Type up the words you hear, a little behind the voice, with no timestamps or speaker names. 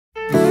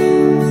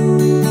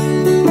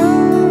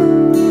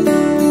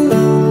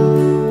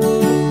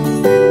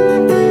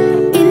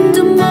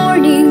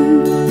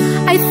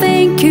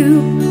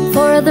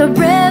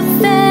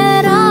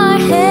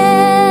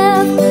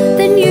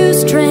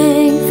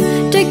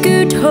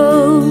good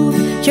hope,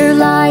 your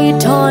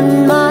light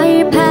on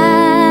my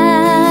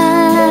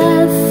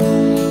path.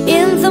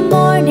 In the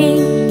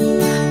morning,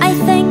 I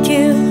thank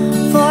you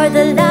for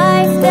the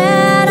life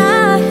that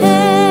I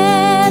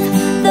have,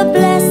 the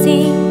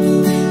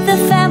blessing, the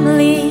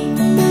family,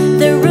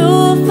 the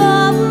roof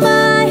of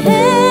my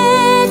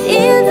head.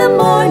 In the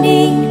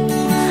morning,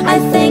 I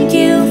thank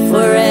you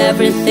for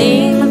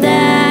everything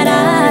that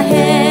I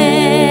have.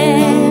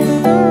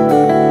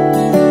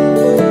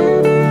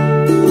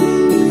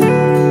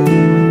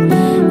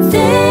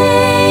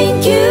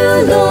 Thank you,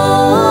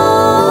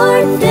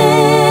 Lord,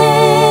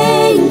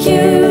 thank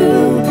you.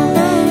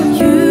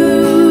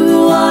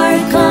 You are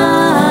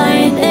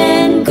kind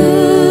and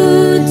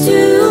good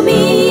to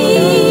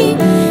me.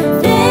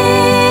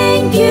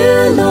 Thank you,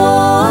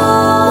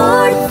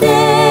 Lord,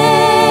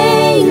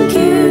 thank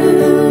you.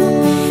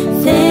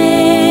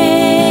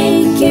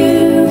 Thank you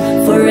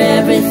for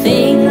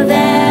everything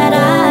that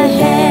I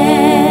have.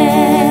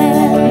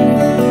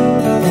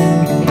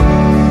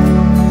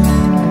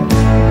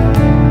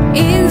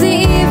 In the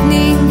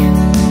evening,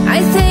 I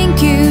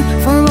thank you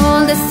for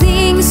all the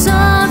things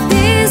of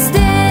this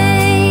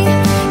day.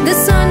 The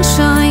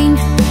sunshine,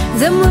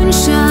 the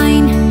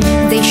moonshine,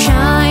 they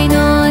shine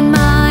on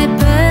my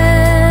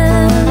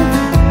path.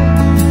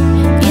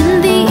 In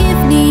the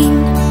evening,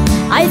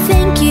 I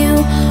thank you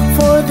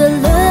for the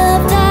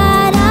love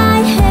that I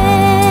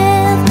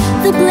have.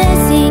 The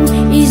blessing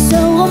is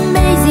so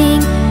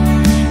amazing,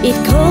 it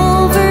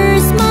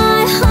covers my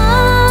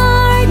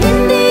heart. In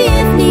the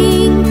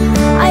evening,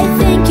 I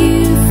thank you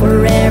for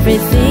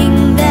everything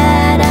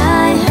that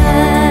I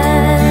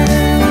have.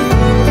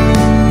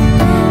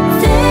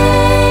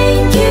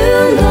 Thank you,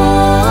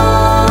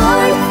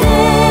 Lord,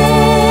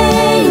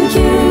 thank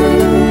you.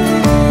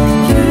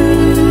 You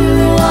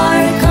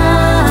are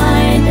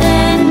kind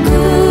and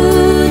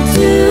good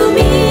to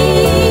me.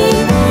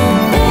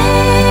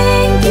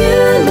 Thank you,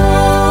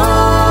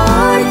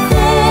 Lord,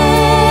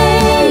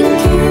 thank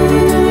you.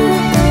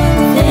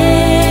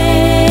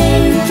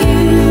 Thank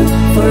you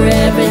for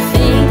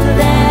everything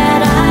that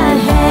I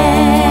have.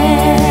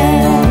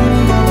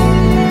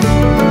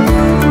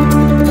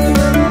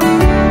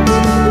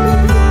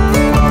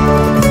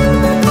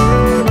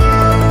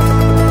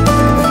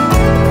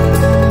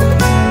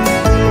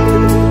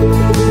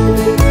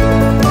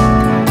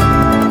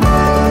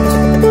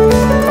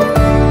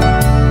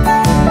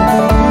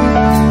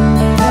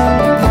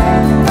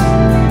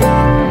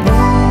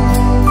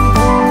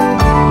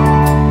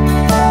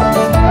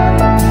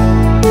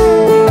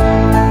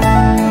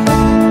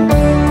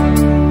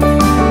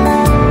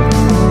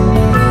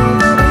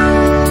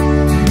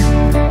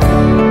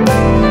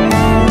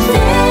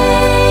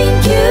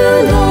 Thank you,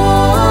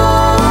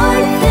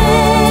 Lord,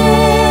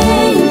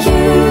 thank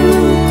you.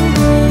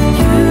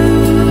 You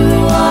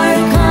are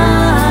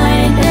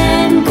kind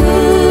and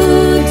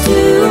good to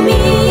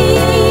me.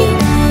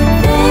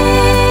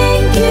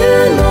 Thank you,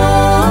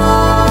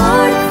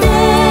 Lord,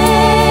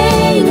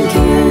 thank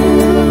you.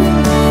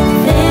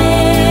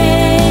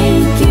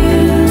 Thank you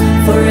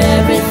for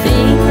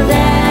everything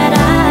that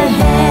I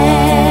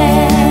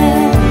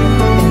have.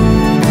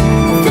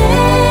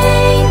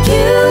 Thank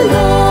you,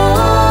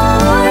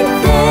 Lord,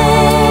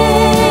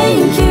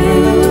 thank you.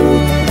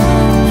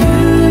 You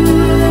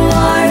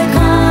are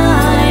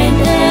kind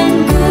and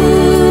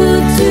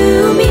good to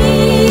me.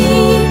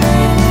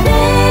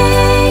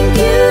 Thank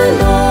you,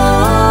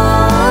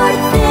 Lord,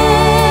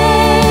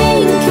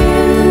 thank you.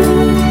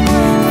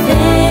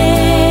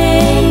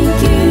 Thank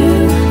you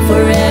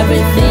for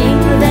everything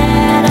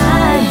that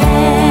I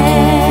have.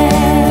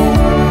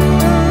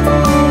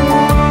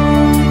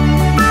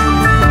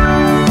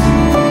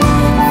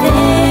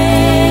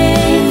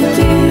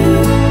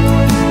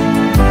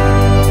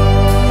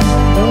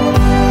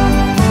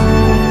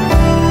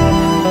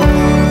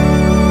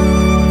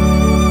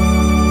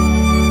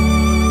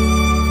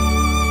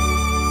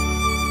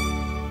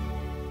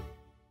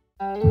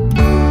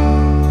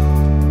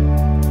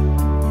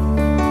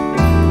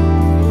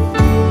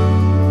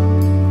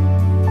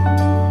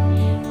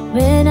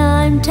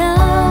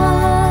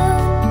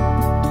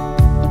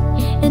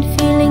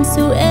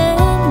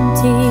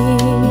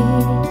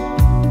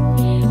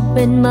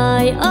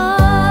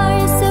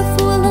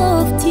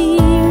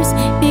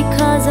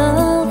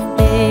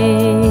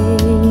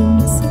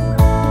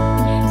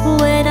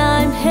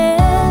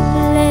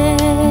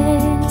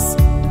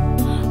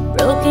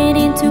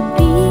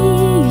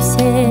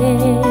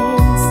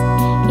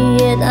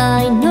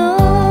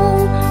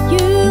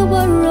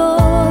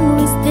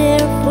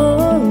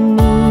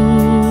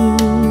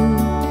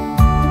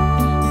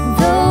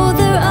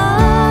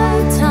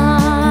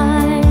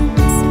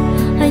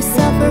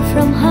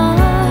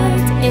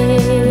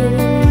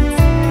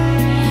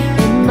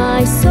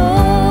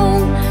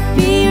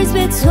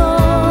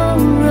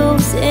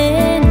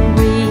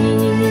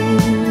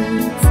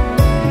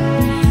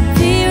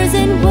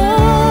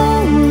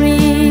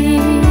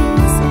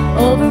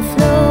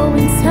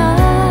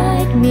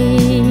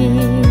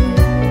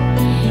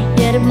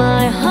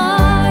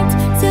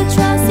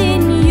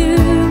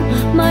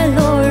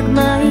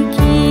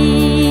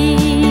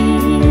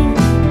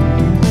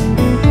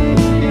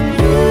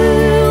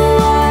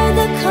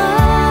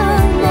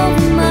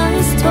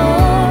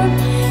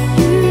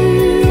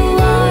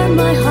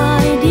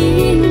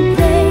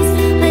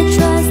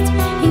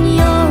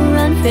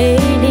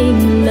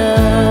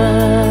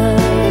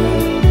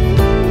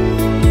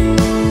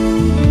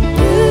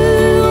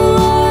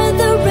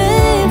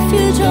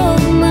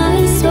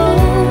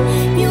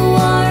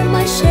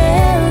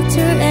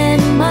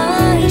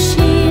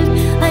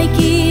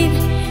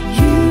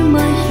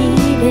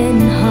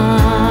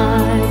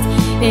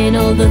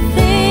 all the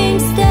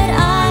things that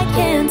I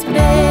can't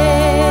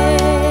bear.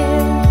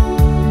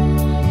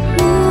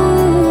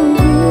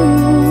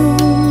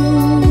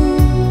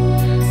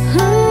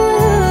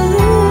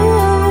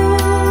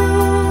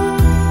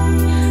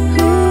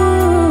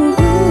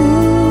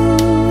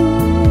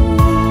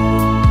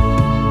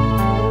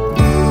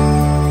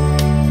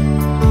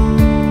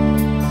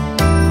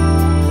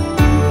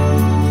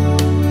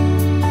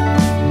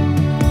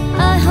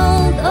 I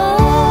hold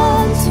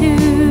on to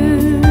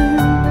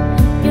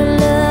your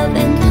love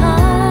and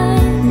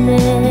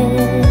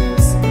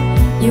kindness.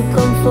 You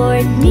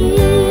comfort me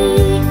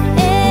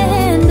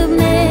and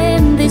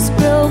mend these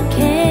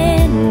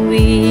broken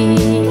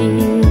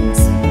wings.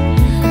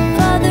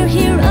 Father,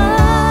 here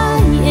I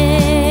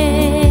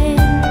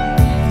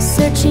am,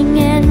 searching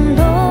and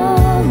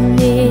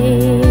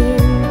longing.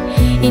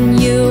 In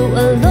you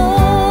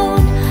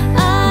alone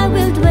I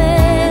will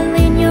dwell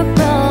in your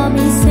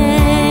promises.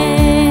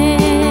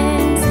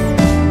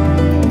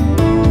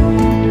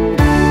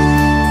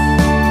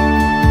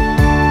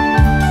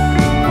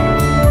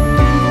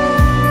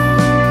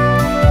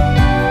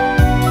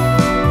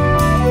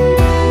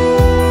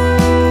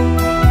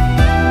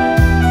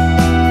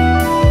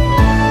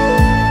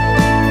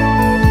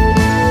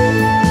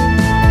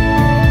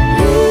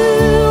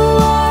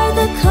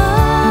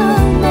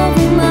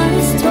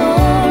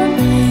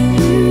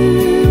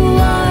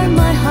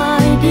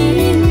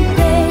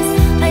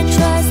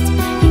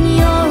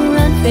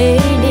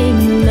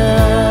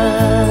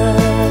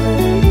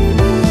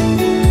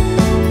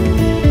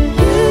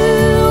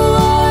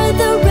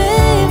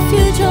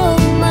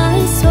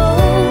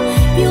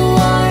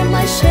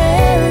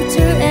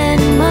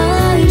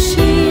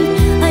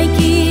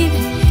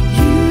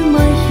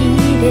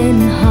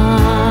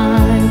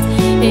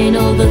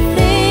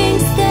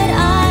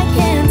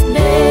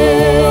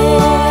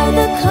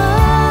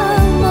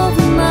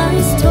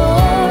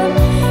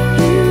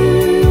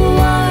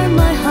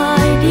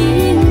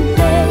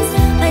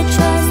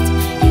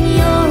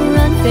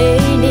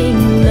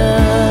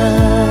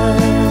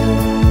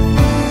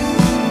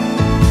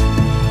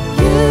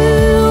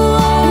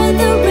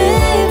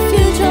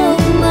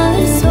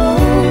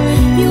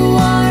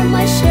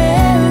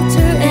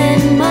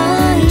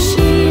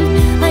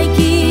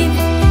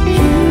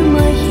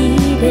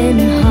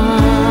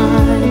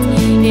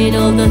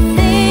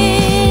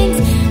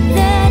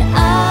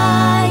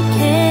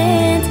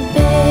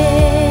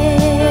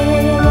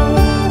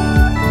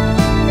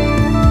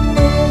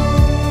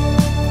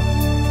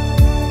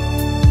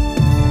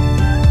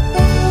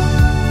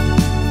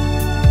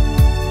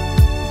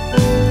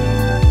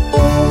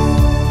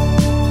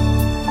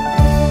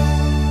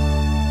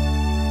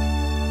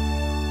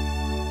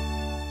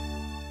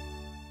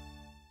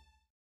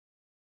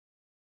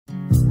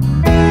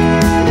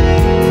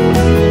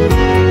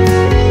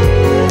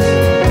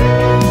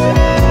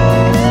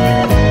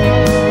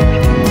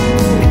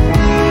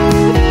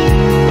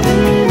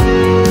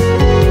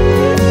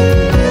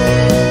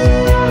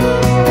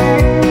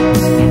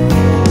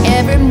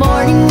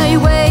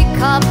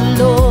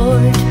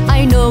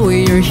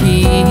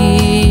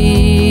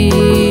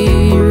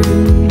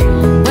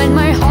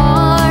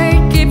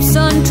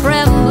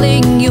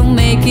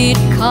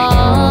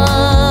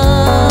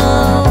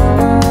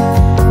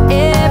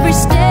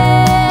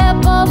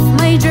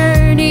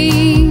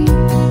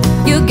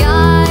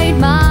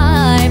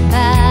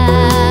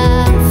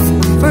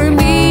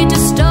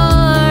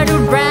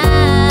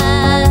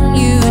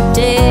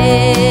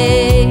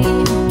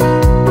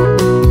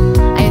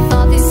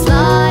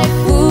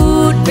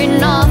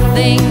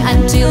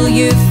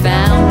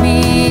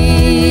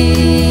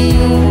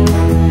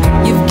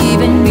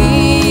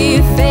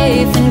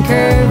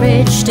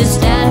 To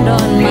stand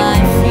on my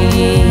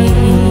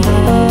feet,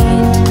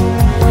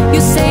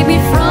 you save me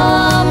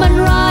from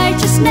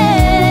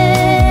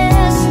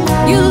unrighteousness.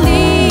 You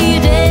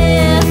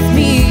leadeth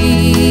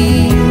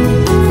me,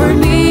 for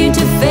me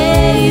to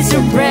face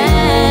a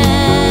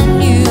brand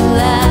new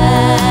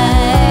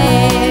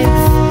life.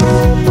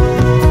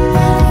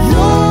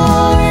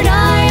 Lord, I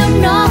am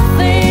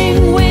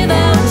nothing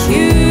without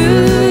you.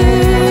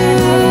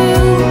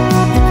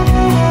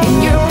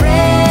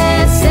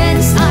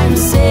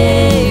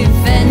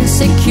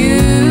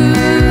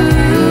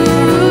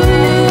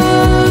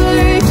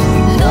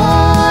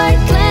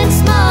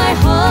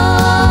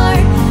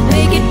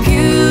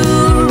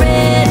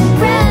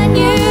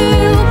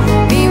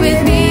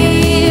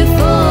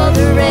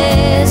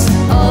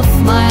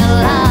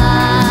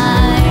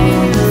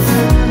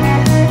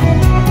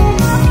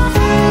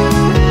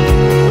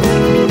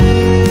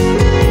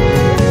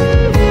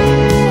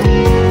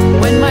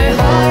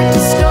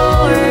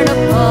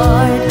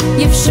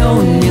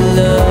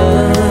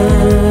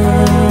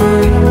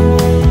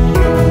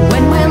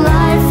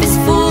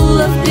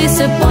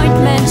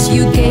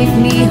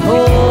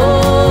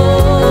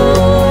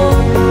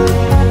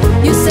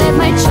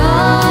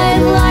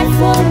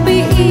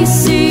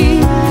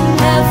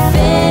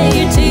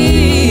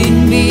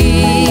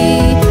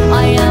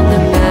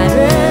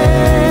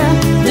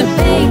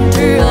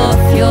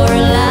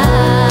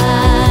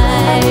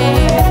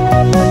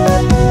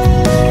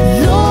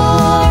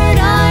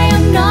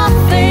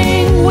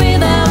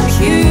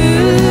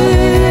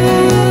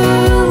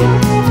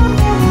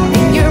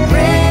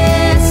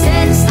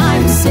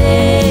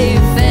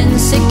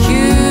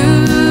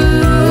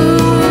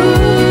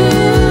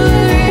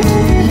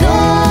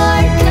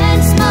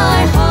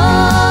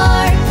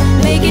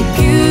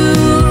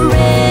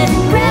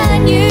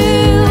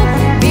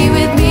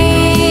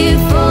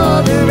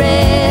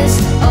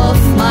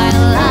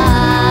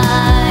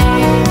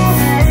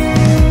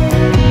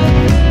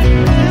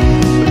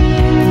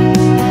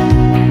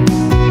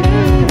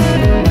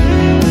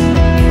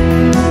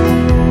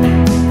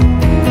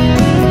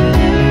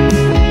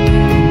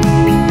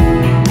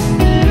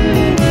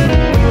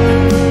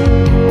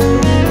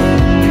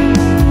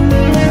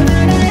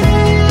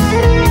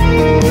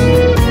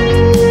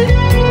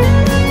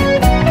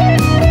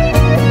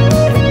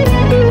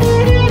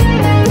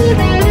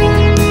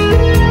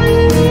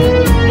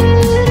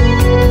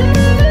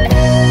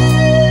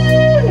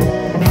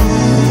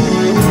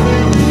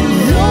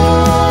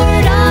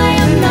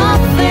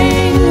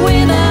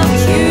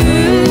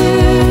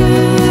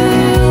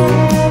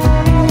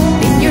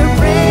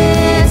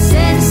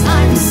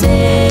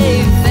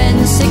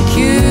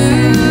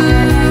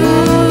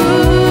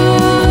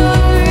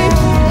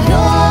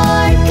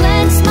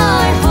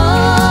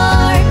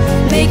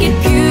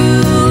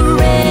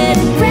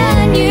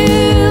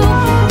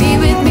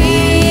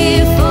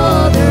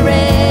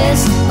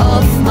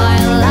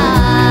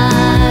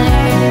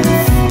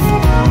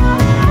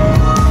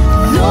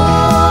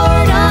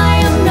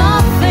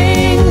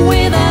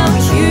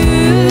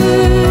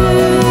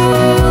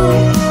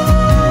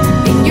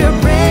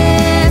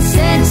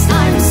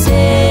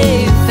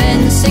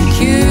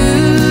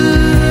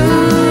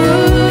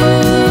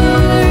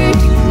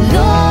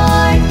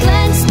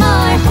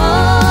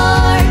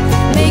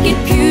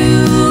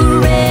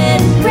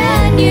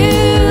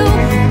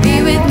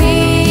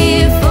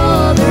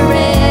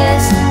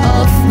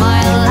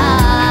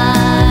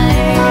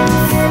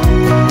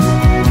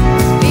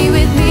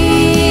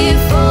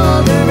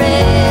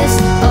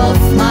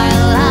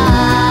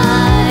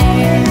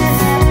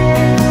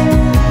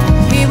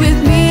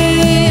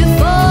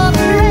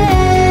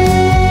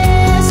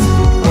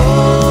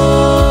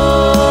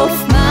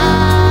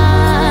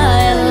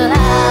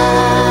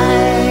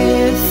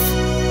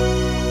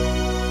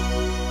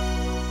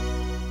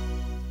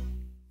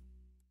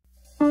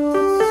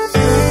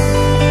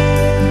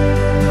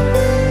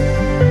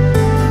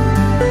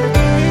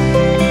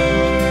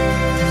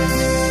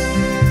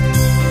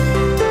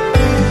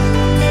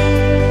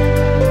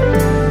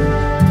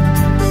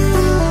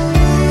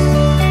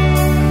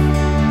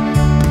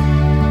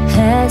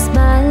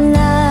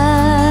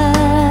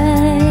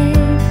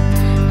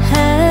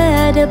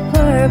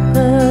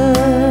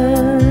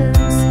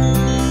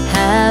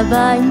 have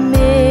I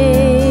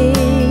made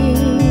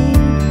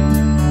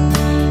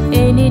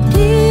any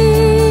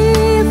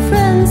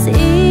difference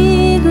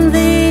in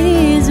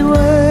this world?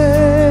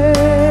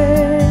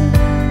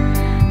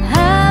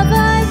 Have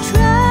I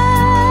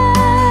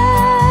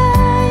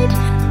tried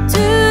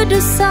to do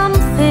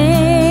something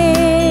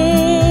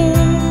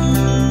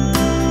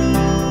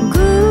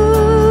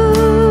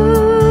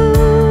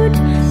good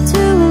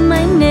to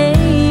my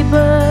neighbors?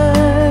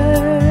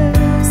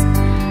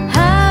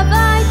 Have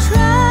I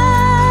tried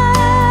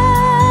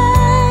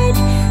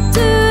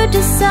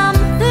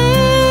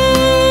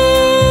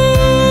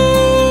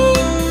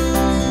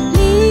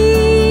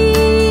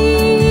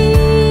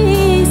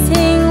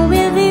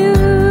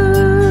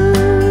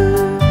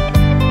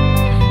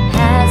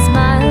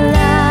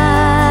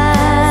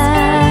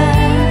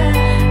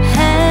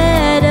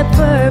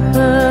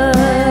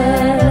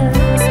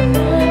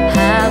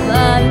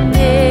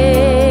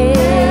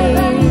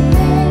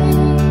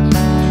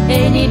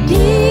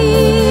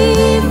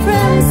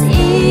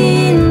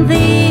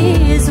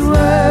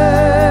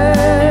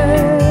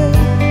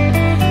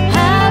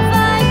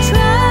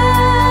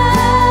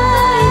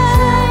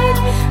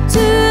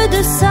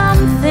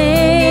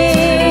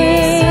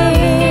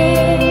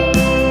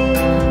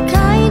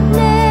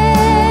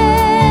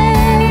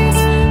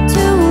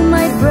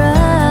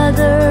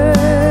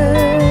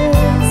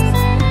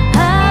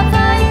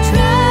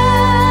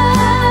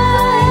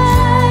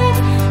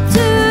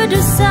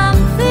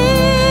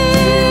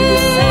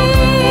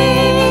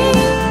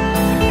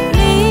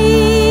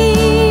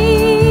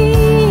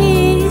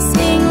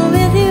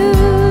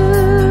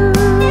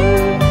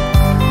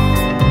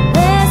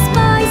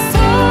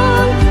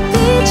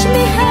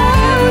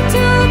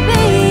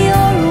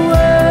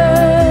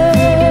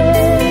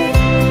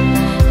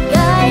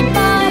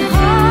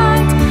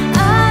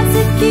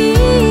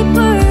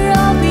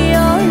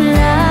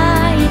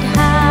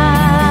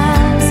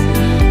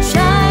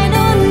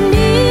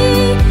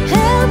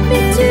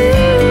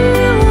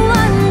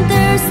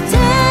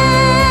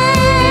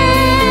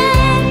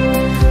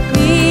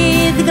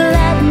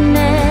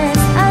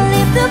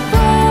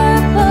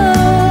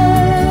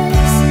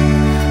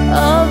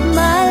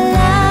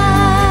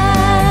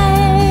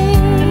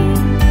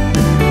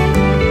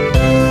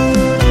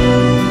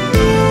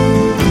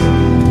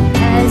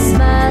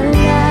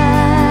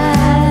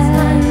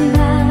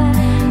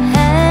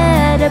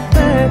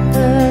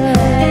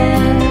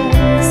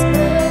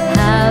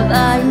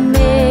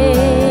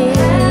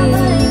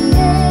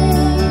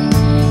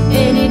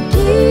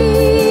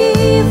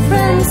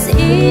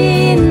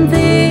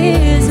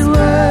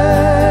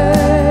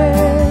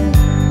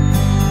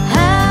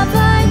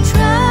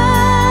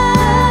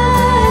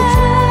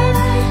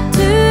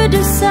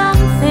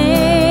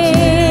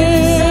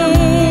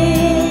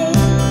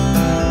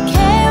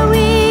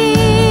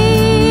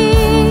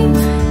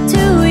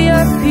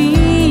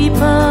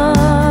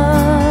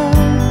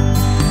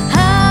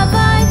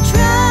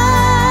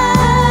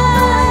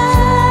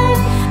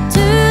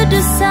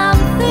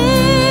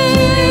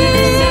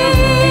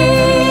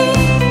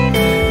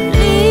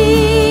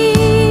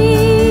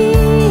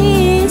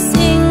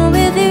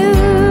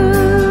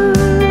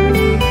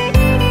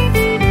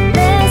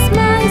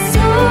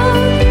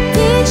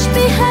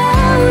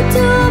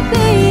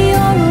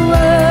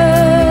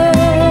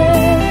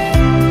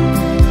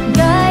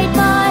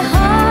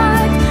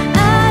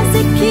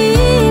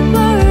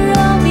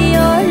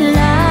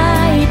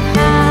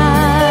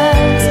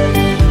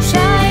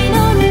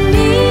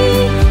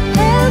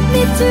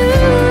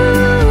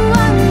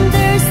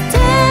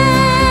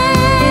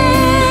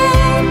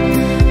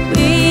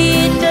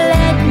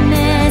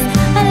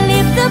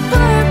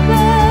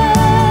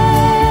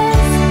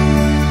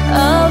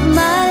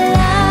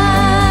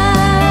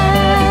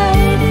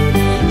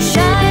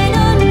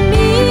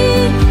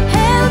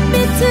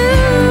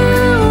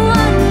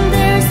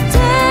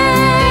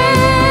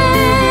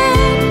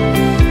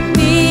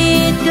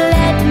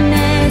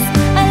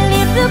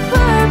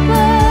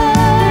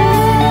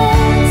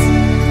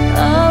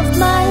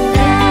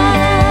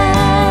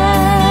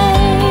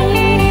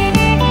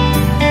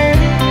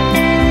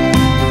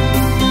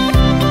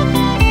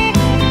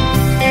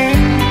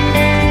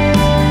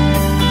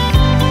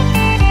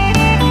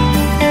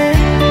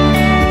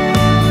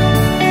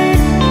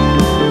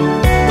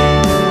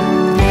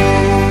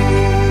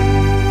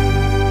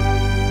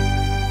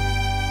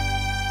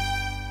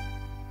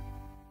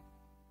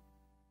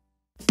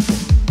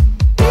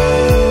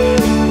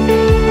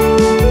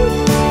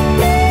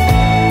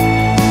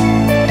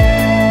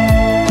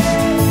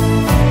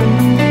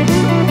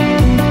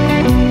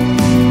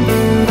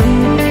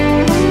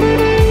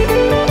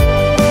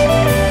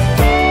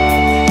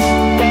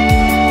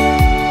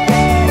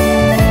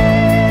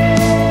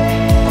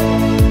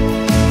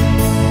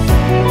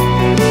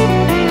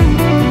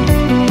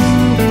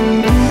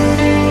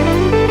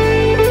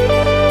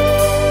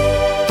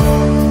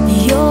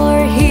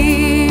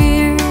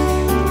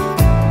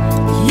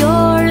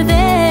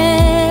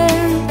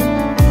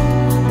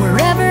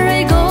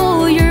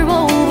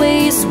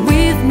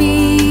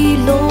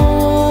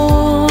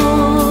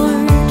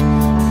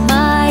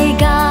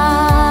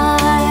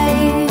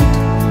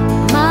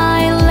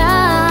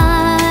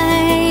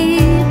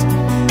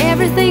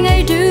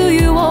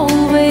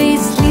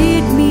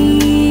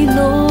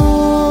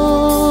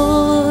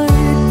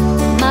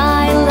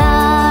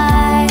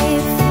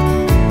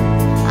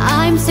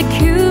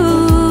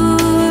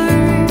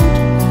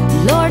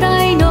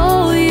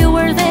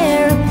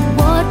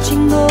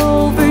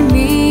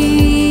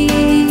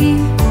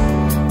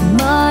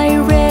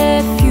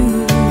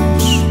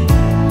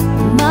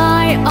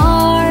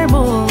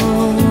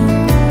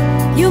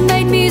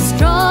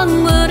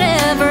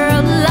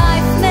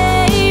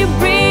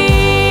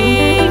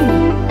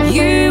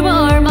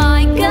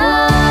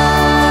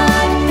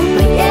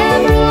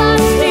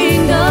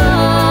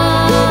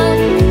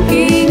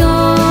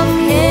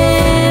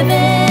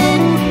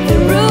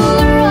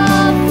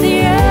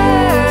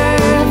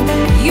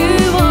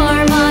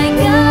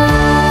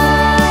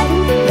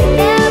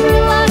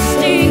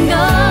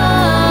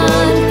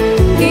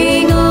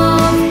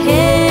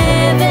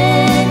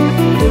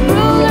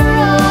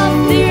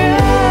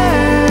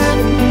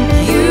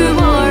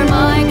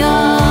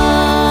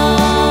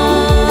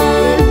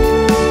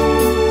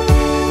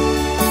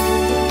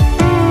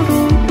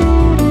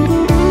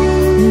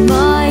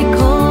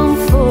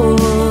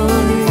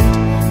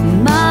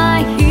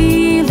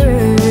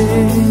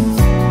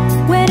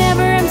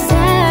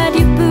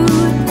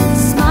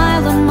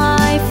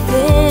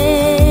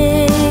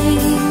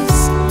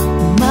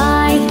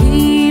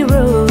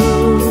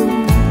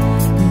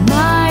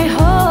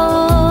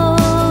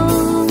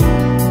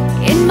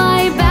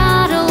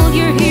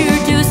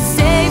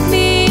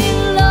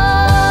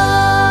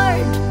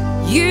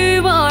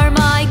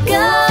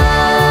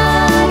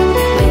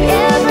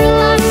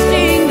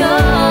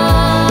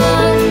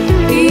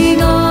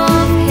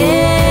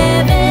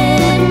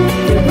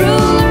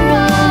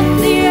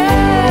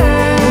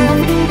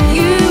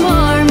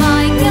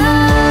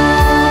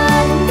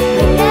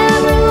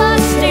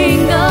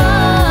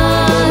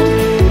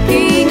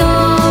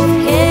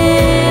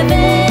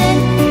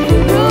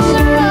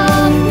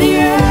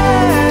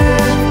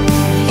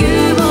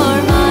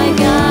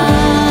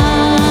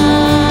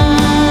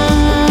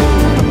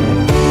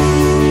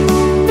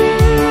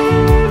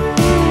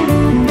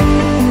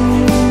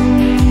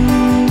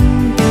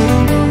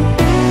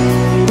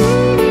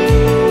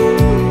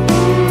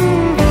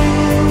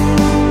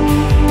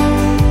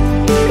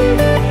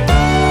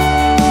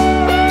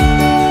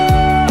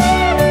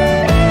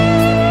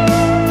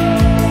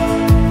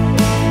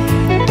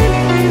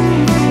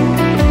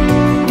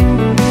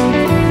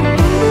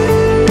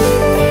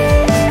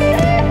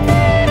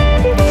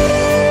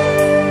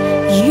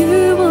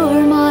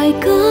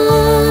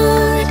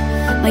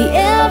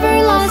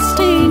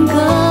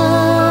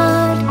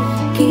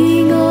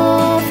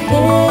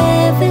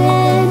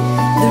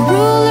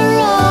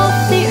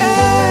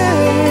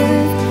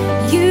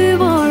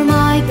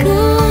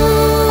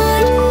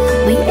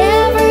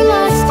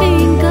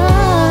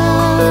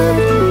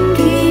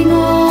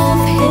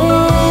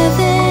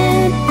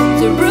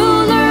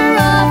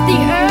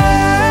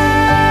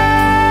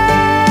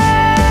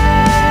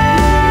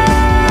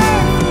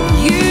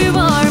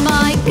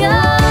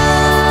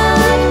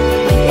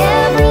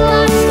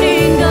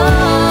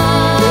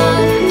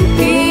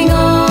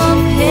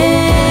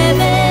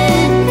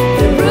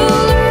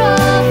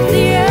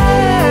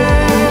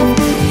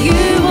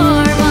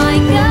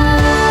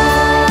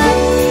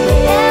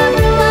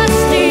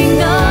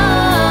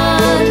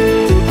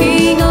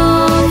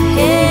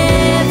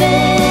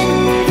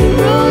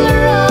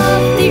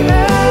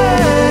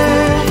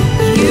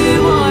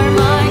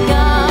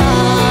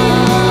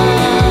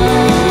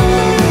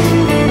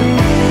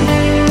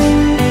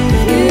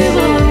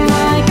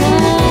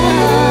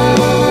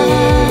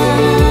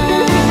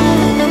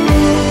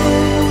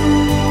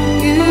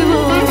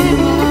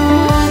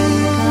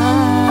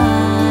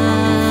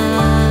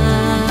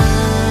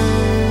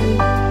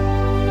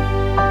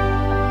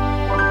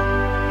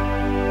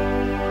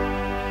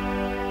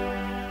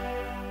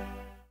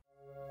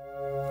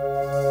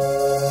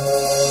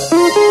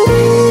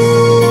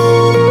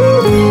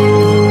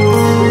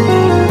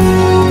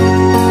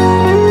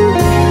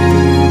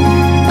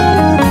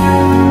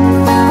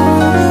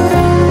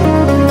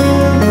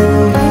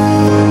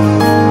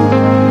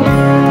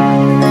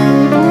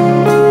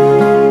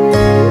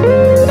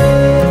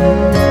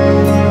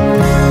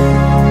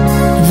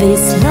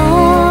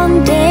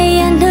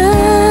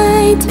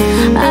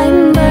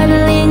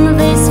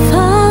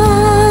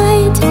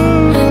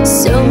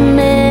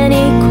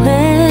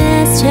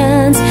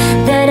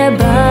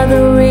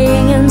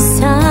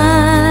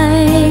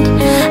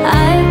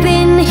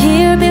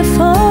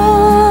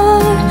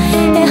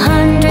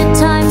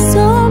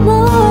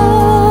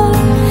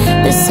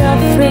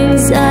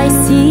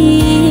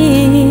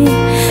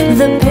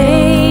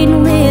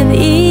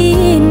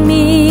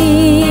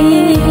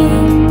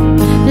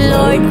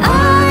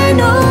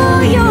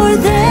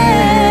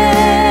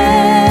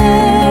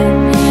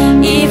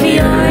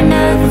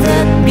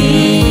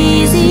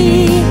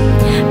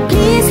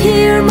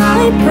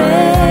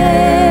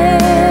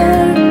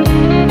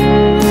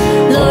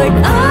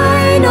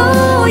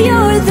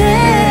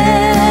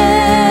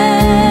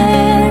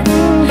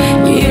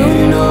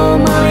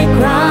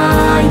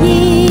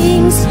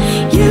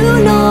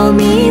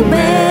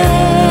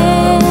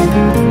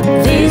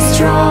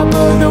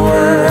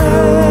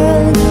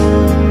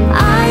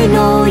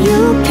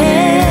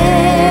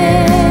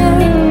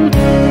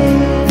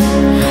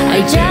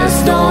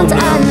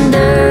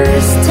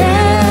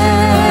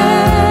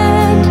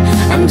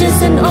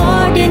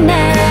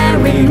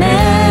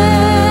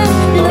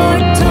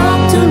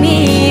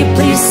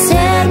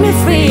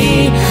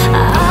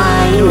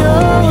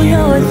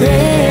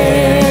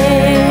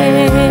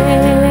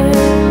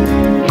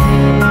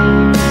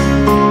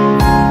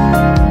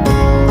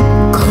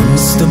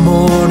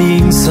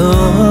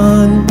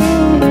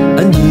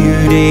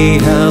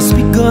has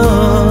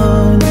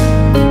begun.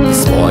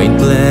 These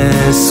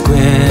pointless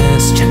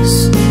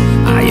questions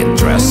I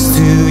address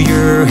to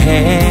your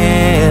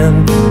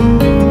hand.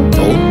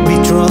 Don't be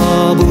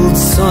troubled,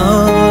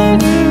 son,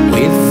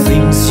 with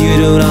things you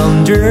don't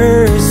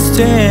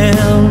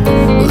understand.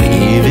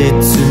 Leave it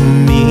to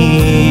me,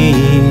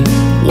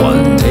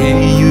 one day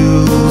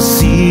you'll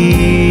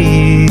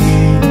see.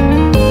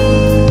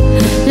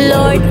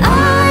 Lord,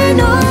 I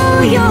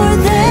know you're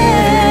there.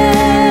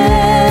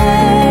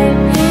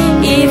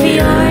 If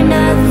you're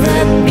not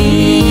that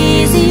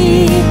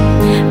busy,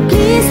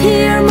 please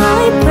hear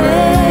my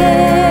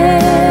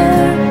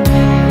prayer.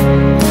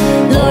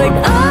 Lord,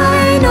 I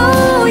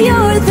know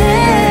you're there.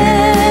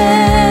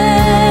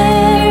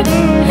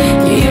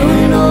 You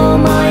know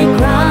my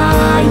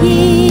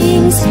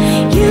cryings,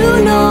 you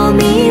know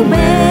me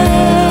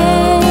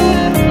well.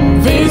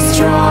 This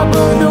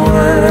troubled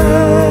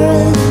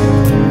world,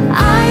 I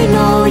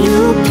know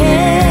you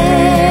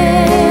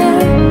care.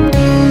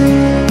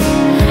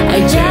 I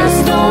just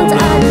don't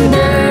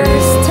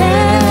understand.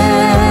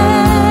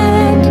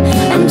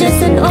 I'm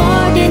just an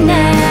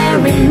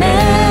ordinary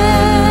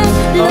man.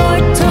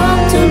 Lord, talk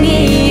to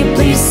me,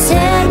 please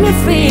set me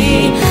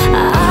free. I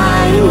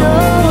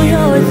know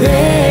you're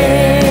there.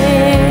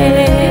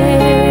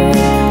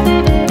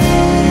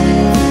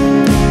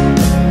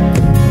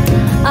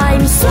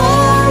 I'm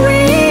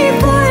sorry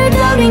for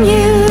doubting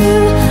you.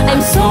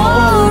 I'm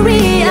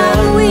sorry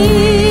I'm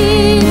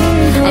weak.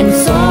 I'm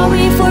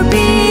sorry for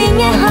being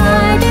a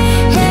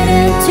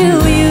hard-headed to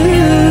you.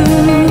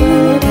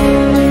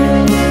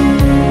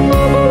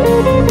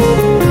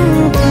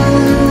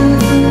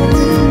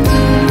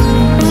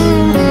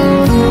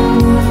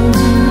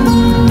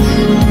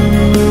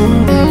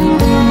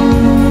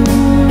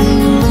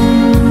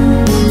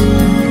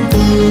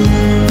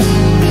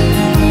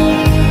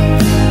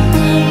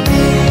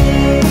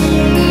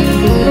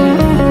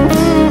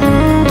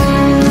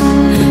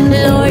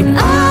 Lord,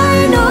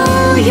 I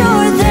know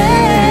you're there.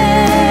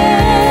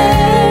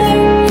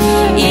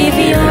 If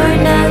you're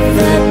not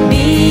that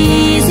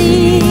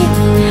busy,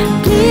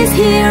 please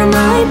hear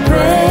my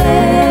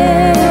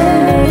prayer.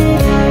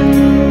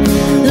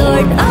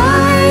 Lord, I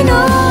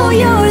know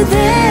you're there.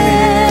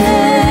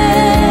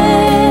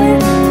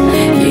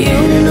 You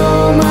know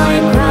my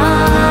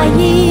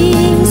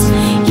cryings,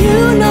 you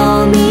know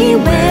me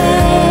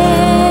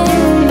well.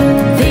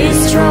 This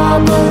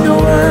troubled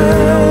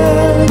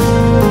world,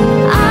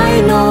 I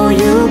know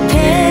you care.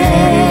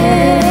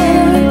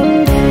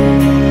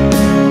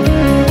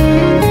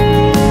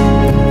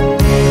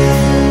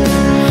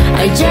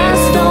 I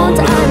just don't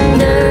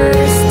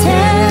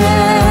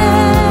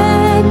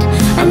understand.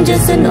 I'm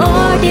just an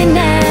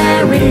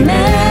ordinary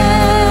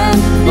man.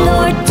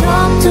 Lord,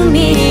 talk to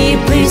me,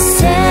 please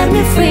set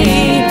me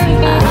free.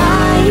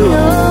 I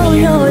know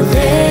you're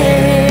there.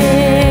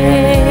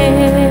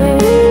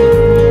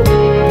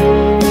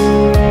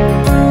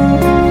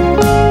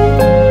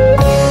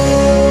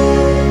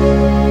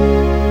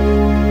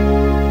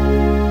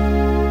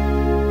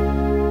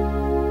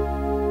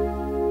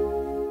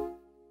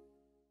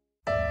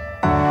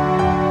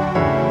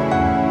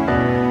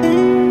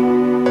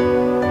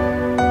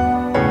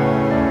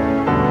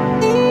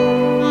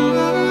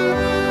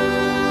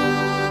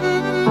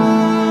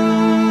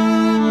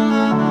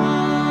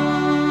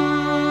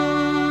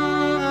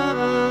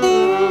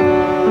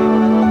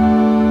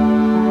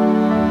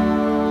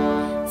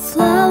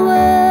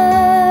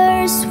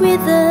 Flowers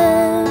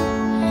wither,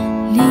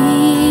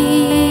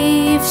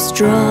 leaves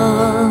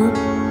drop,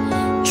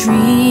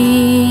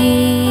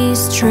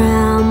 trees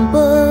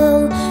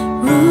tremble,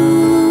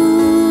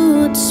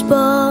 roots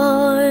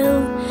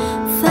spoil,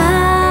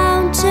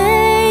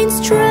 fountains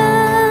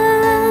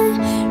dry,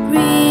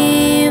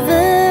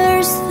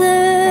 rivers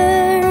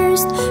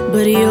thirst,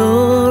 but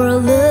your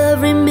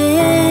love remains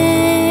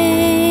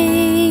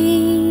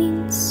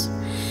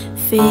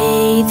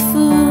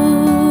faithful.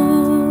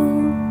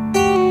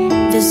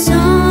 The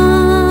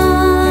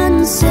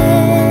sun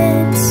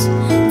sets,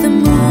 the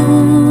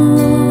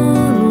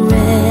moon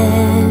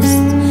rests,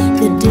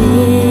 the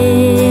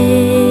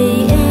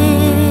day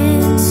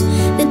ends,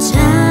 the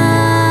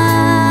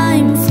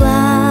time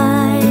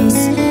flies,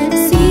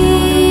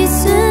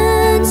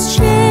 seasons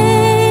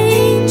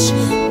change,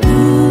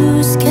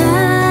 blue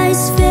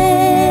skies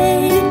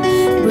fade,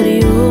 but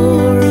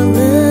your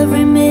love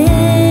remains.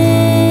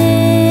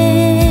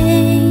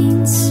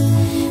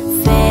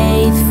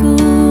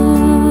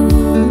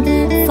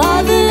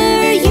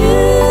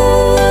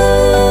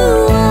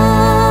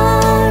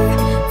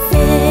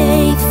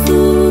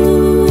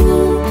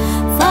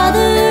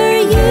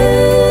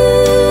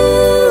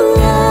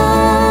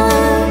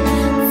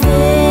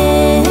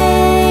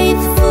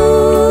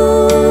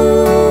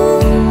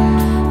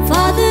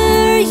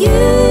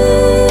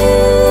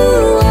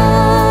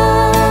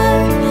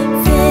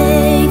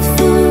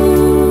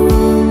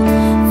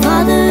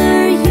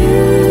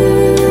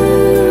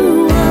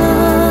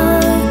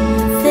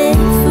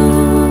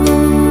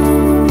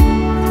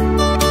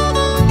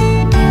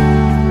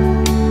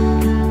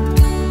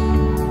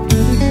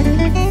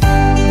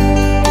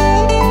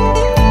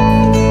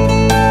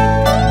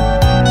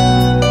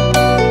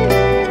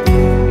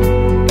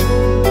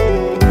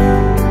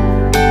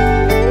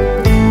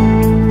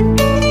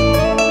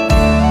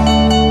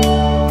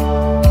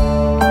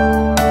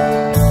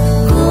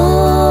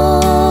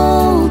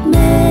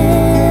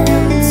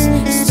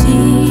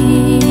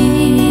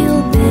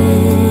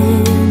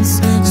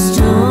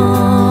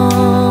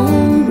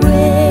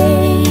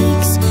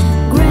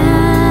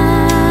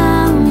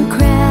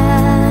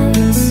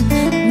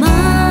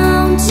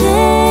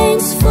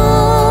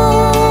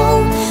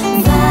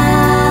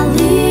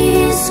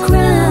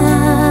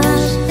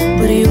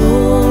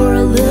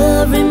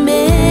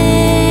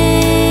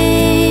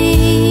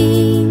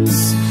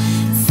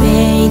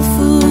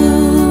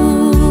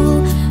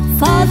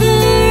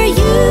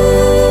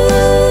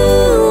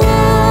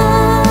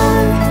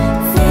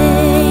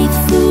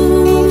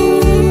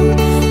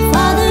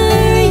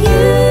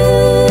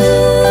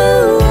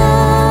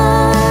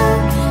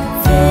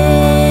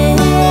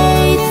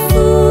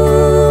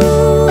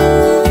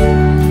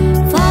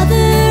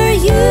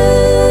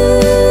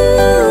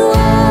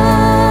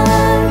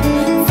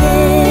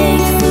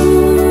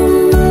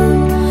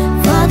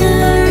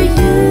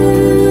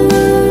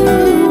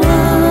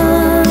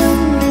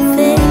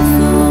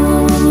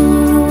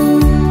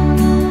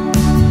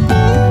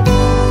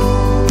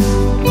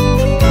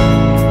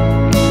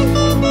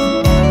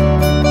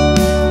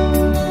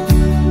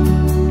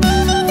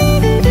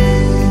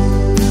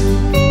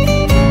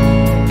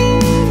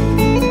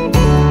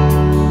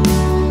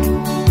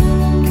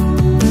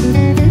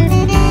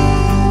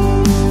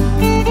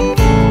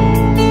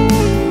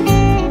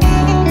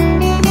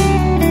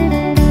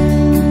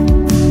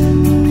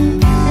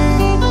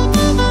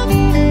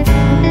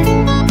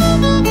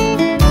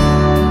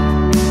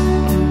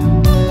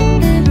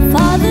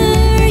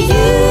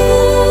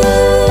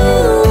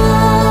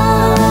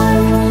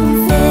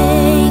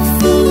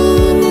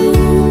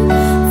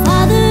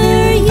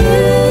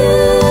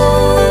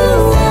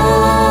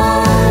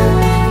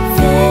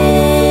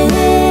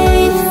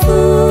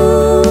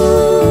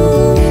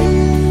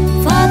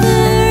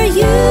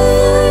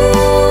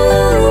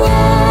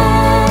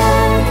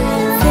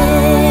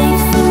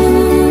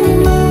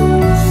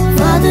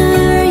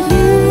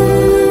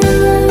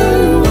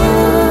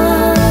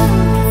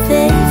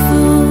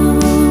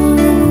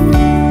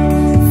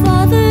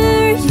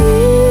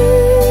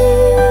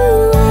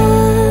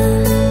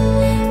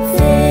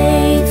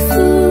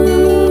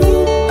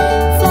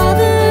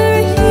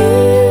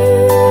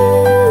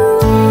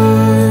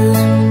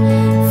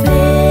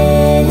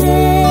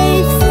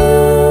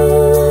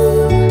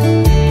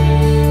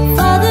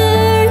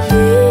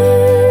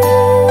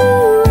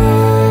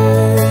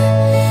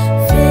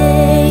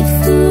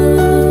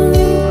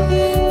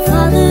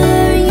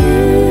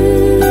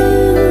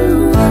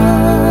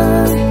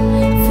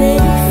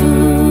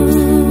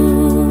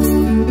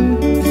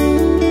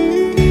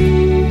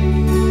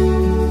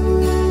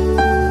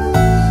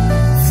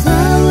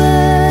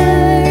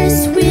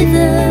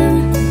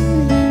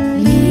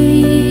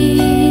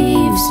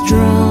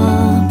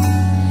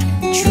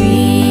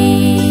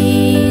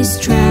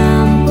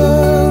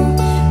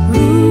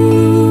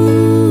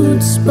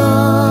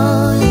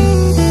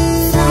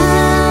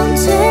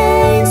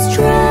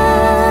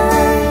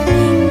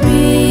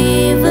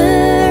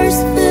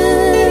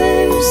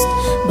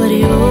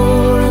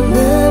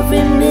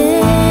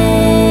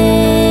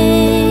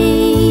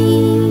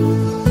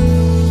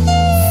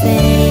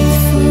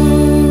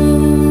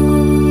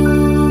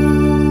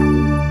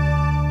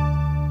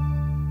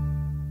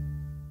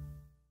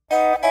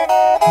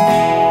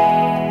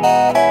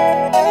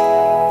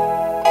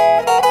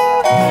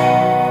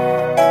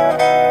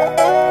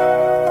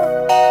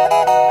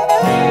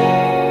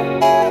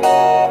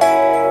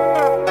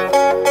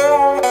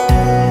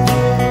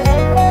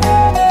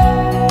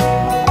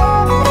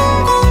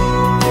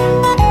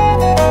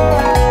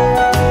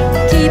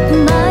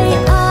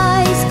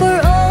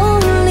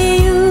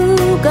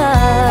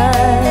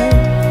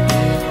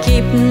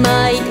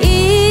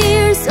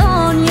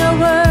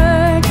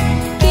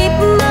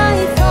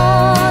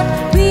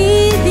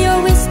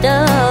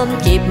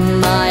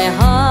 my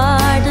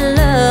heart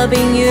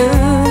loving you.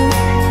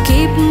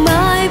 Keep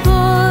my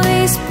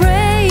voice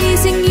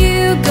praising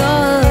you,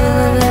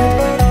 God.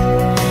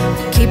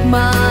 Keep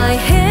my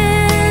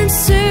hands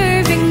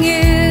serving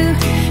you.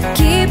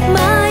 Keep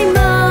my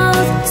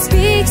mouth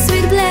speaks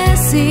with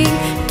blessing.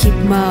 Keep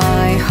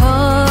my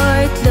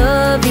heart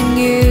loving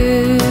you.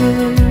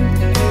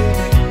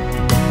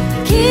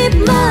 Keep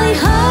my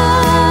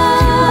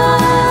heart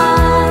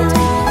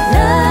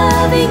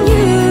loving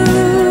you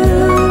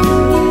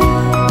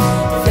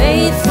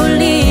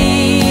faithfully,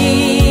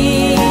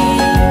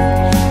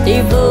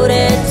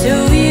 devoted to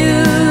you.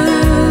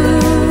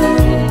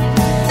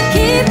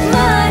 Keep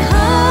my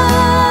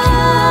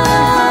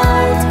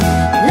heart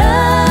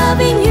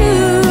loving you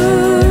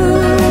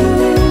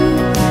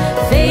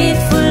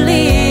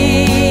faithfully,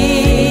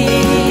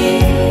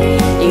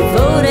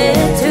 devoted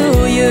to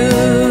you.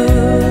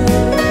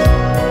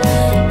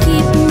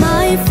 Keep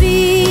my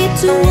feet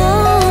to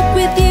walk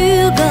with you,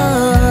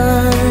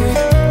 God.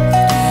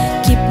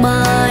 Keep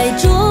my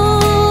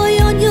joy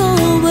on your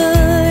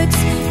works.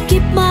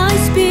 Keep my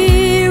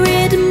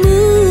spirit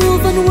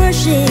move and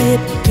worship.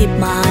 Keep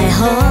my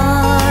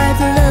heart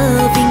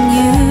loving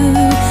you.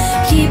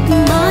 Keep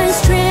my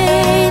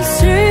strength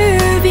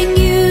serving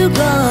you,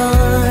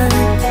 God.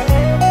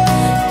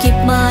 Keep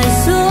my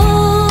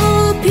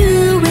soul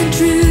pure and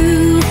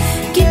true.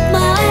 Keep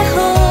my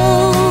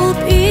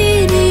hope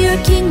in your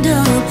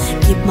kingdom.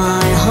 Keep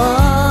my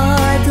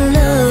heart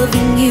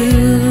loving you.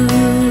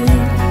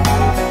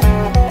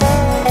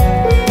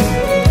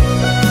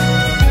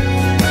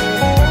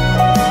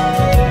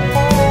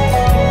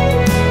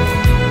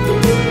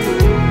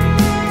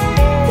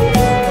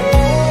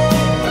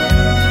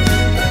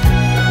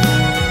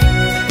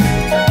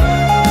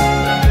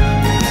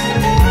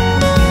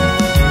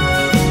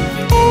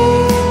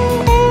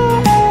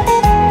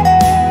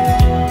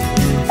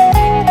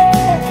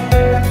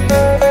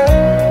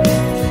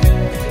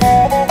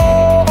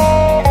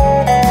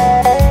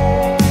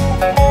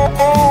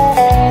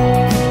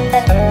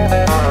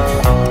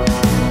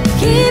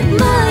 Keep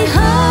my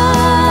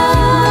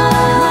heart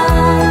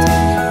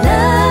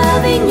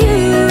loving you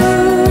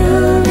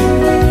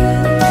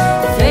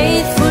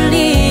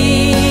faithfully,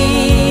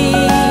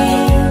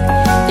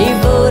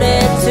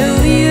 devoted to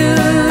you.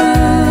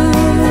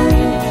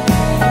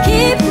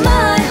 Keep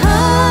my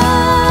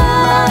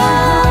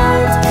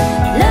heart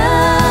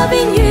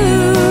loving you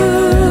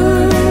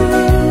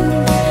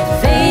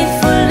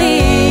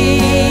faithfully,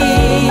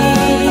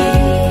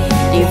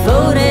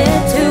 devoted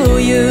to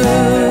you.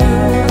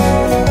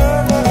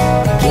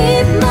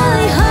 Keep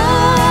my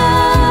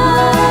heart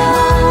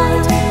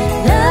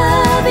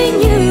loving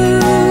you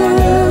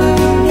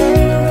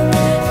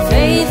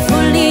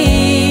faithfully,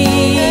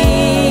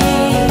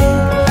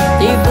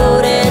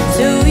 devoted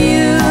to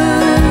you.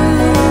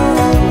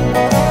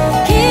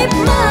 Keep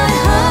my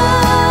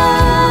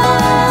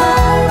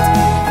heart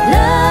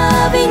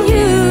loving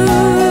you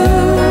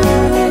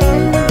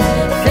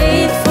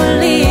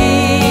faithfully,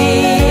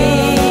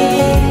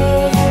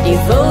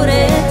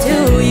 devoted to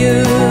you.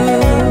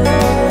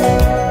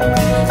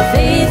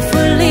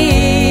 Faithfully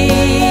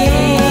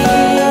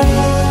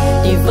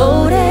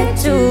devoted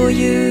to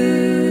you.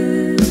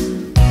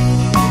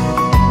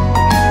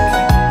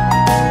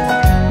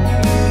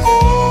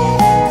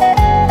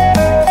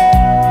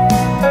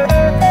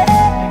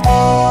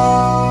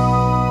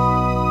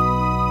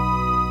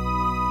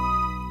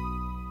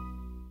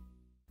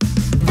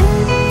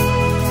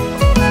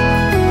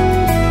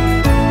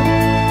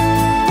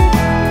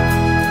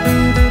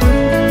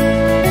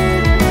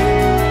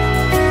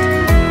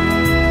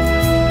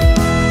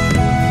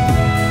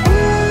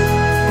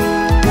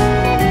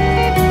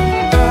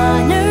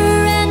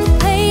 Honor and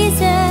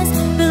praises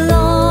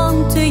belong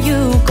to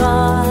you,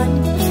 God.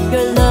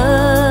 Your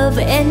love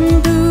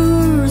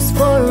endures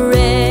forevermore.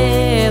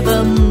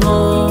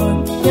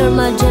 Your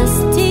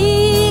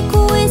majestic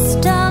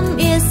wisdom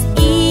is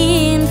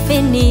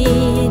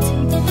infinite.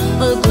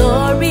 All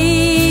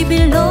glory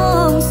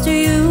belongs to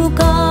you,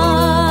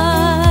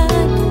 God.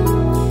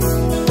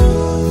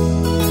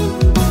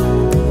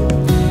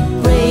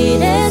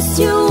 Great as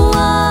you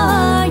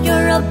are,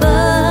 you're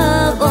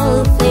above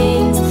all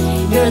things.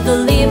 You're the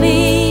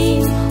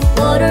living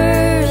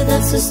water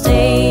that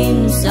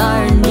sustains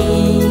our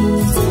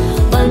needs.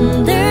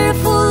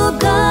 Wonderful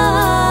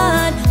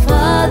God,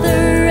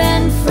 Father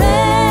and friend.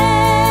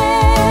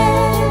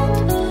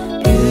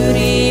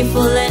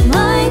 Beautiful and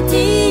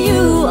mighty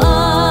you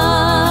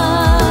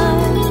are.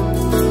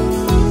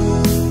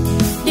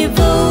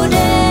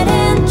 Devoted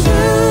and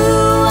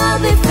true,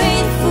 I'll be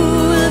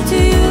faithful to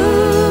you.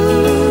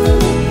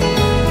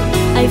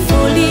 I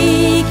fully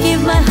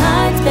give my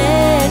heart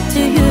back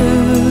to you.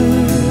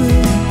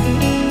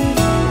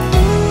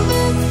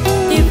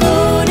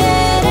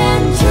 Devoted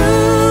and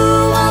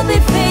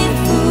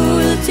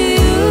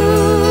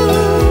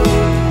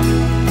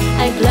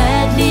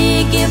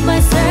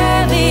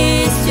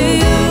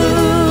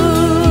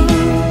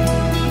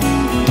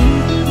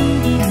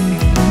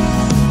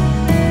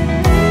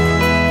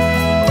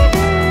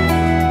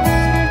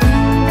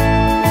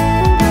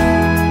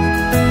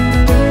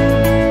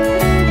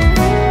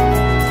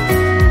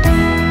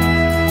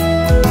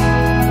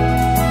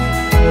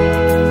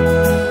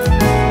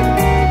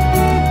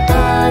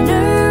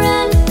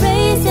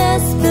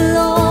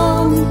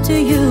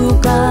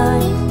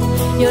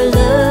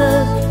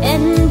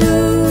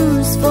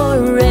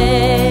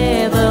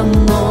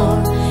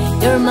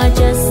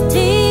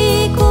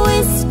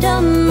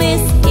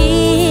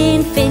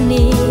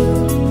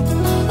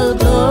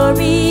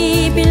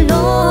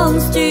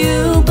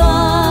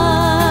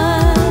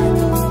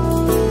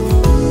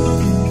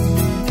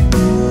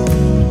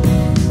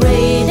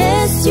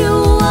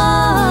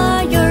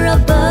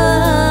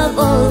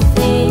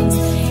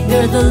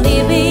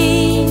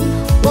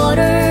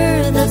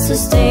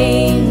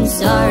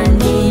meets our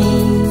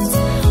needs.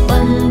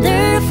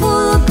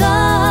 Wonderful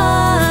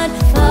God,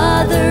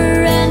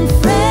 Father and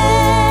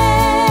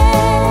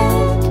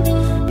friend,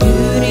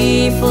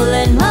 beautiful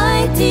and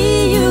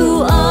mighty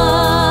you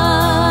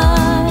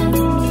are.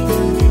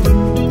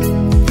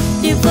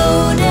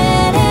 Devoted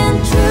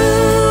and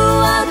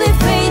true, I'll be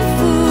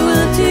faithful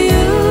to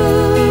you.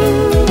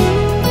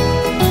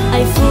 I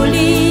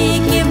fully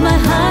give my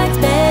heart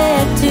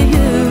back to you.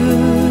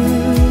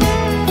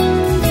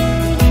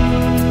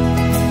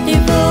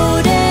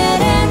 Devoted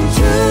and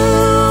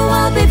true,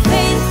 I'll be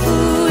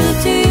faithful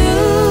to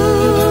you.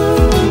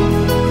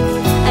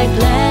 I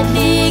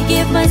gladly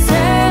give my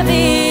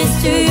service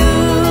to you.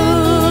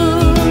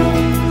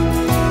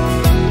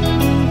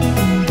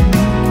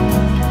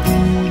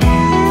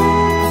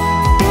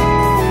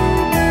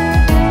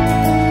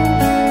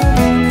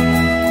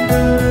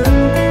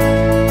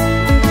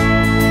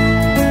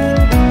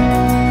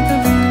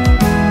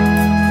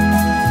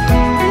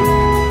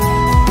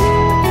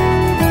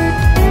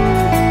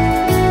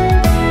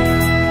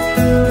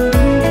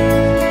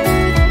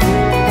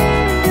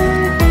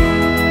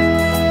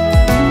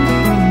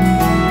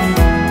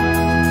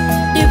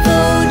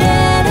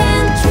 Devoted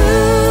and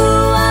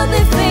true, I'll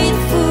be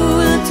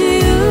faithful to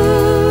you.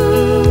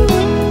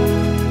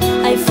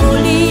 I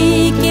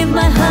fully give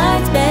my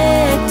heart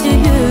back to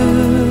you.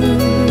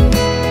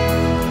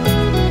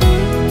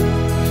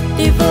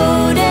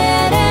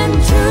 Devoted and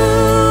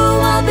true,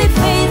 I'll be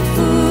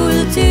faithful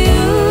to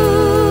you.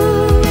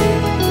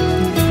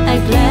 I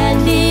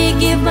gladly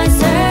give my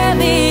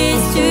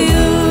service to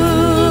you.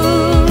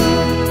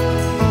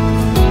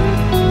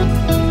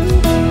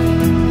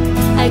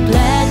 I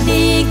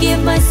gladly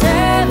give my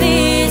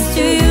service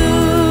to you.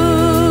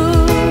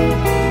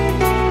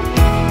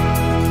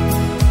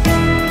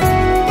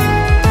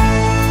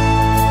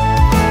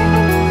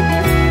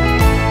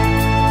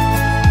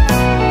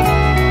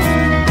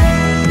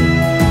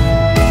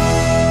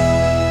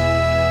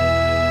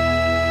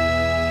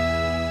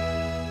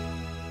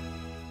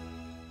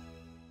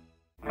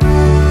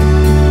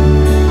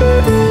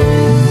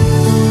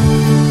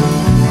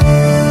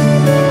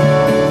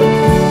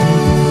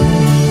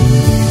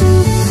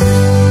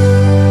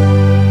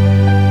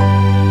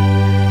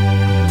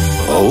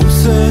 Oh,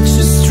 such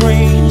a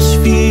strange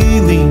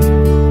feeling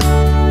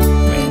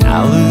when I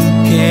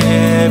look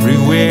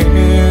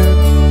everywhere.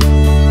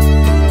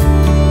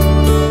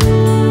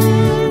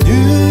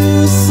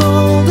 News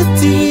on the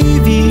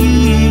TV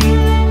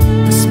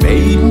has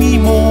made me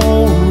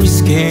more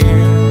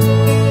scared.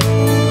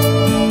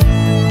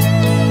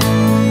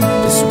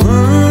 This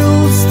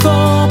world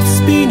stopped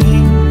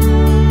spinning.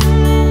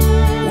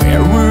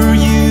 Where were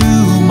you,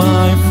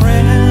 my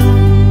friend?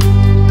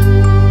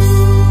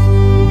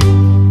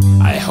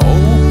 I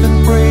hope and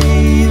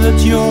pray that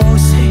you're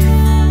safe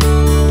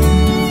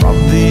from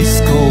this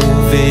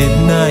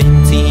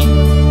COVID-19.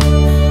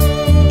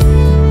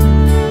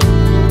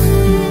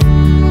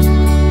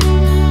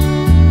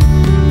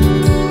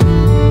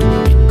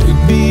 It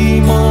could be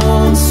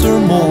months or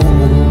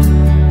more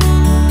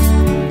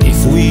if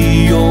we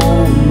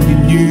only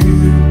knew.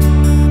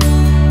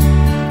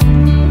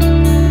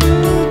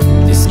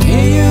 This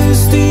chaos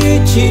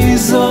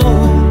teaches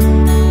all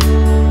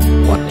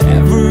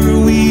whatever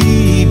we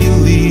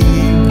believe.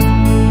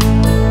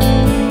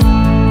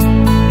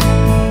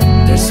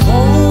 There's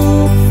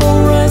hope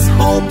for us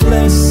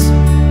hopeless.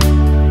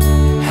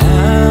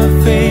 Have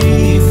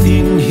faith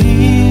in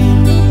Him.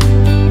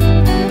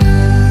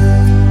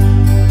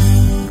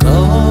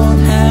 God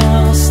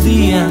has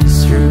the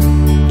answer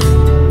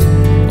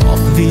of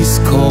this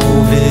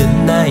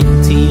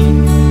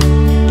COVID-19.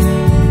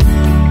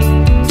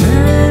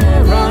 Turn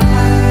our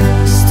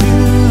eyes to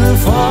the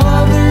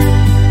Father,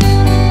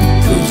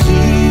 to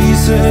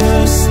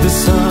Jesus the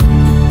Son.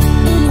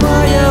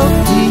 Cry out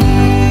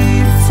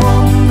deep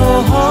from the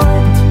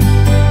heart.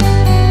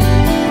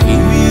 We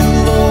will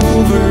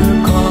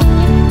overcome.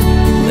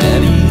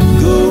 Let it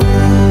go,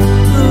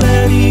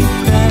 let it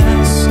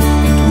pass.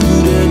 It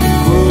wouldn't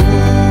grow,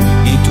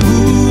 it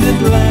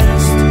wouldn't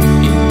last.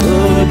 In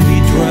God we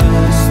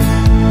trust.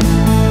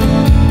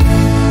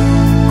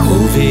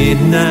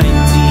 COVID-19.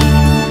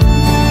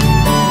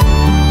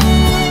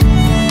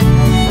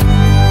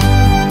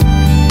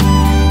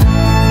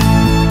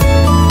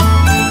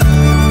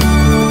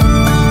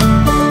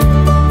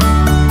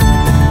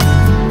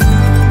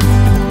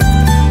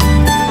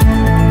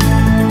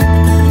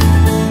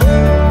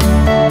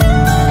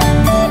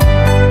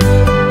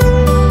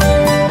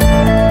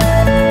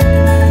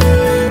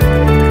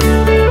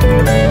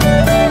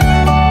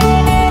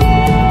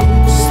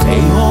 Stay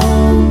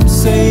home,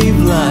 save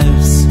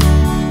lives.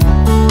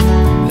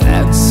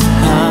 That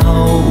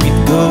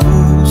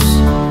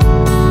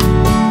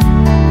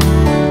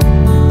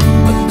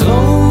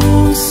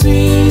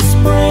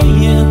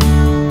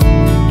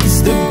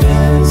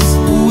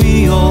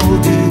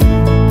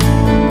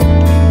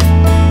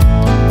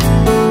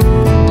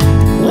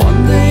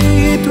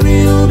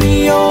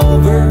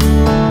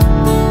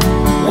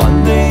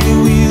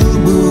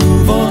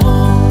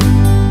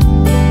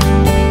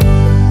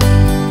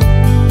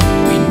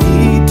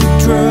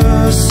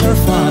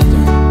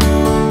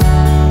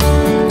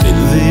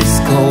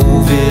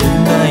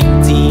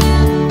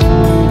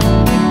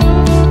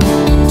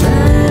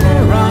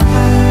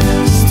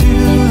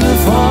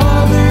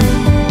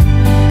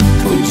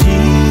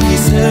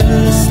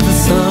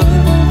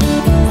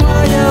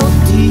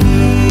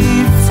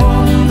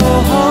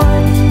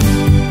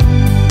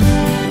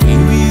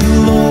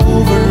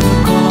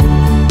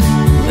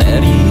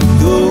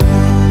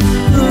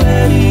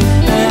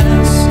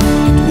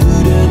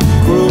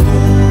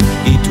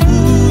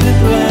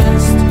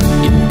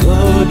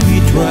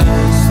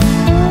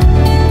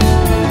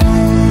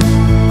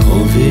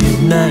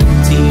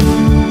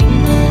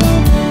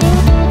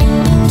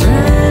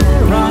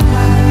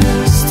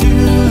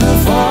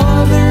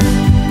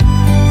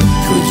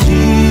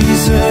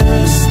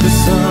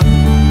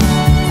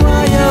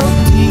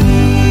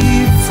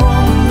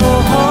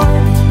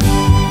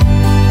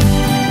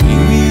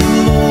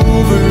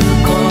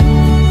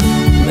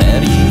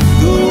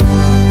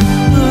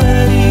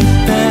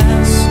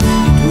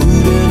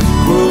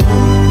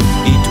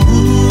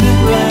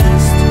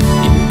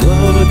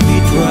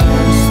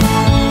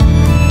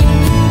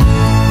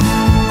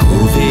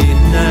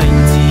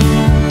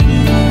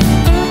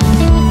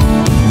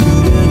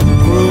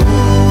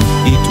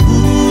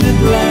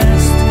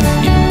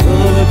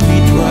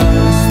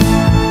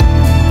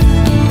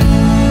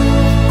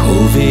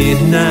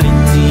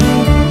 19.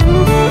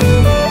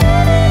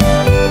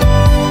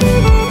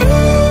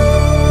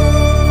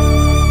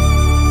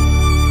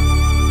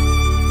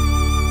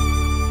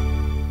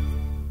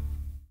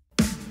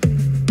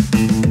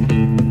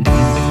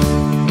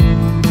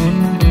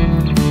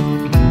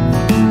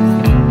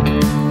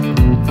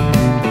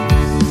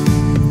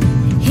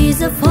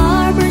 He's a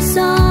farmer's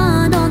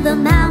son on the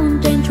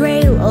mountain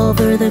trail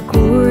over the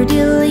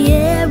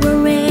Cordillera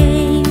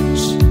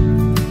Range.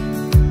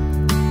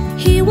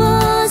 He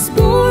was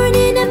born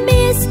in a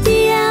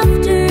misty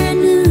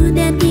afternoon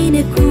and in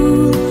a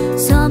cool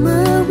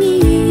summer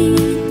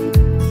wind,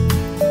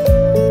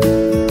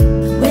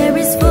 where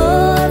his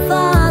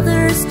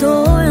forefathers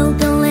toiled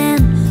the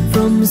land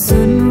from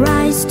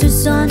sunrise to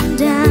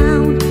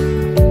sundown,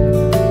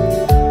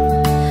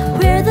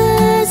 where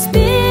the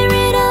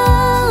spirit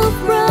of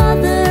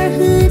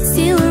brotherhood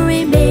still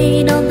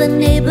remained on the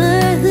neighborhood.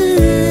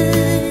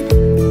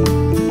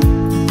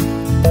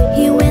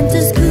 He went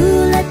to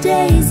school at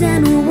days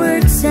and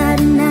works at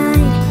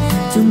night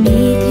to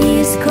meet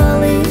his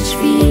college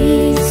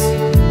fees.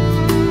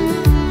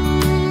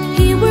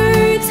 He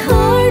works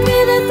hard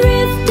with a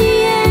thrifty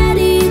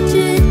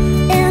attitude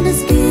and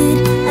as good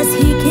as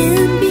he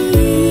can be.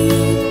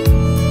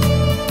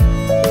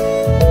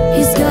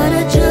 He's got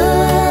a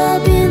job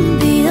in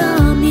the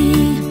army.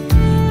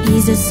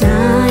 He's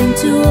assigned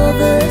to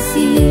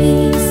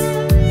overseas.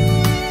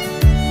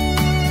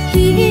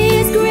 He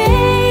is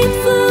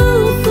grateful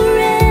for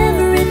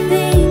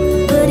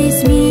everything, but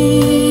he's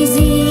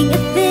missing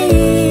a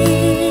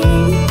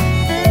thing.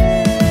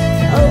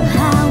 Oh,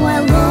 how I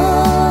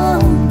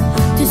long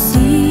to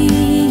see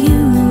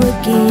you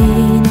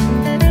again.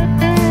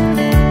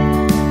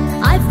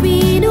 I've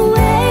been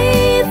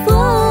away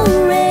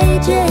for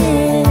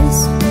ages,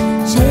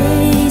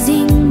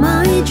 chasing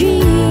my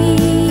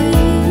dream.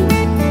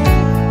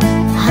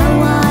 How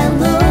I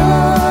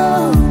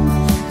long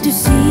to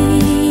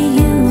see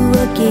you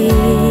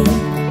again.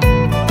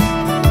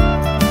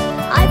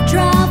 I've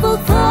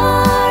traveled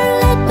far,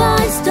 led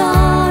by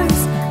stars.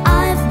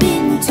 I've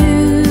been to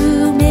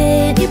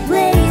many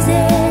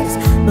places,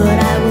 but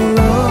I will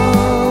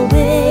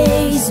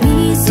always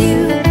miss you,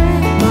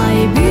 my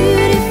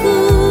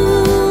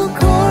beautiful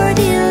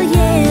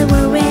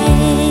Cordillera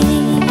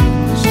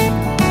Range.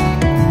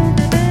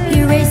 He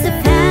raised a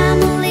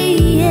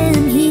family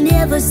and he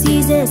never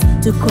ceases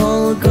to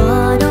call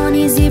God on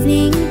his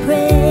evening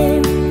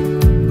prayer.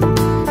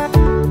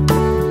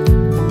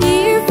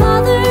 Dear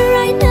Father,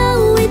 I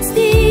know it's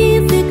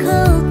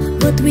difficult,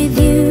 but with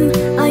you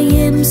I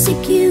am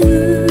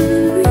secure.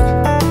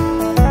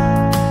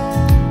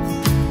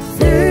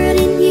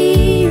 13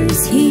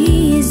 years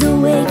he is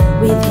away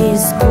with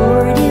his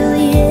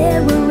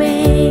Cordillera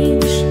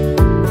Range.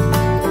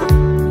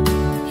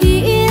 He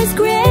is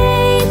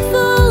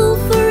grateful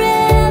for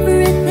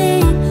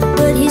everything,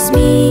 but he's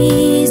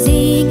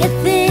missing a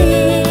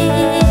thing.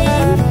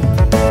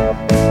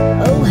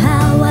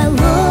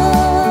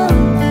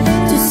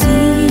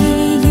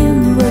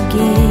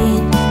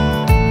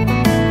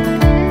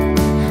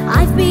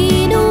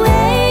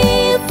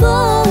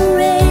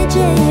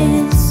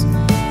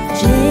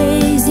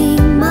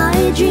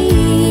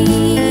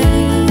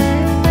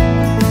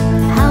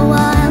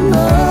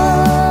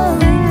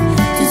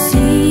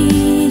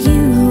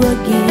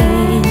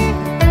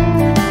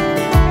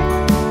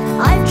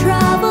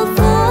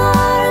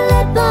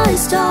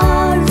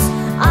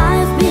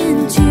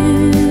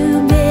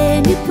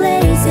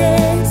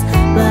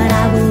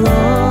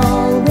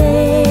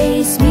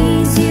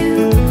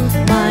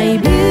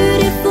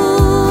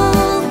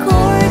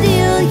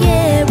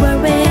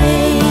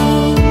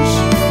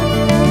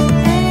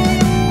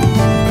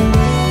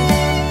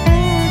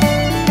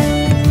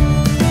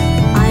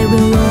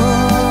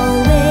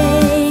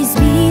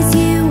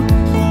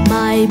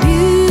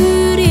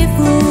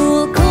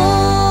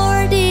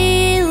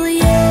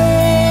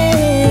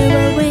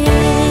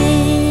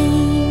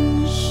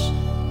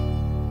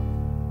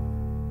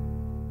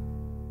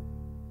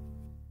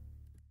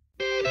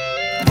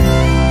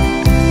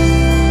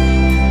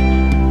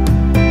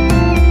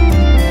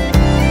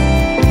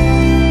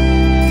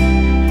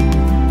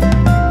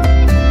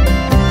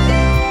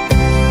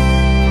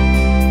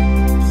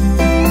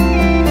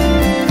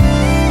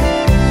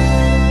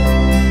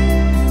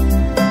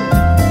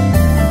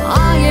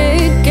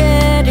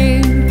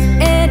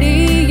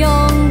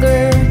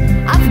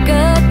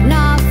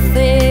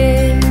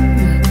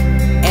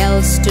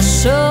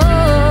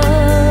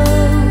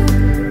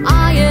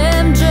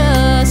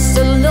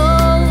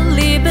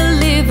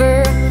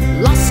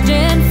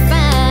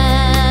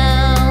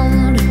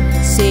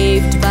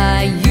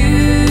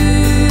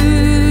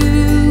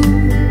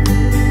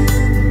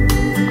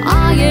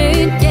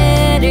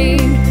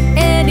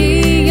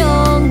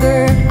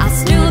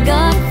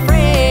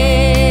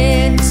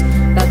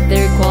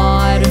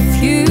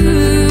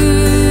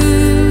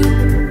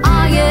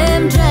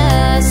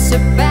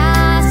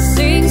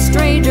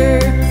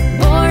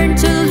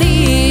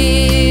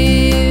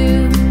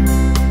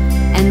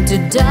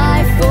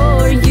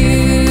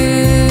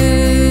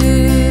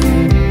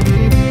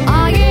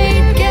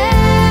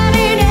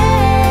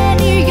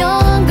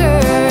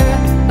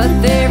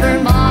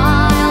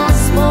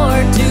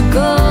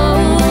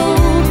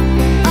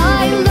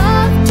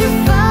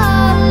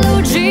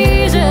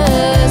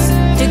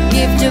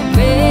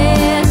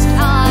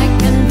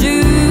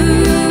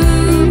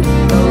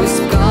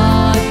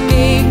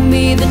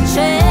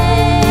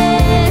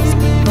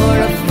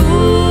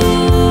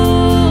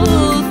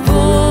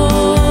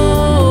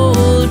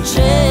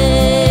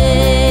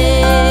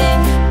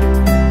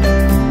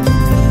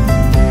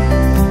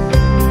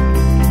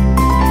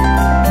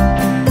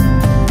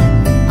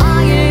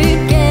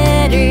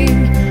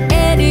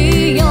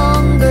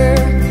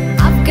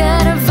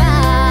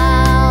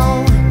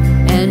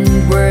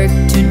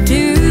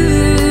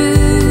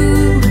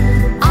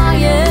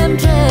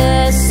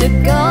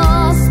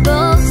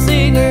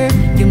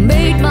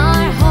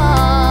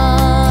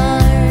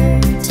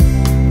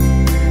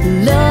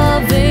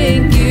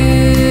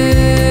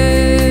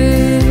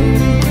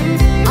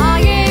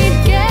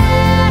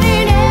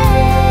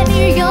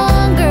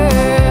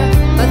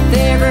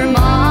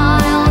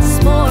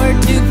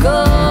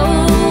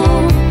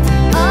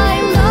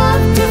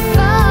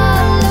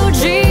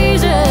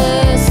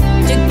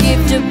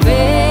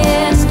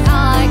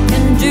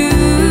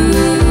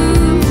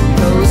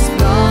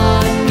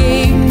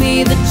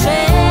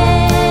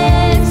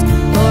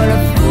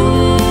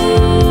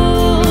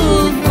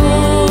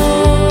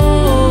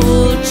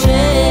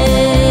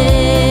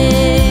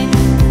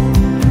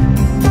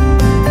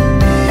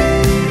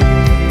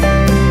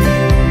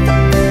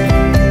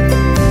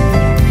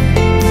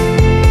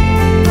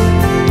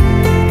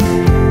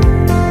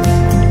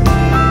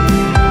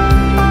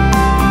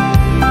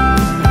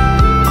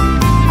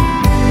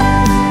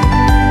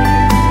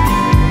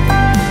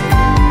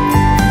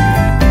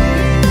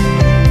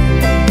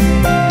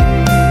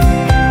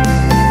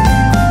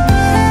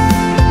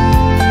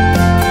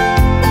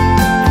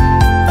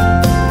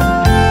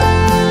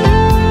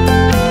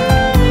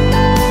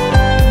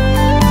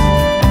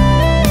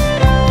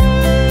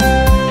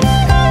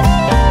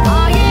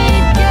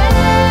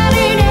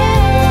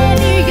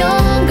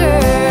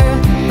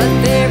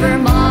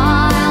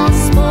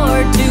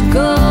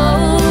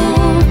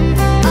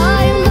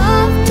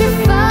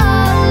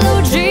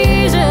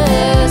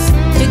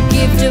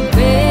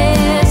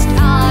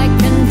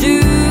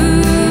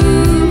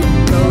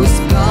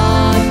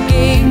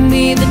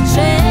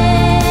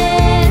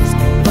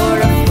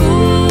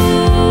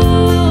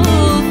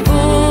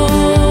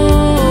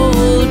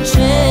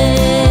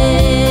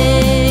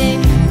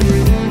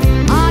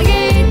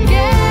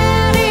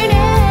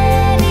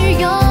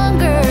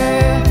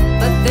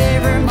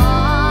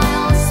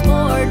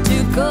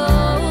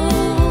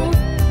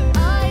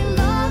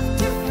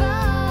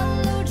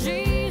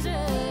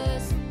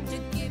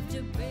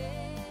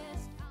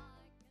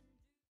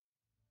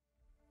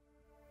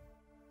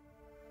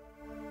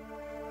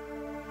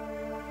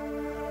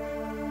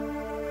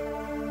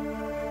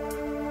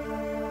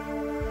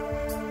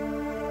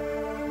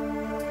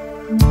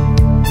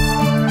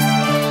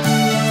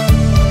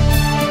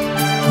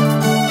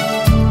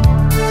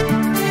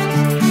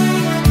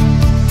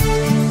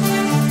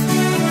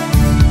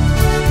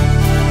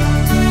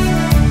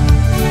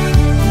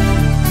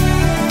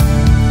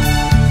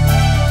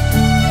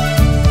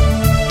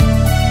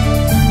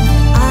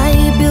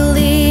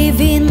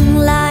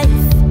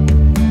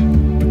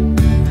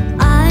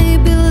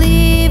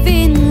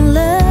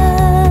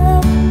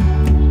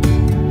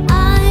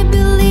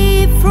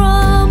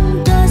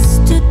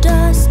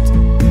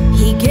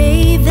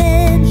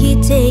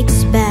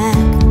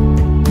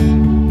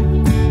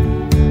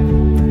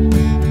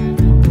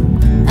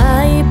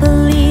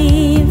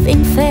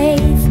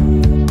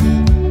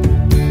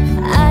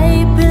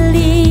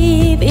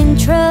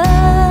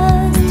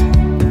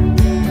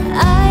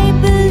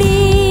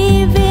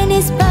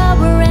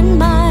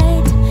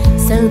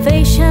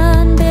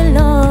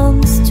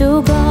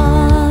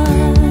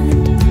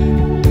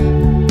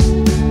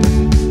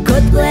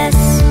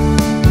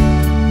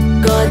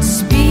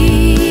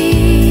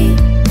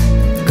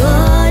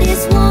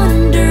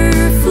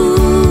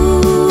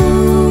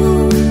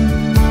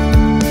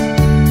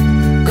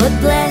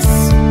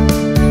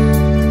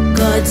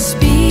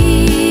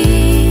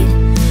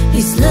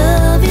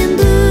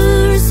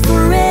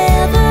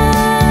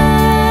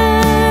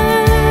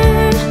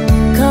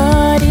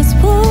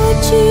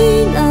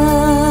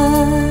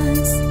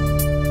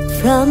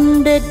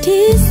 the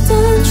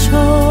distant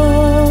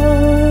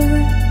shore.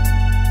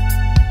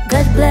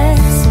 God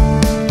bless,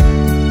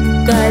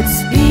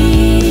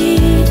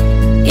 Godspeed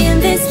in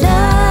this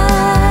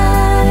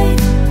life.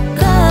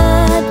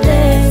 God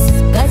bless,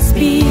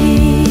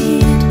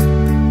 Godspeed.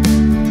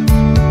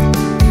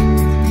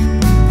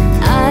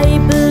 I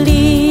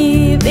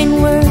believe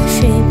in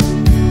worship,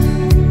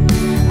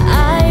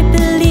 I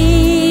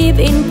believe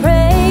in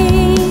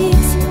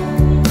praise,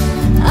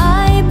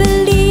 I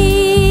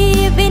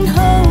believe in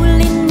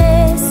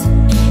holiness,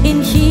 in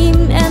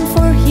Him and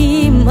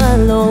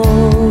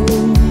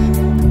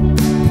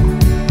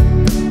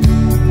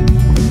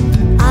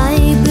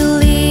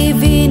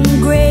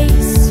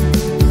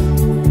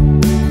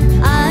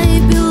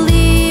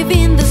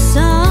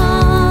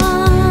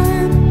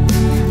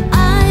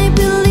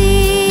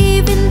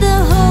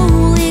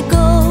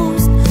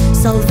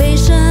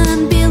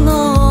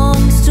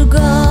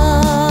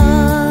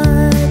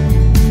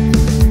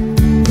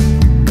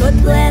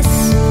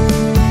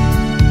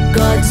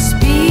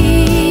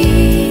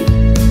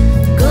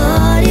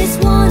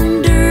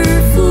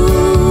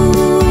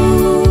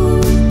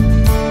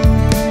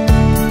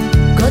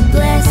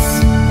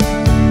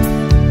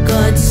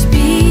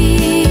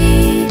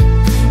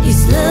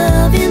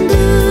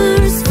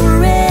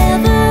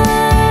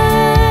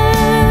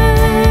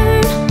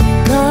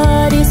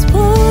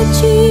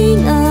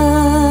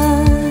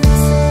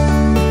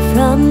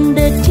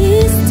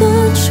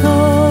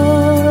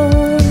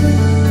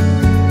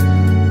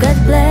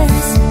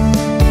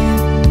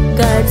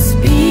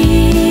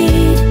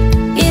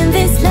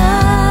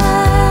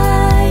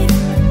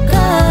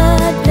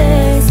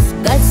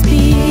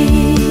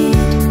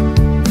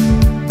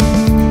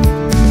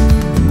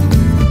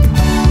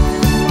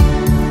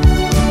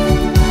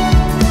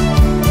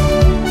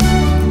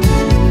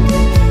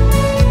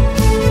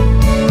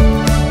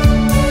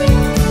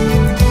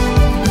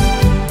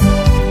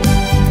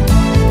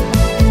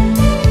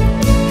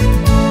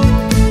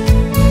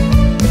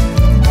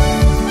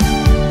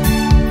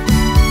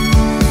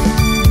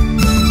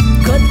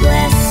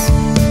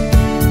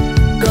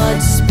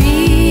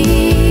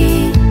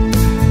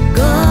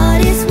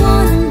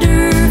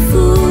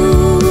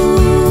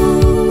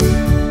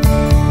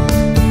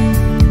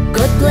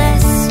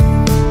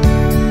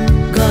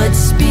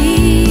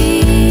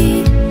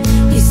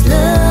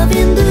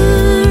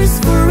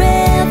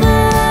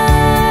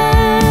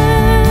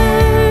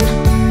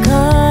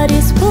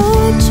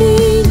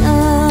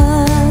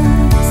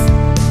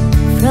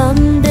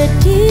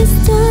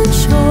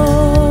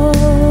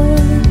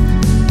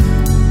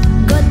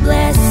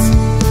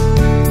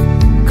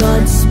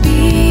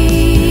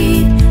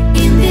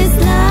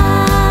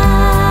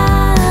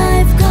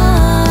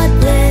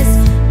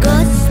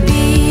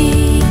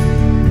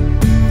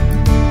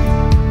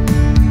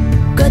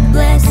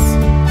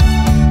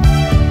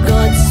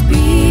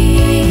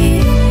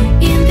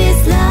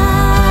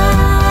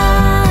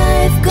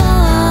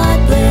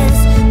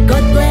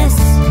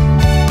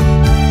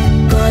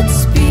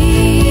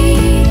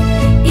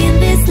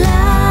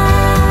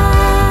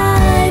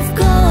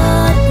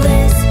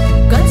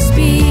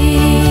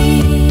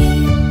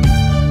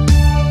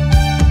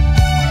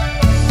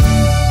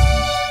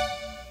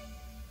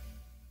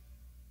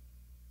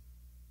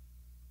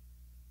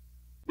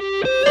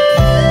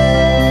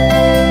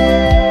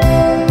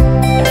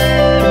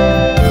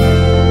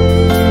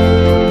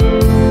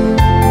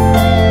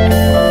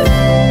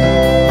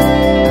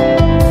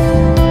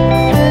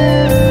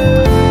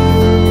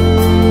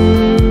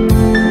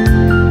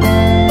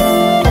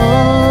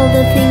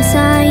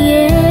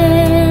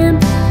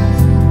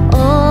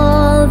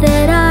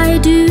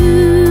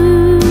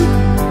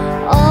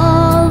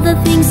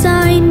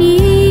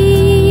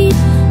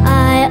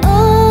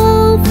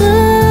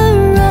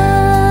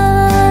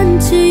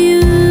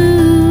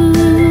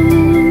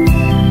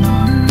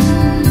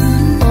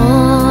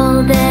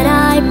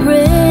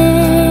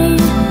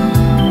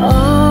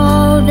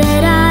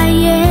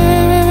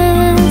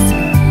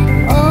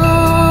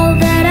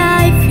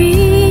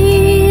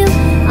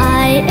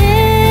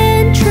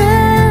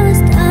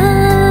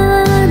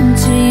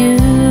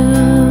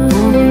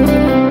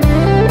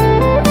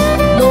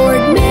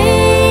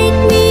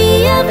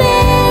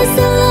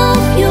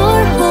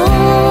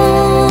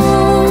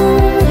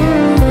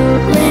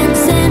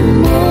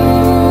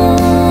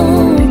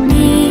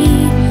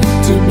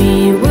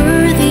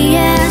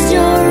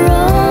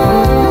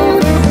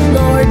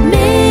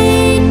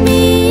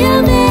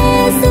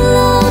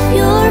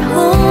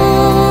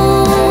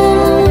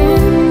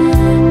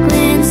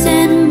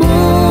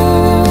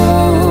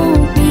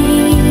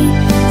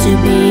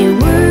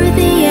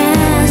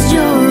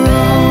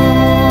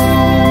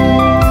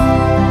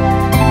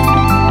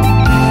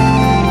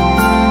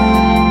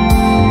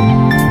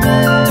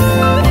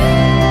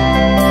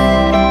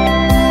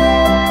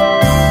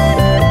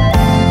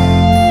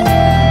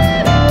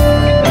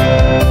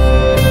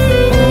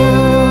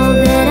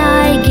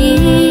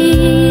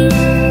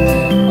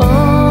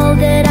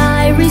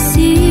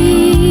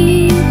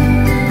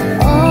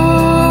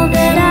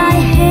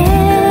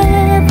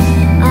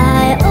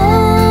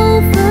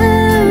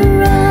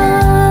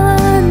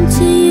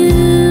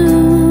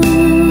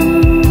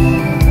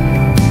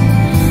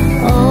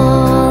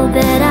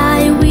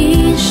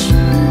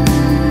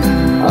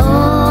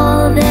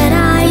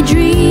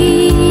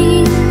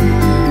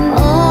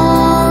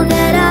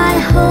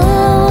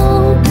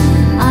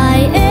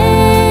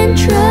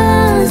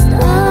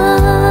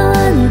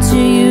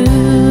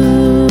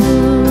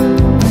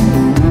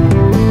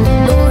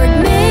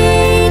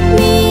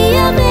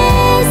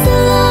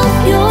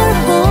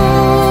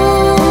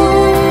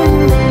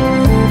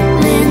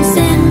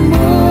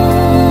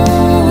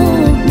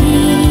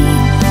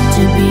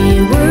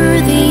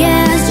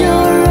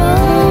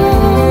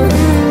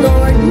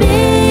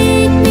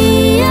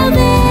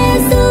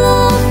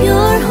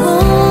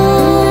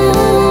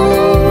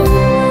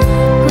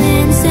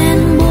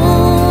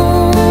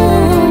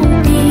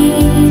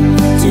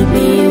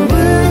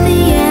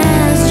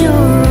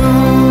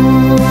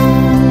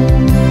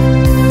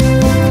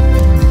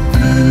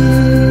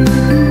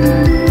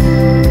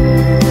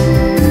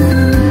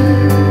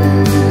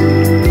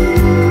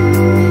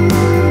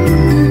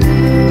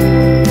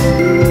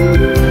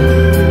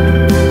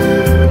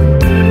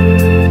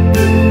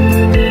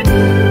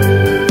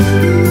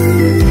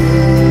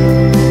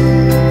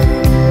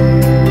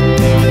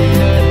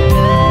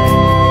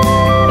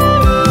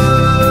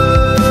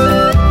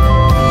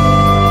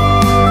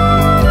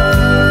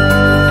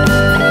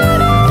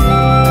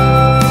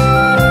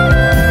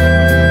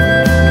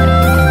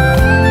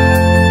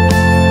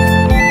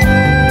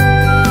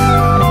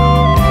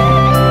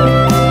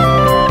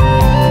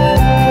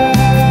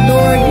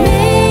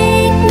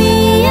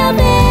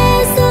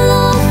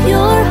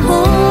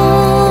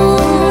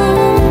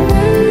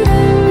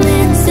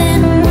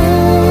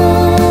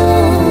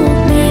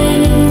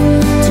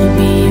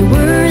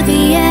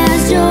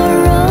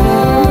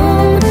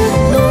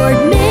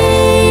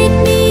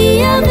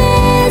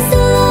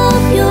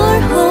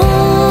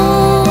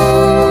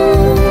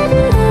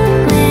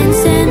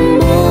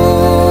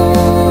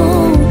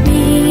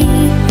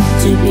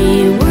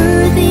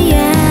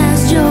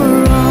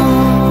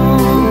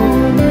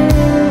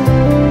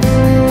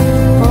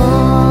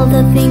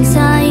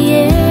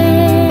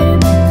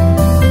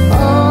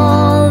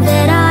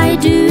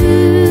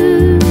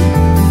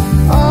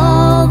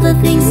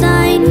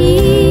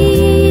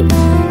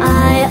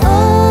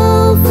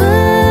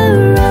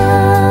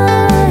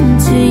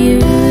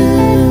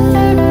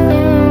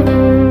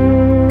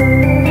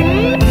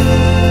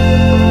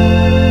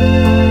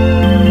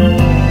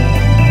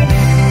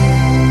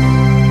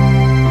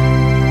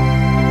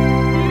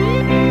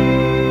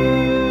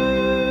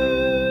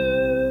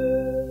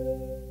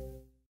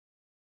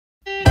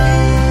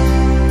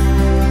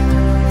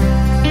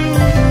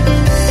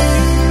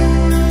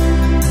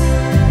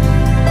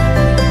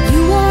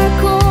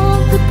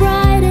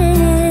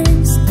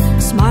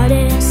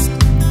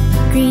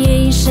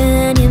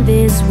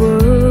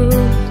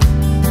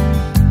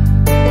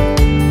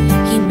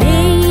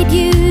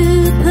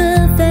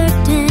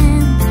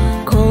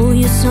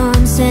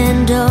sons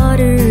and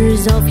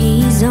daughters of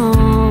His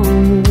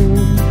own.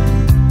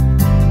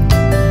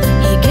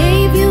 He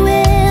gave you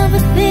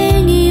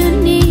everything you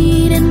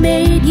need and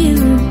made you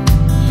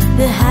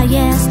the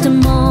highest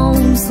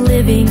amongst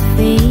living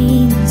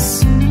things.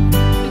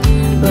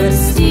 But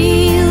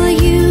still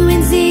you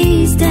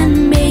insist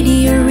and made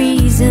your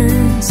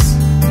reasons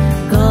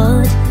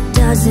God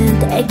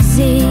doesn't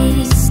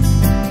exist.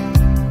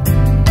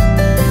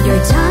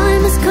 Your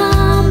time has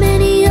come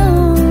and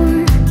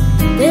you're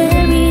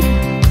buried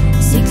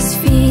 6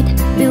 feet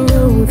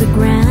below the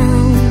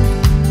ground.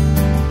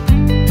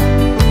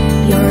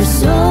 Your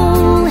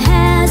soul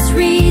has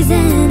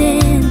risen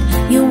and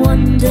you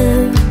wonder,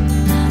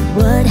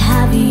 what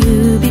have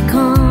you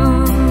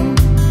become?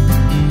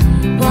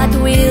 What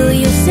will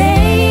you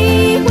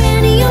say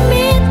when you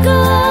meet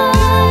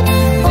God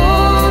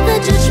on the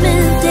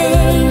judgment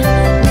day?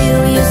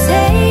 Will you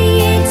say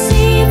it's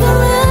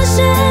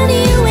evolution,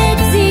 you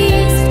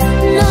exist,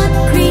 not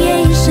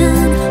creation?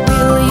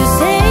 Will you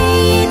say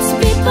it's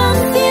Big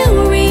Bang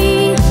theory,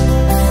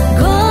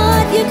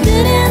 God you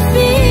couldn't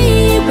be?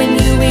 When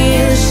you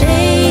will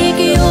shake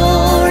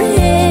your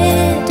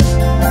head,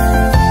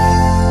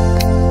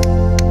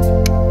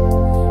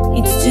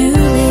 it's too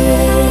late.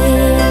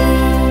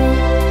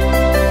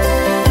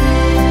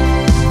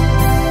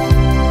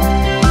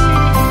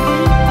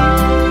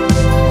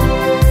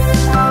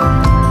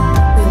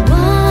 We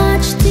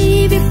watch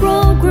TV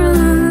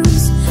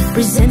programs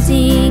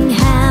presenting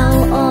how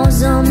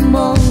awesome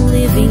all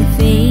living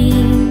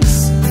things.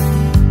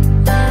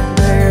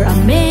 We're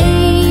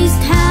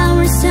amazed how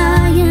our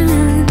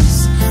science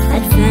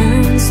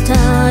advanced,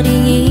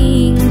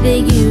 studying the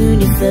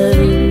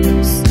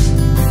universe.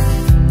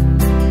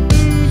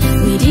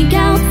 We dig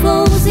out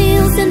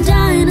fossils and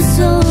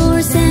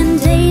dinosaurs and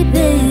date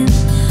them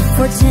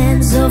for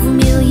tens of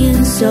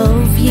millions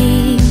of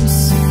years.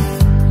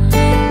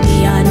 We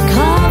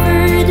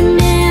uncovered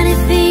many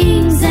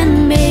things and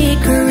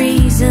make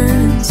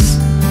reasons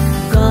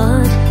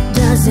God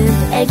doesn't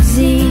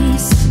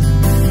exist.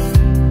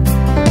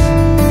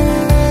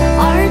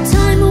 Our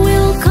time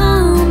will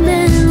come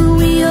and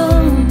we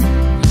all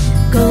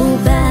go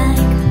back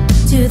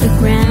to the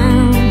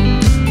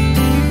ground.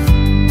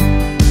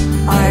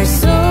 Our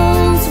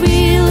souls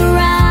will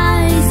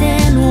rise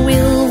and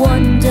we'll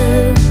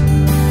wonder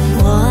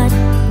what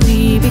we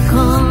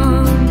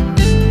become.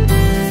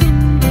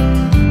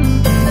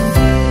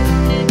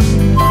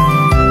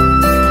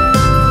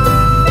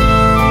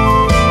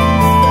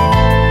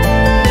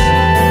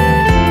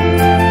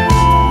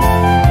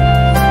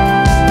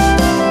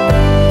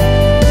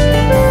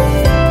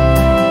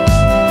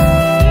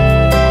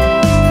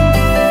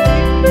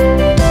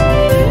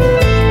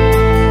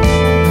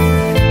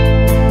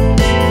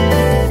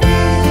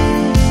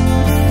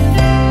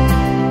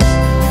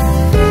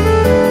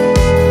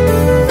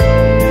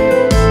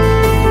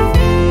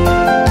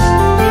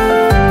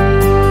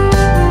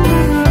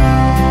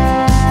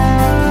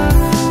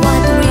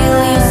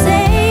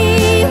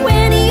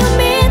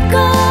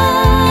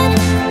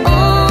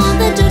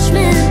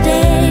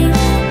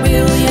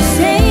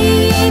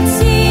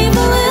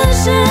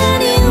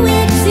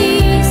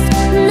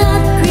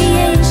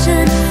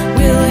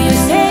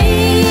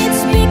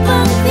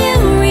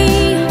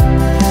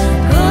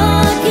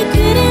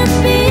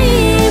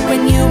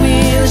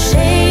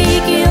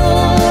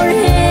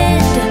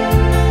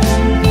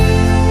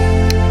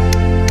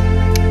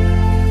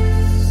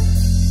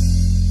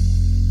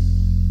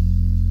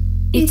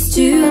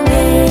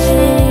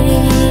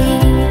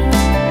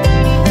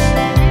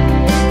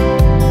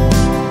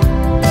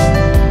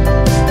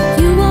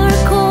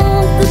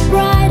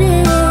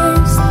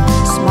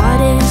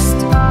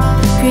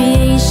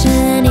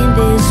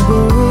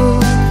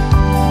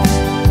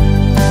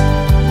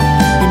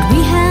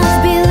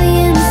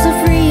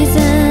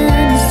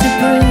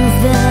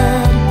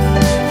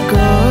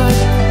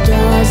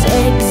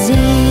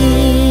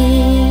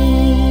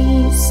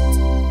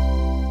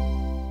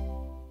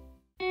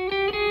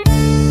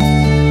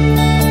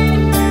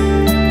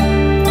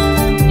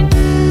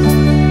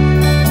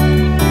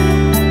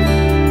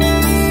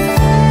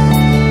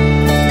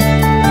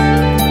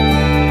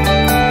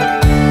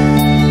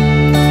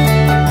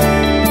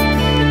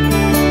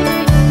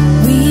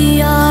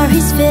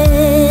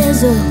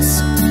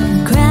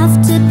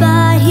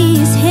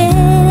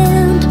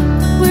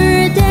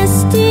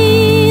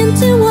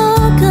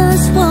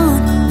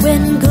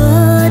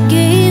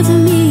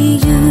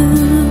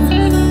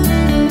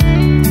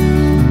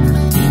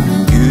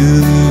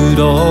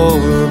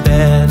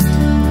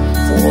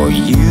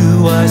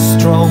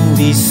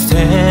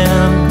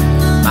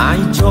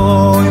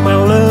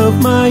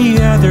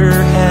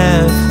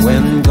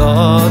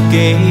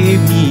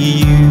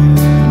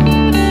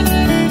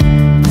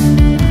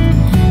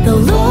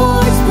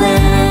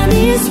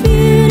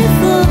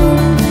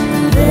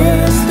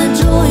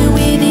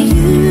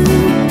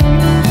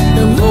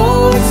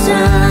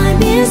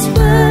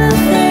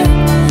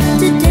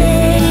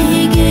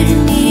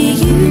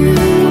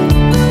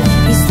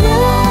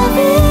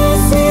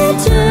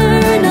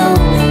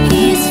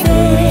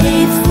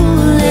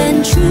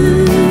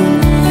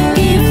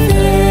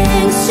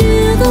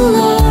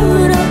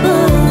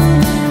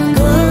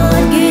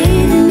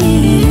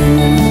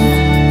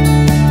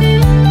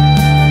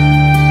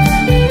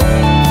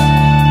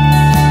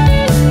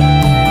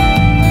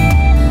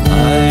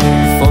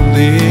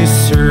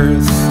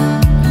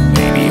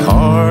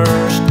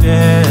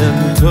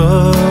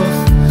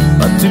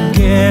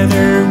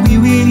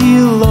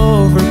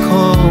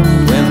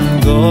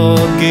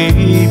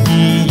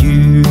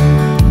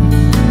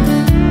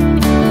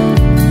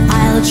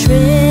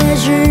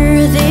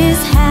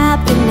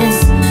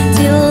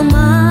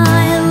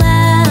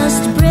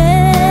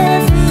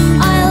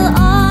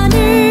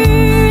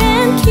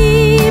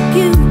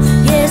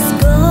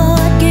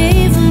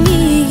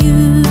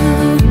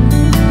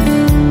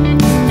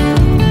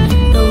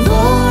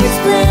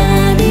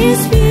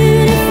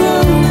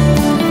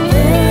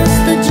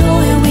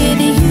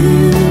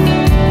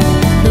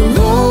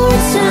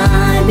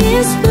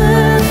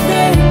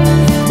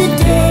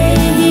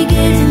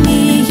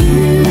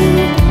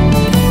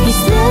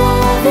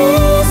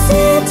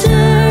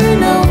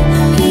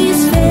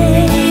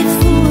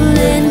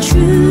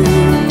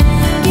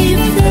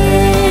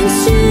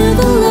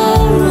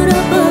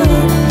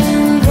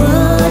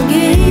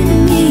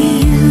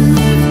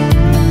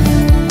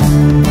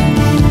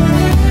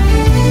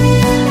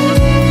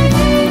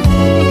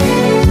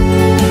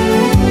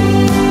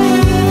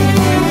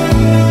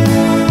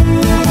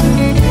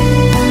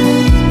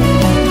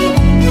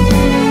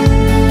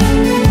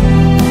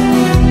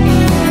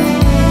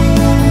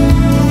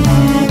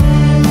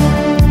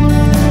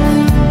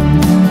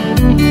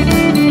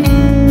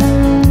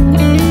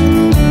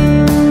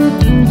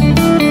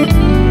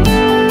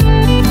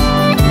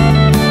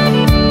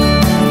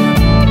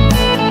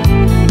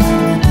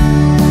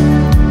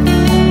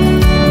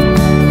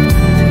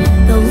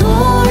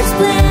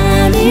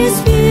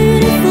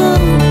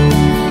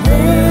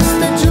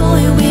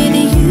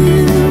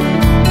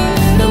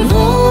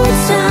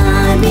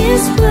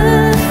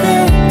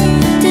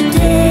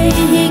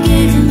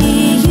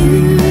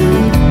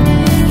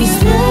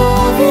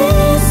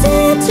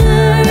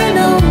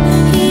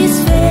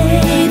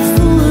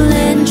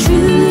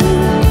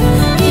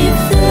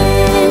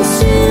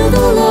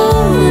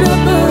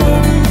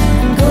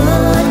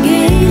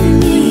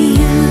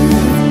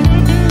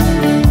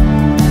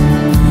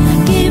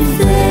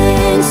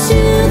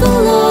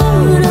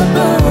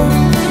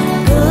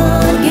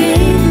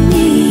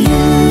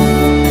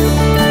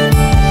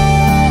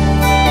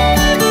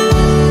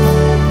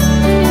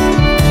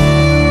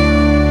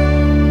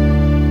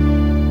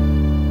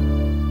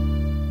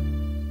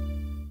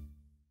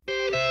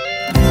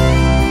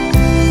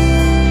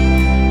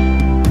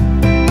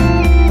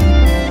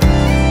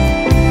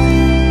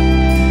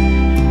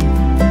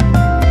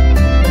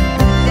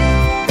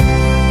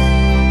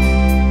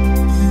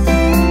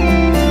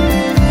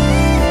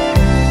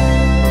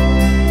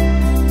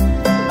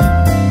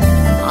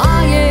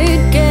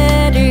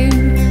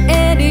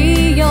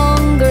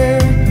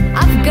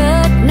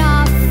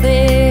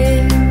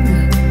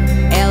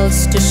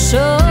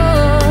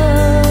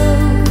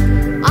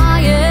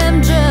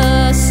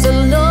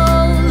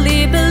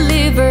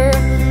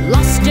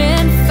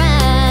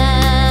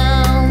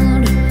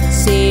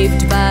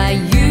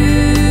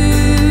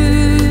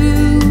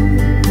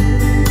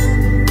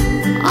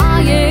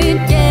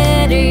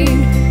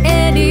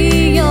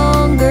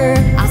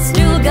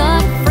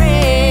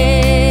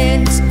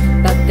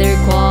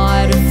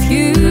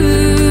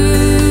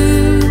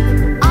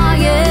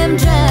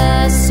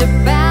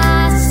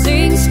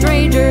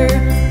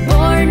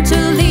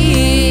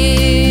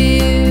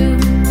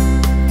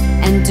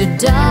 to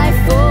die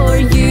for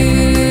you.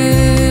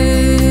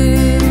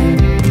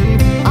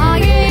 I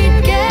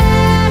ain't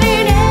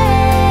getting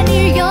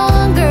any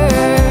younger,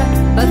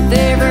 but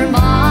there are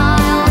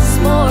miles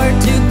more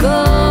to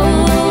go.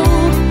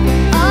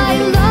 I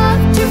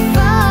love to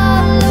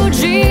follow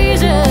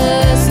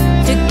Jesus,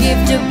 to give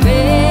the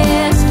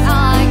best I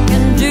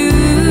can do.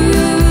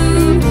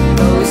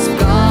 'Cause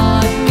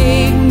God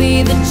gave me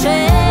the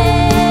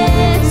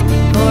chance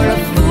for a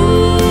full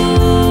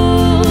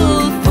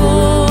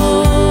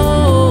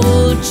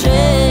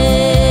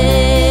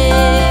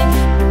change.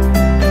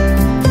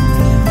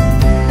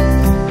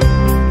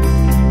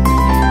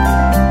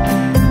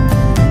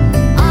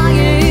 I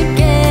ain't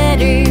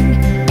getting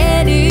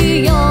any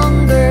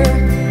younger.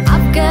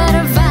 I've got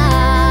a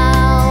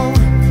vow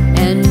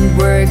and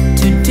work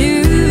to do.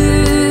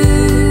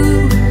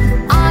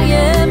 I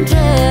am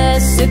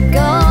just a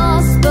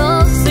gospel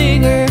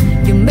singer.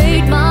 You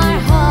made my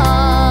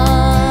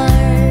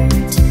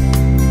heart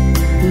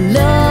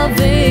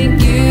loving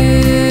you.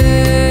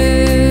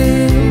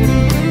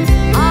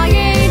 I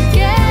ain't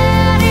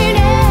getting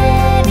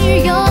any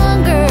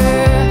younger,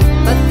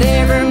 but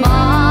there are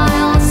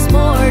miles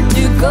more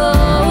to go.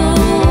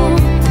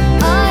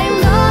 I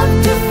love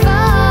to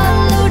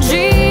follow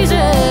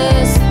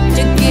Jesus,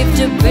 to give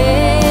the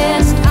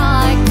best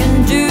I can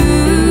do.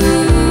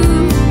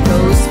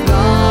 'Cause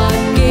God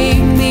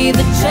gave me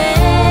the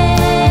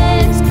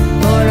chance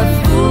for a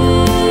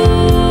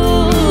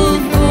full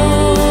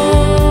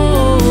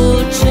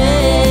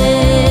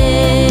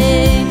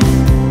change.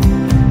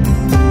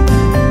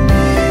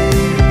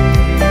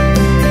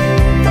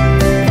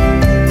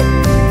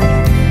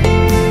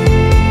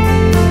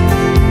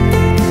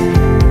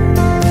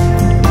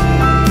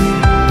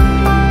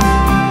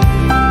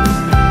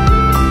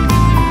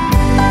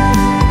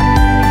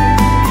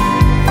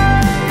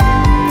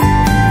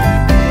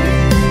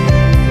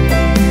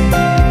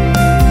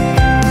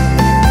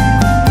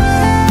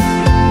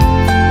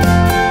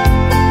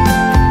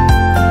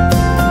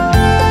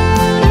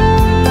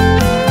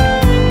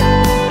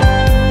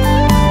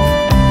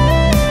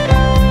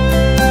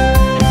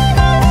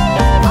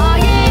 I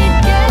ain't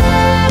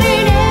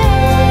getting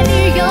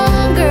any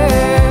younger,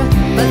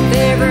 but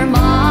there are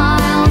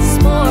miles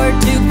more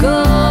to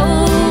go.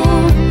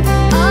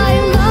 I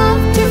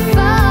love to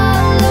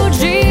follow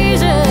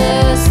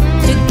Jesus,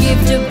 to give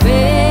the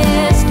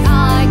best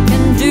I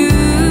can do.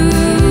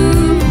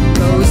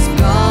 'Cause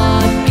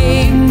God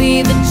gave me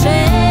the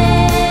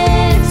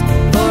chance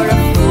for a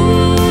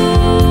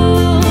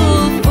full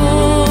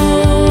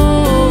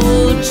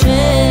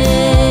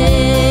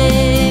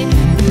change.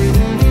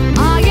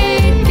 I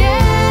ain't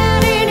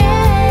getting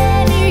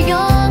any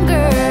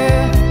younger,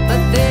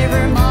 but there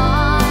are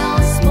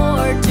miles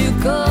more to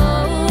go.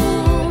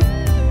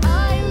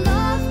 I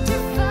love to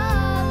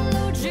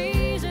follow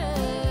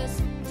Jesus,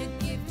 to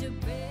give the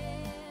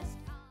best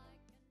I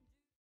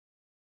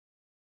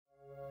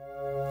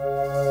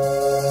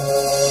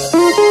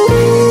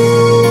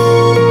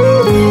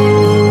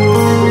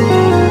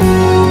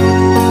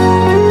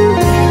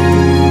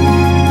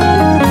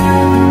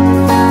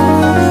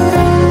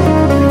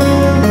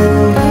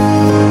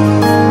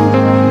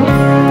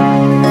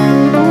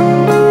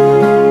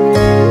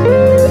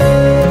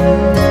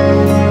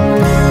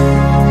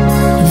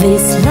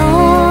This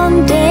long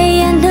day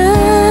and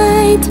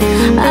night,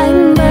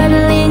 I'm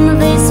battling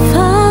this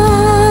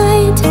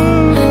fight.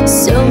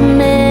 So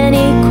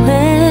many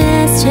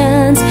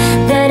questions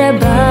that are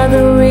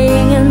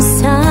bothering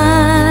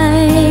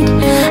inside.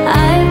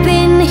 I've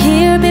been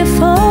here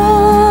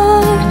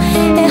before,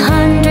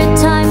 100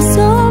 times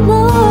or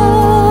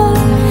more.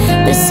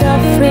 The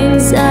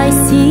sufferings I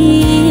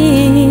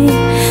see,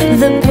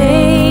 the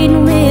pain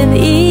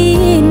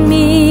within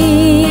me.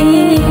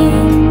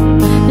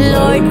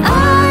 Lord, I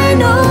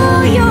know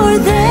you're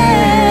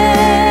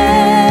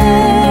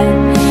there.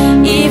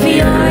 If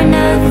you're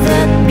not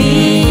that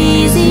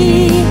busy,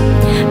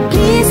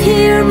 please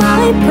hear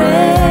my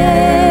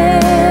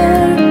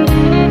prayer.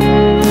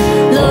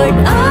 Lord,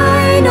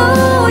 I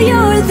know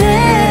you're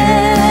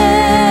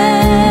there.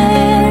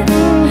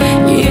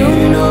 You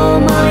know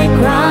my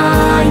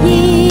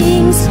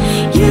cryings,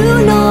 you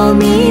know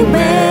me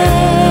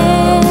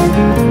well.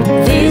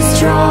 This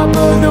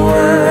troubled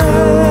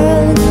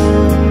world,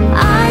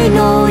 I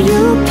know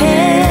you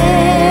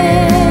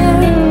care.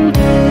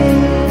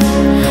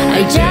 I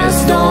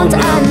just don't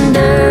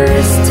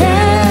understand.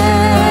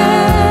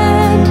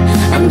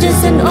 I'm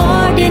just an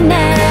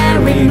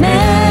ordinary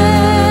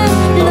man.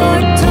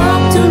 Lord,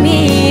 talk to me,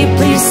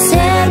 please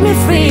set me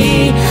free.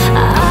 I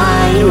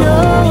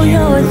know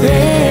you're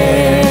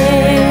there.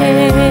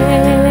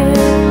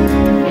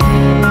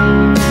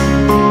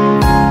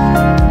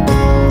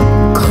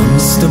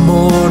 Comes the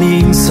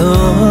morning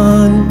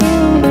sun,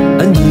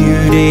 a new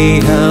day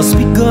has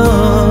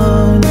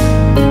begun.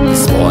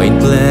 These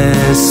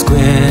pointless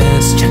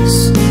questions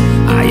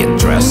I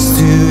address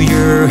to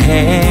your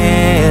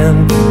hand.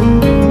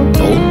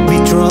 Don't be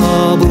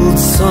troubled,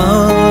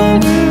 son,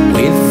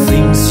 with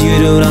things you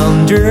don't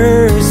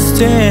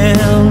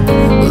understand.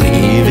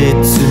 Leave it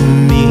to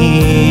me.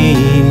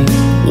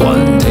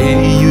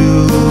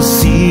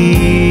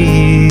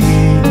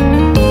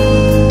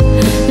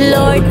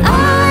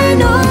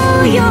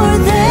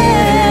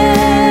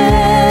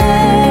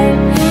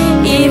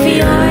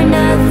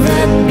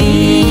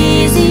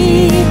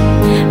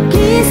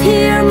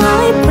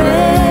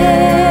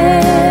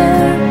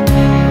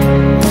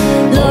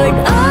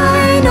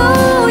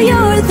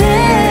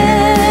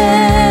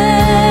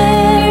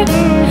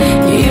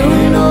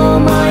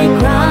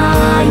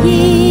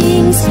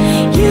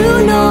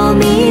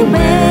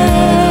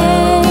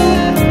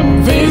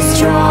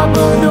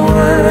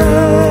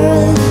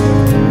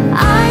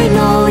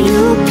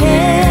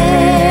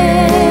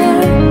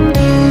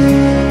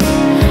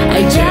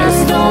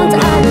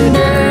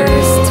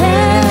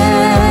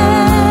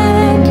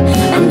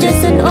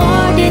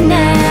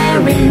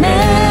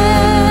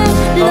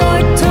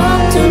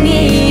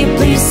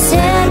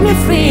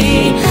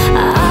 free.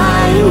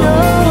 I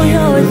know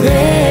you're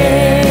there.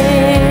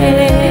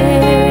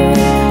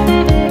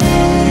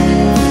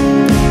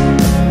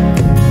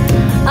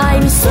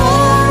 I'm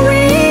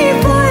sorry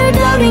for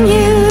doubting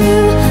you.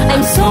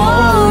 I'm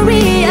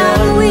sorry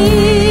I'm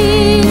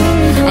weak.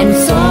 I'm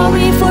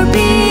sorry for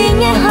being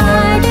a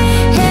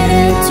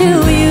hard-headed to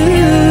you.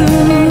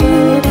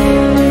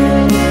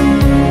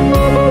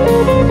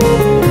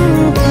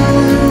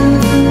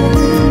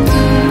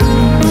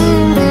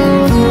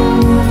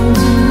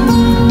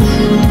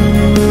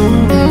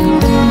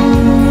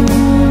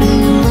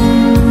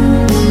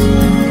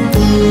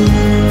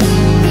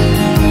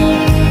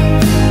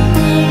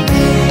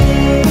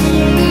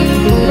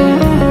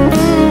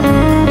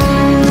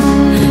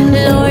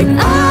 Lord,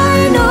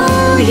 I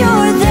know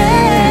you're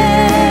there.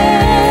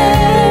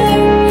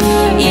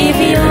 If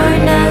you're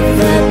not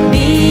that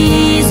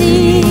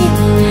busy,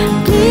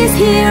 please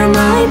hear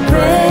my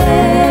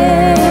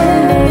prayer.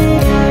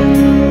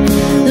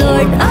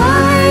 Lord,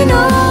 I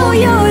know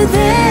you're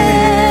there.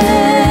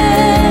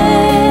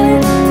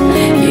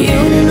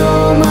 You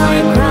know my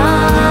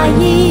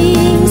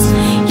cryings,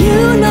 you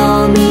know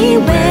me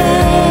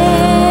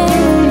well.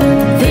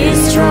 This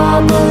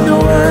troubled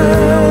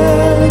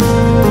world,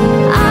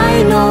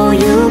 I know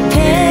you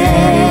care.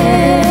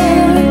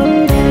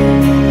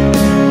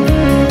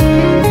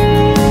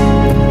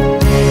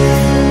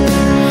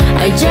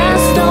 I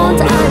just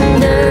don't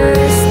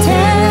understand.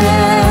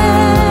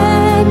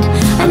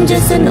 I'm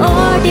just an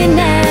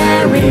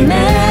ordinary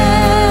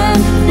man.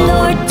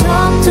 Lord,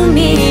 talk to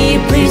me,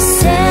 please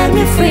set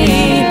me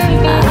free.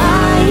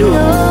 I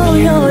know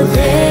you're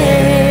there.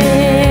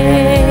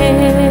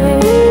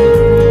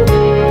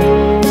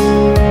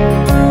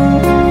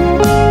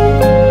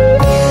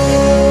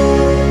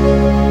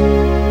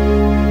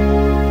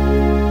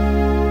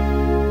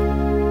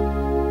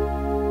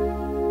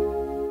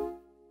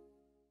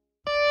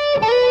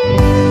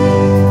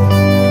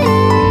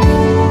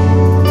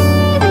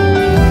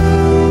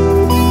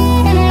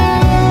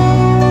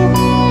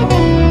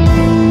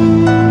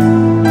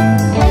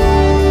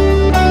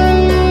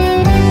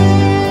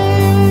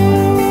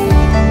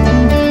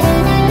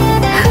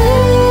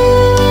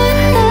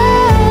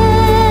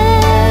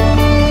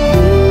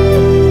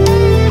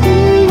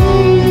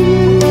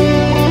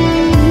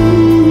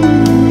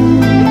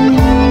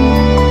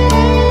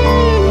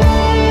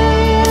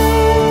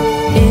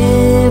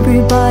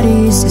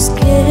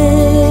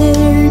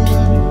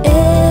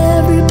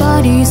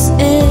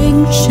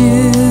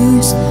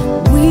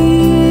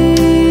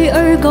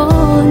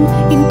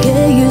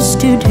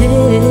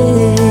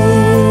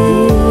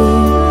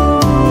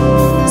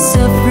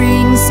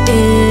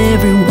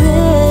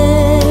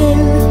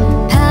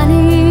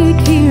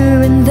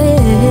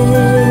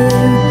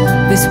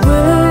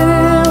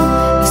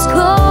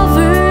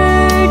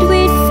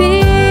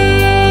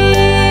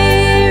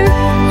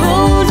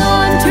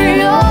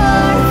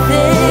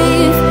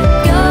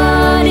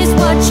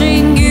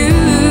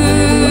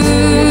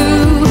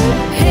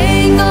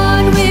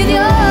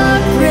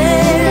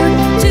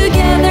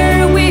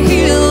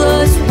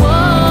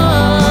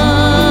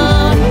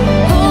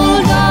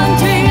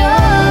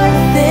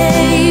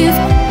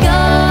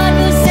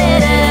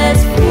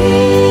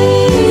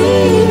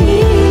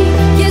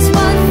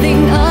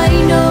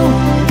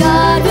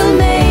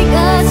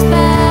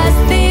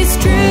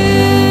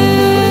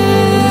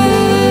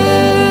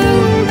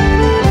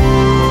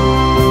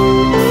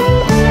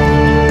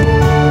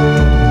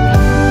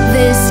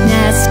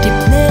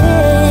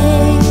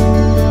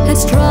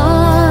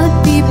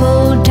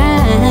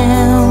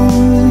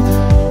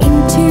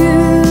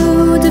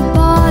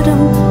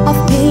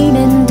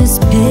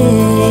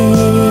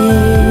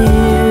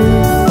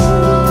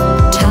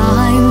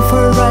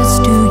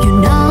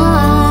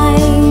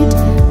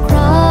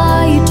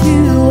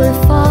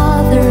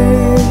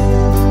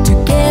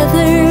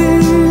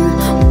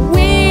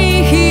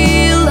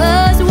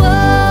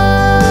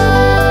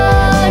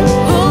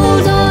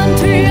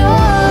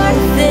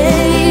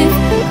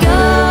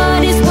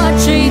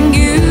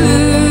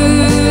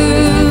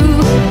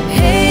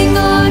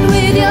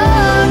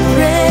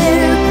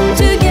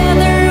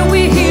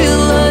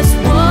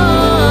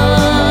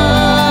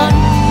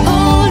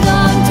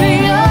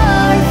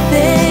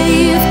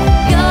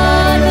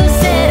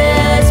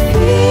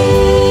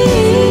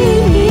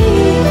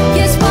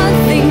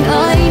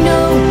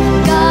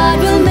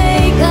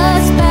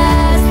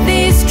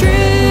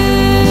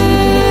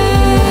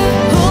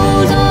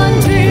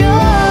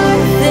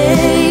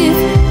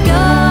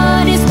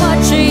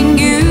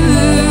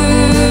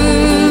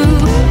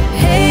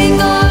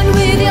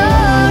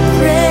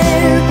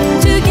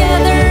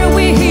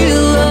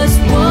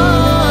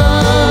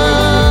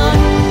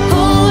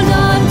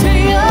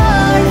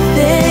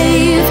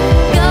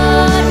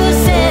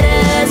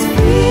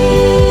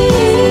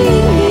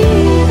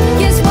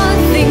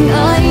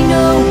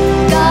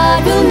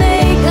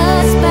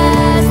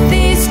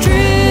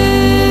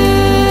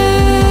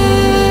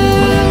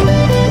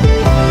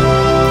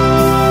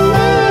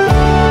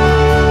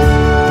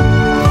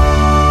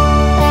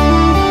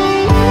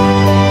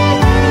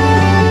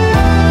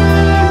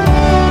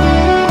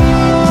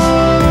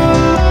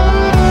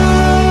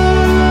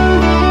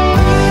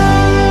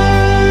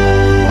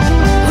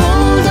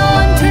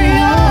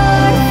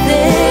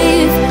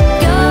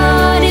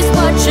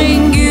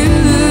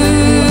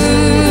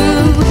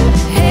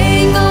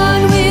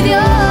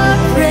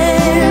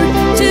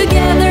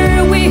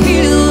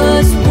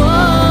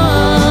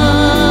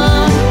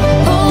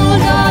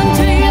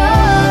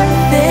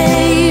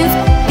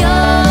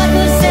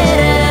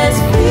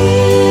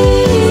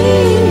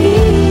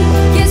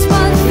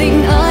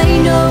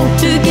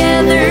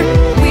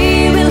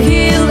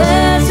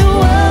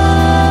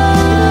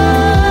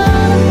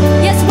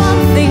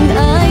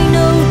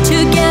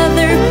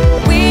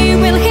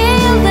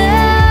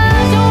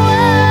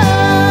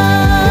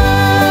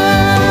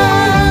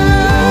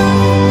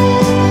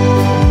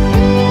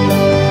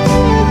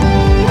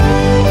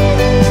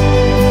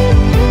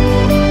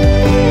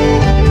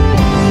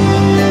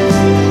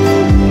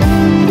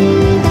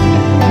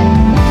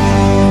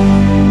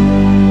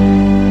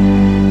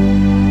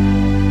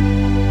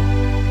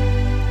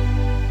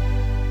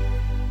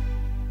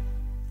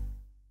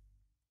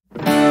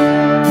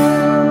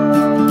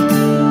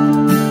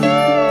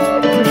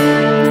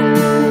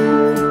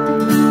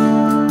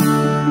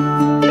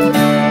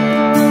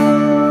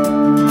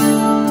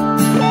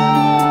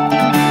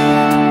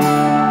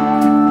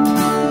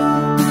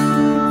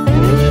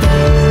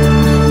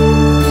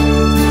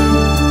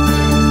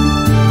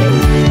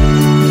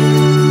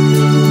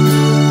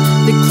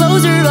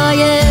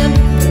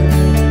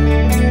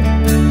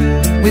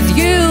 with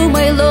you,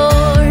 my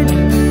Lord.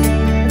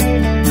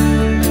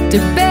 The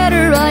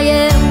better I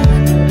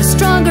am, the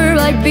stronger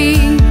I'd be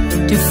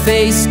to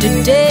face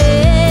today.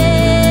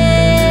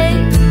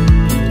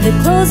 The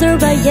closer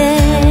I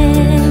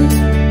am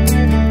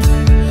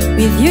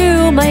with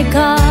you, my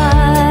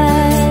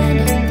God,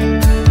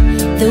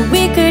 the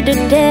weaker the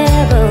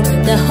devil,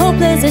 the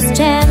hopeless his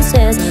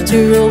chances to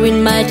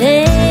ruin my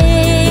day.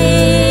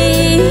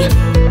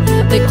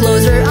 The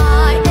closer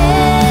I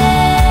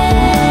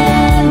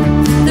am,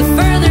 the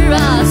further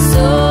I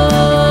soar.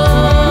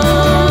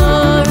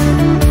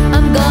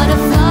 I'm gonna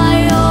fly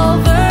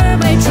over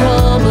my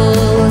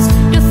troubles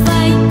to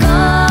thank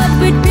God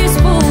with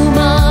peaceful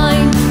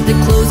mind. The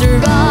closer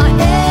I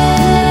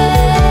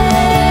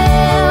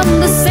am,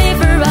 the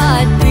safer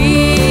I'd be.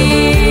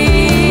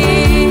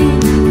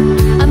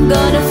 I'm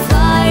gonna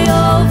fly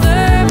over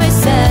my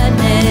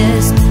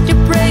sadness to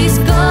praise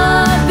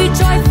God with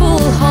joyful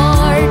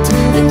heart.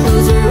 The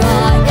closer I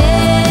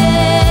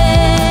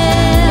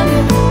am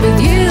with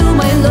you,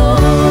 my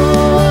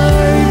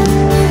Lord.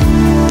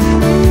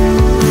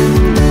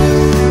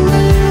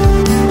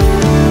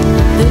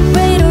 The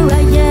greater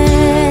I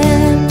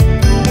am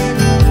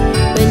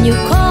when you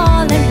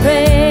call and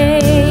pray,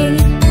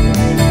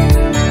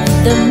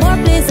 the more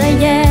pleased I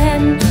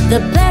am, the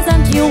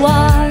pleasant you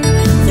are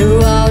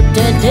throughout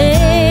the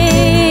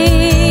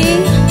day.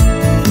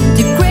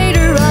 The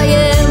greater I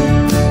am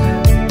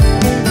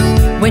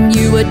when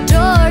you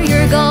adore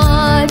your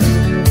God.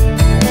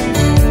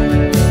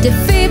 The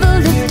feeble,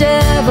 the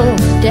devil,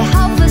 the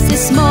helpless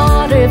is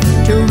motive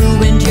to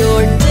ruin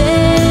your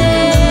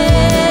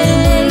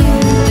day.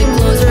 The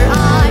closer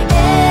I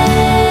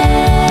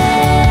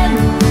am,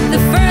 the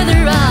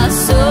further I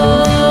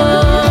soar.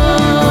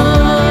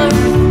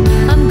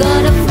 I'm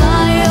gonna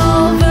fly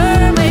over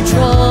my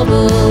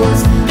troubles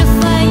to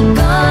thank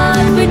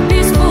God with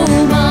peaceful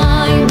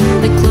mind.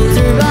 The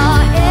closer I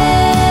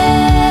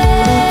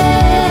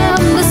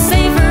am, the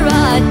safer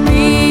I'd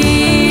be.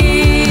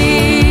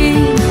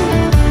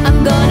 I'm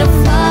gonna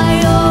fly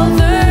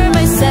over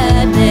my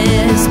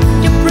sadness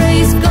to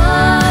praise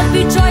God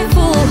with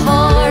joyful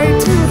heart.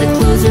 The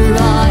closer I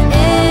am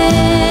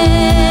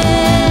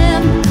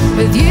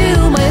with you,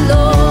 my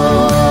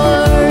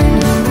Lord.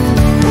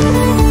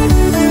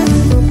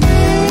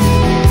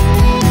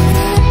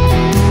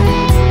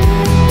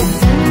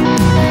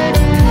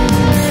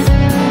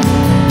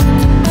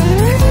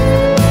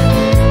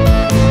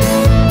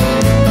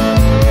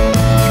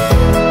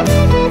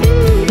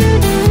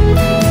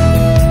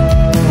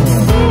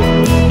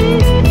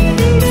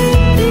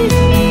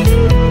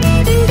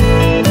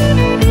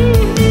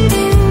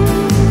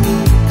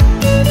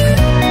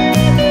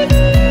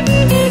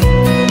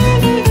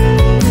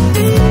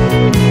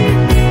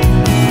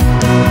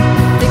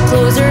 The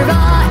closer I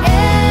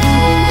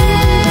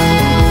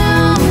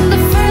am, the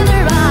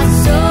further I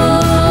soar.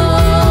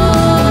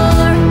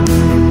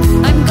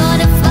 I'm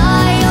gonna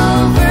fly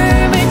over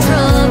my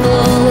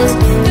troubles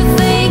to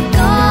thank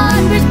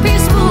God with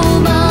peaceful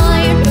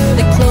mind.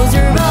 The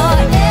closer I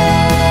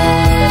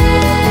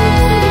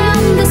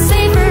am, the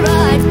safer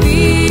I'd be.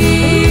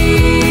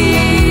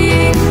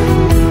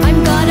 I'm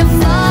gonna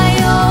fly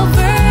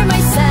over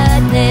my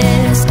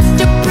sadness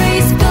to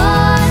praise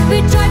God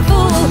with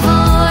joyful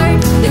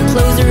heart. The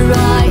closer I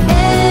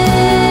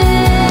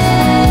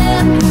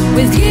am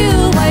with you,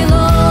 my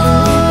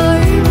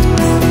Lord.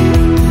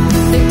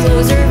 The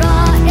closer I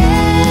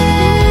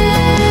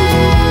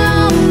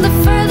am, the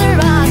further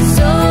I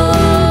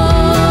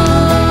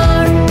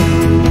soar.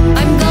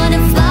 I'm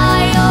gonna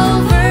fly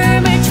over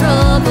my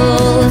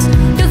troubles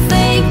to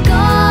thank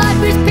God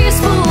with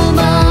peaceful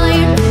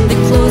mind. The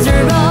closer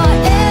I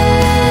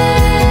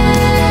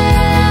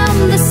am,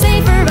 the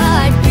safer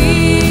I'd be.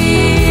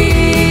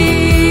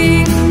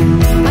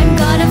 I'm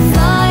gonna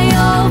fly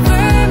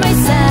over my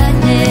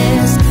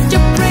sadness to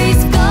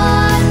praise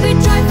God with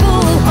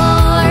joyful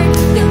heart.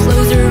 The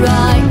closer I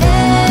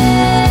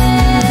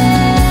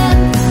am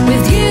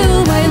with you,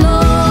 my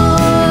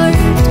Lord.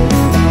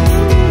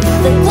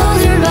 The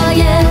closer I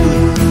am,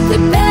 the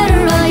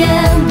better I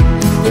am,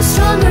 the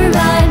stronger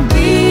I'd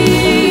be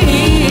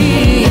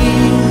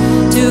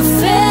to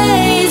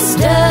face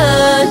the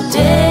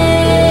day.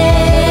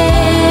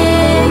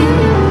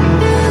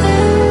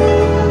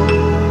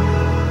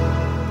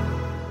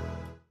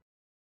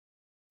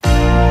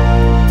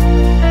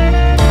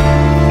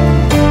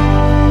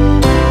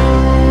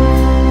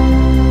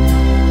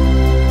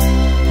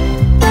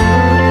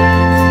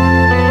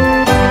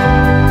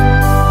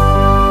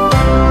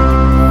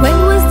 When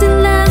was the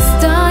last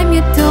time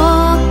you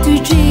talked to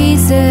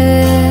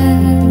Jesus?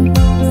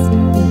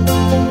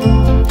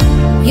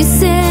 You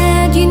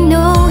said you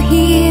know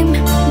him,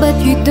 but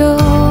you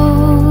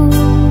don't.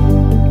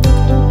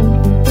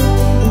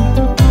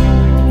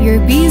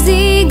 You're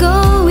busy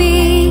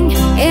going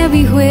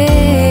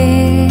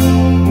everywhere,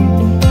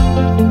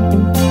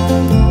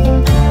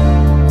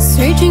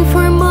 searching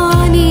for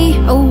money,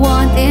 a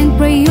want and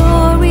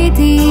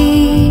priority.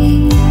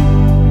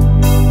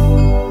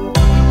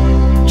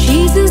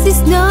 Jesus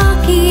is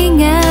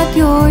knocking at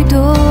your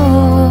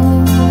door.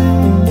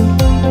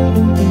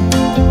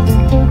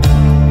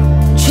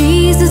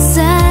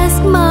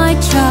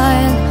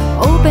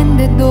 open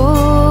the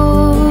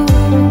door.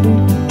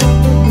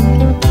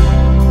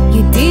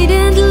 You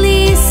didn't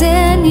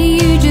listen,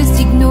 you just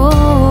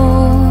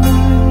ignored.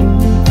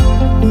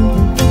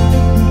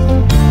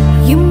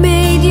 You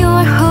made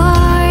your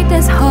heart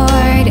as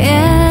hard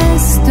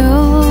as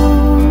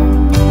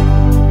stone.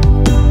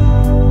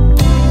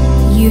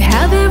 You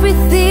have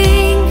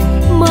everything,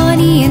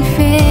 money and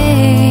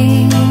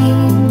fame.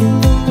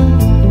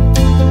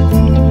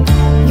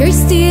 You're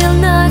still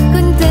not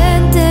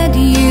contented,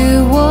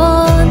 you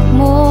want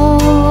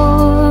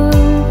more.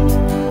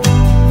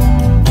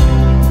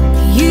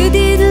 You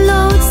did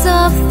loads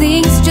of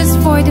things just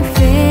for the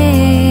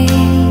fame.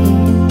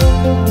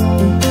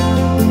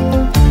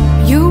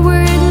 Your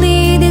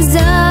worldly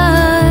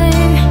desire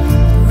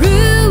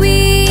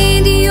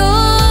ruined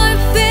your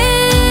faith.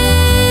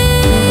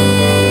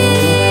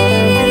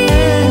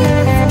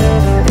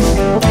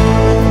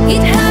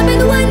 It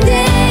happened one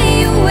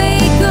day, you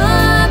wake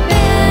up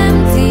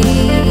empty.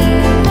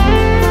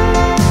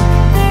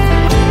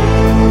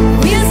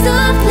 Wheels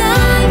of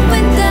life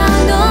went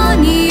down on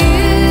you.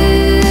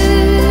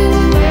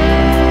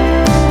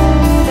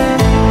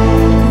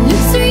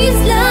 Luxurious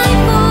life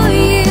for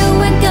you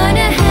and got a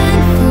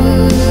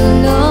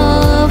handful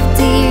of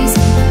tears.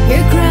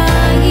 You're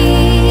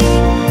crying,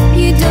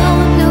 you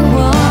don't know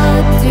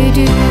what to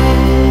do.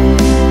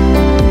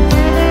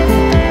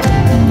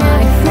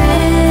 My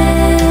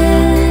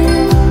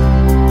friend,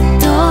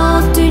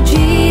 talk to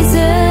Jesus.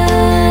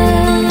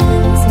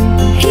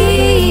 He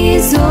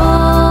is always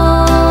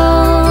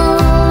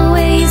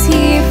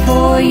here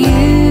for you.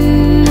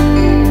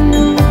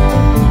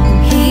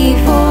 He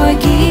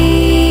forgives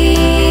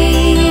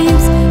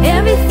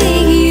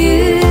everything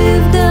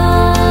you've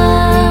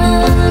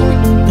done.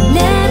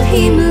 Let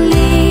him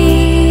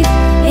lead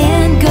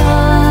and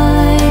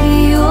guide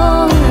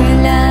your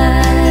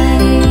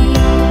life.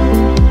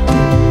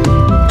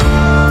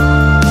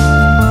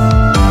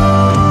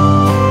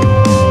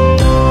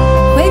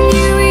 When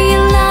you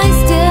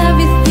realized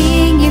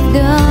everything you've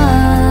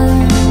done,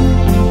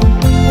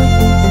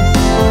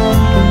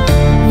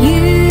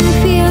 you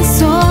feel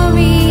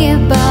sorry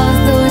about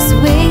those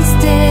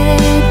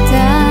wasted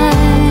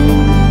time.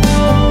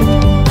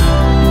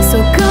 So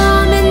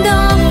come and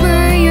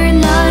offer your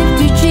life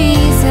to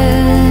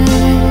Jesus.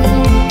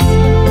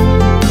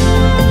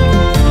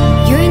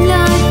 Your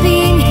life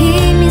in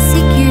him is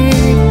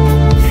secure.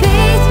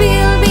 Faith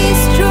will be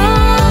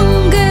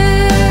stronger.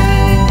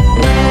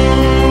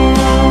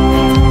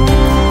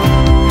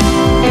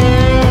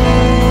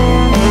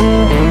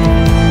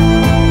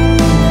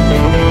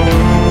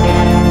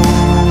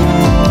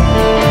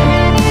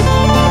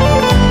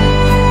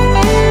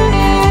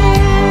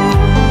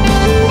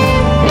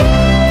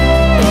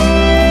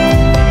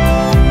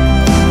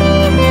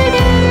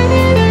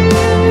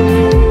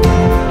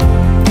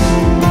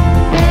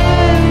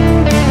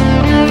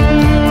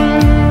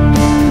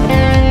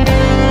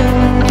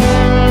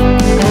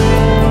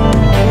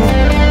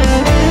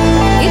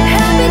 It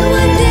happened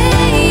one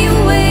day, you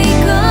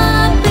wake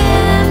up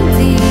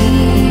empty.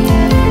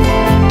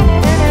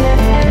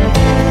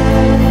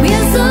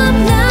 Wheels of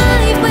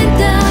life went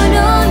down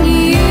on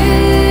you.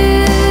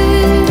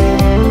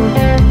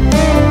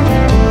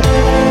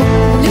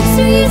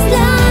 Luxurious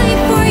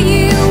life for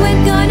you and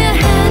got a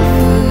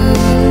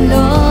handful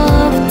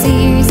of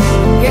tears.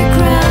 You're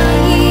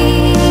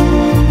crying,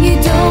 you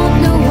don't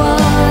know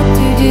what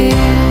to do.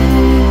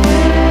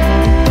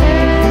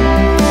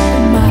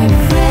 My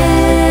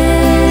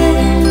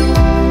friend,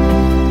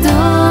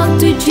 talk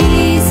to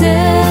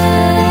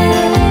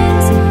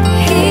Jesus.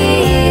 He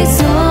is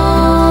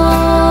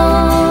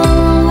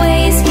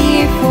always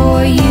here for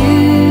you.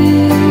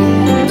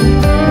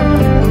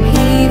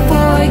 He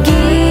forgives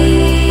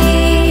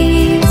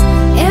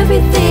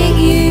everything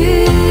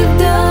you've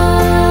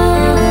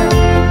done.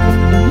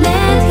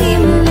 Let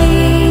him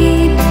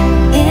lead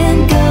and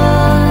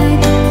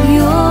guide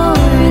your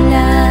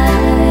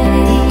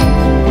life.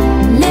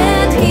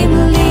 Let him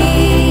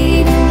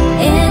lead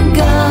and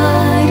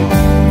guide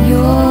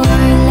your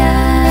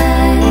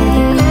life.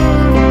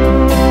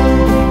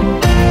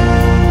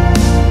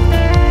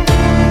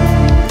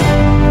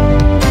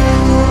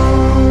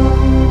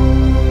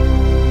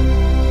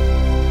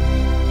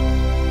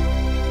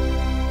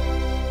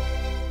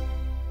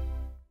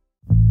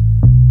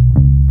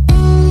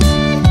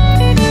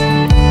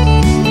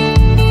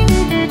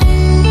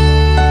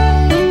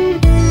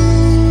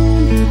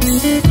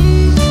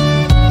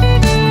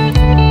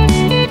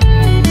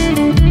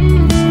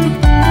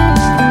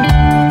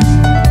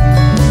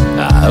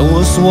 I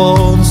was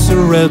once a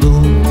rebel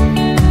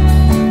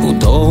who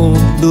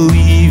don't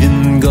believe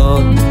in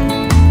God.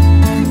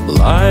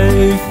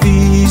 Life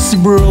is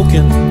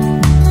broken,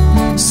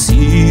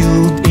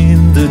 sealed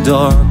in the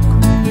dark.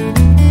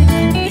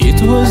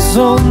 It was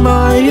on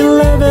my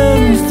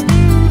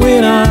 11th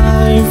when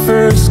I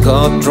first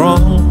got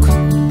drunk.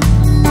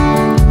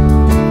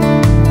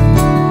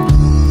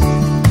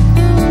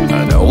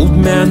 An old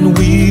man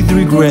with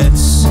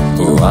regrets,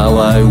 oh how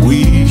I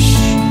wish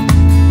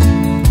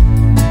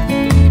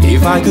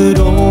if I could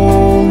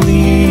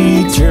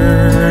only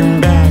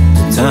turn back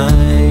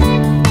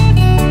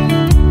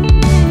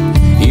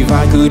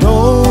could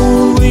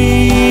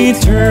only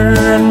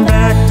turn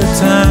back the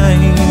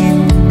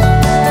time,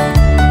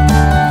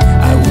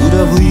 I would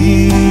have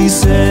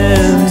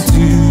listened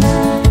to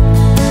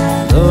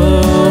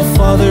the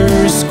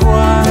Father's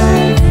cry.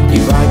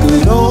 If I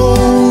could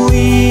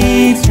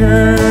only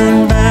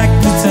turn back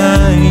the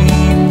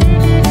time,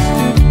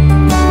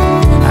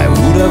 I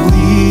would have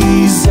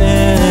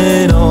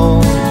listened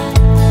on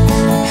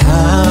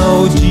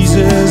how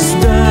Jesus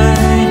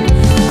died.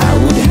 I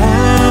would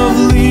have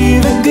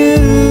lived a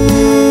good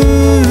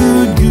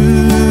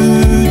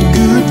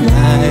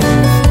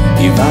life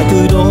if I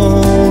could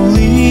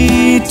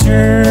only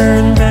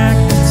turn back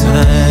the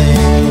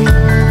time.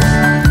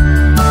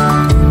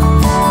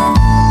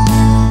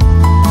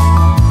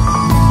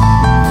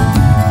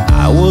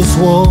 I was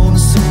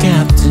once a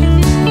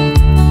captain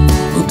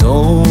who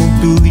don't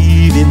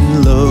believe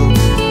in love.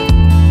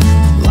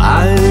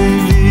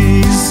 Life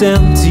is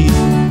empty,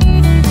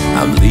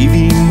 I'm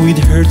living with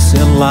hurts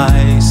and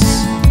lies.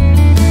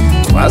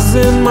 'Twas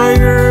in my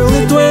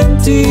early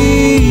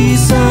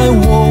 20s I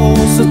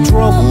was a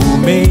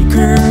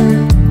troublemaker.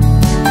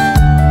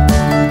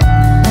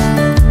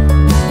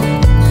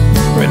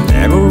 When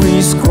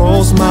memories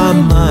cross my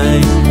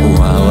mind,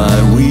 while I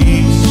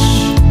wish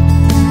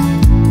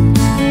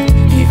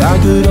if I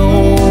could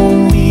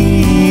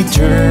only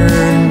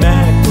turn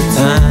back the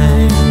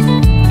time.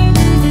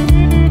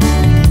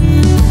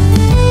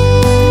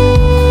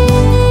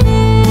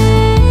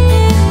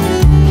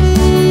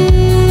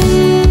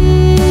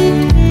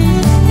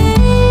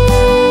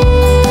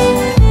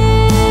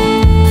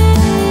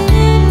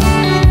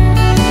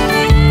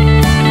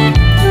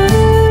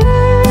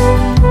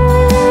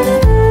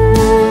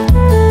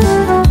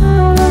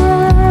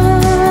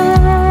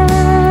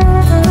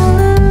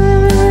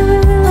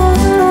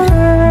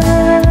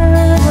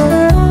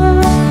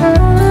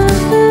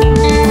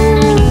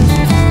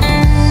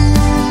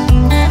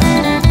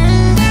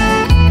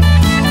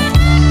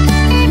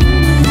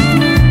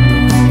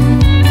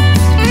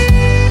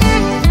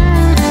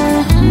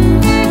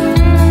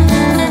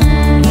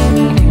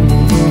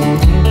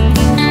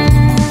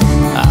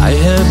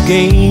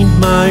 Gained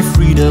my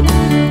freedom,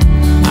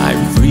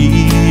 I'm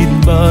freed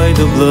by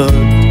the blood.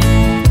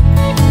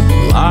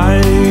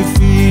 Life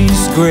is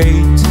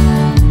great,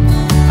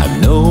 I'm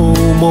no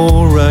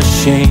more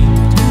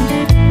ashamed.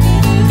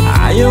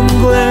 I am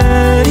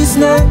glad it's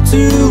not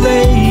too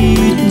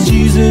late,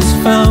 Jesus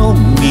found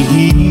me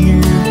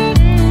here.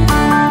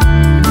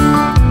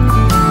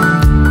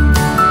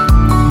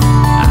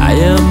 I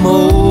am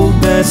all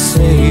but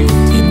saved,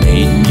 He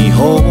made me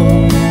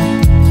whole.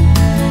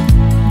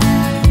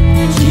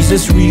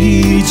 Jesus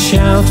reach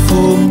out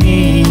for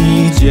me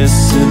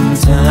just in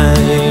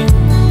time.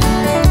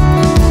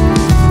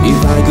 If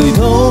I could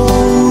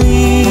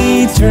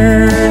only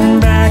turn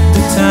back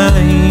the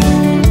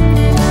time,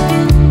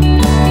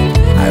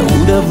 I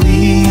would have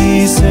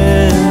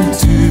listened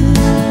to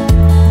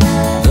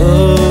the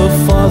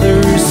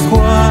Father's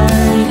cry.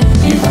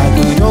 If I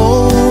could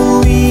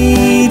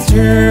only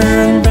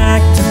turn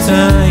back the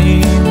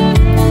time,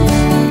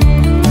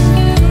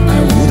 I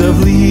would have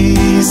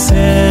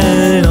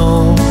listened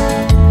on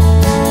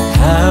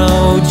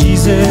how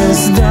Jesus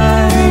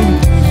died.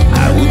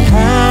 I would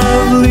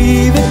have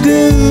lived a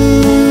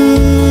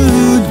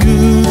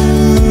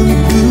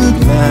good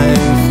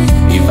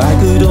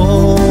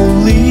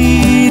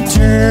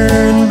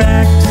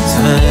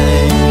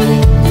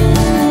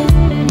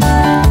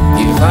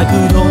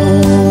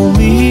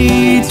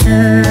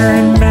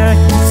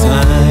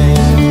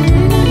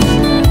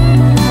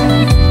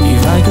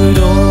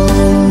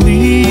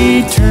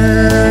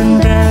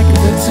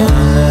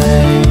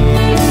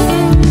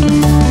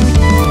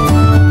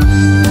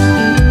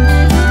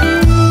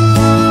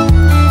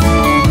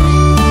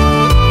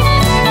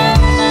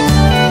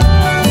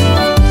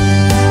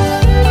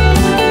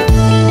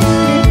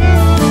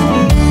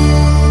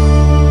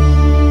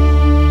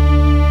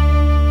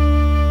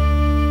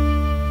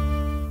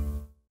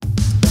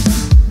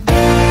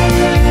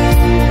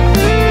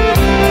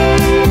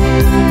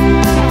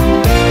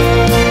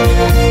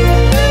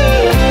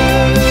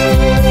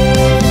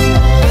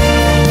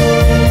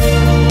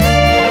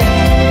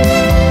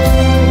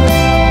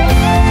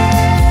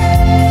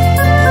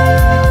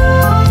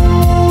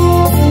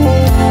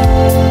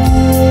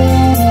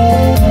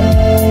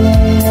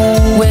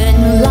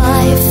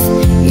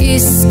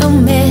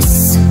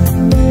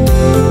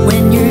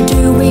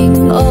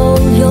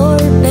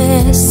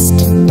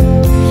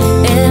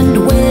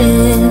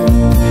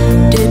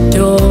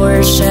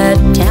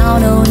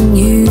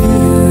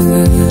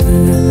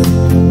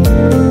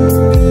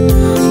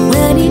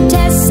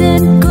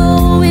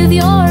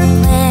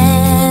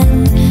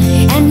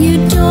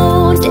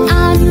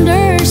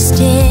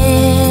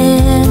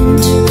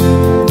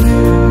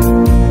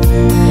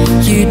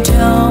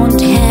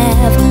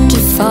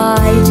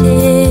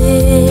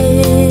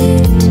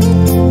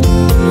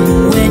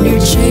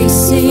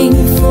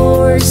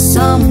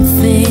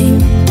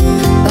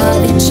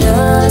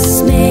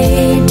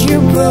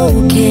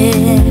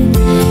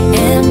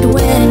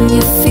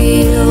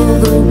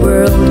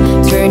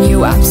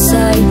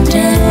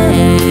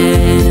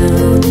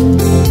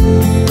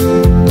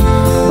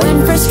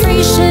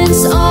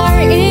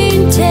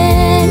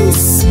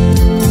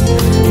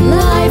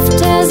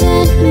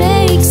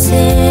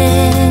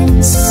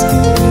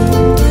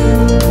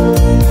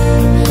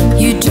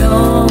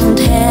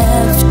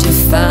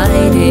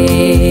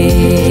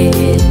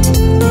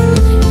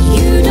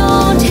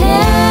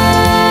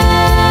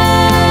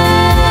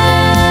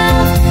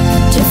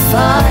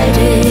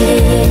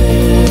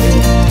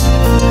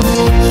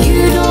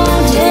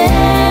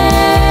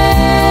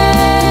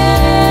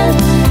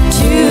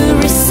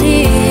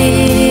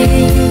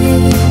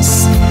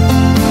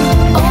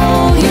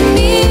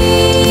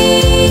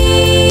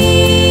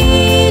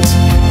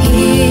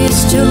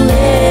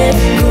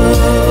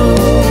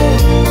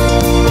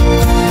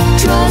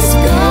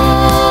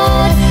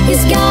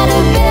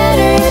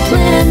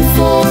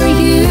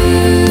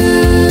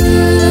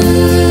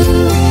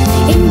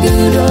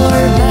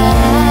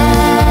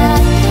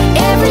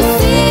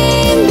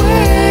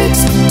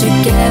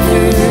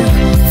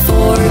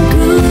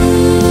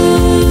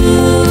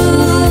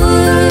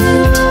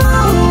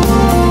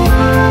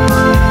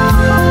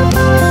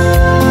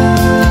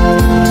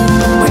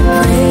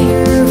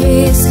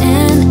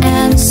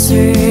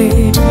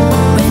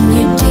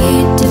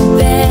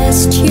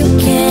best you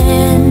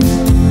can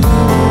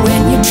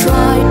when you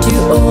try to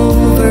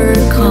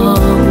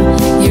overcome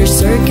your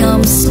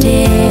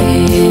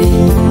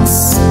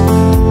circumstance.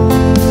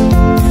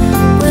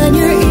 When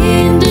you're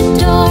in the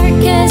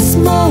darkest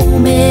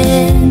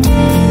moment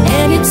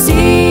and it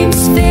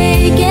seems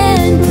vague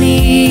and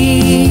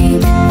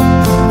bleak,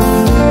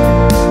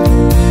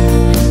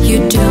 you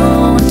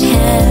don't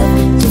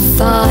have to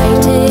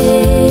fight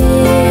it.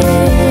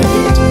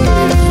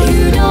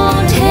 You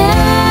don't have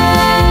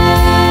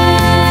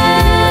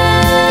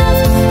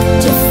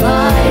to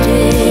fight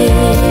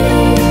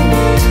it.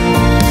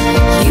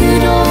 You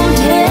don't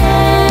have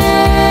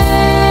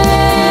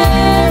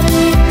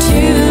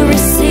to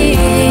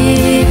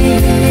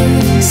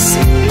resist.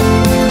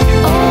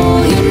 All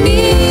you need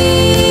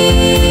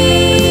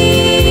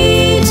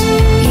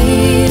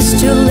is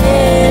to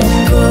let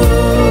go.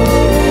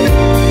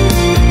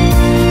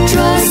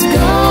 Trust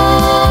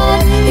God,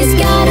 He's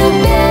got a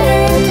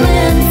better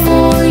plan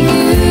for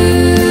you.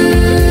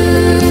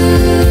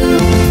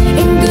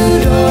 In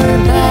good or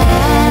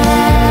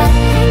bad,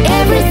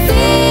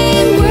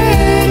 everything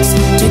works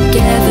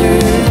together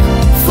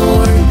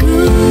for good.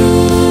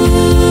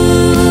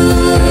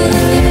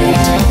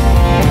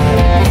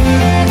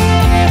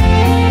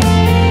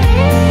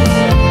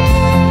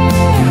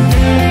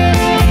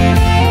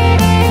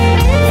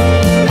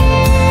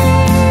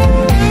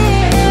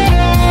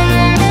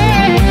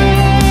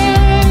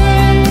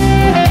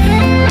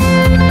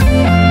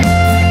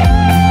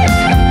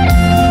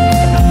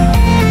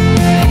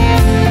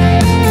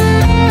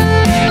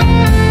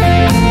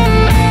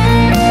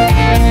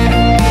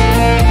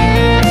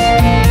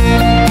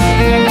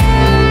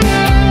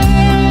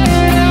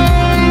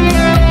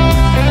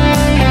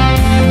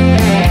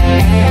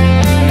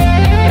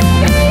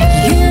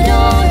 You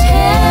don't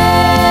have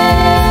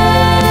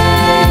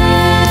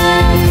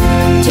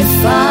to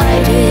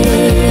fight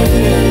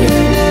it.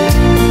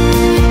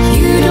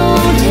 You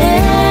don't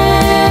have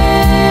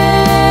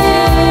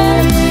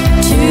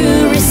to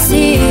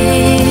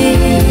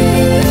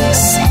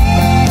resist.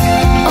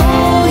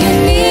 All you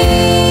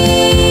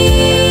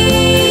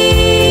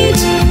need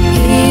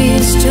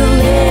is to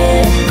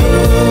let go.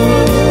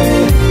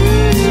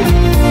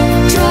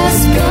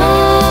 Trust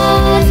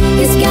God,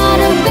 He's got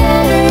a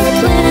better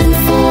plan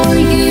for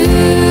you.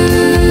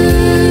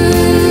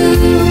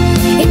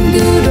 In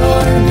good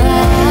or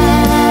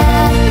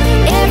bad,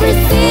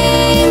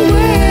 everything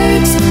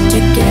works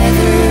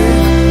together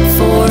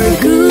for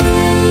good.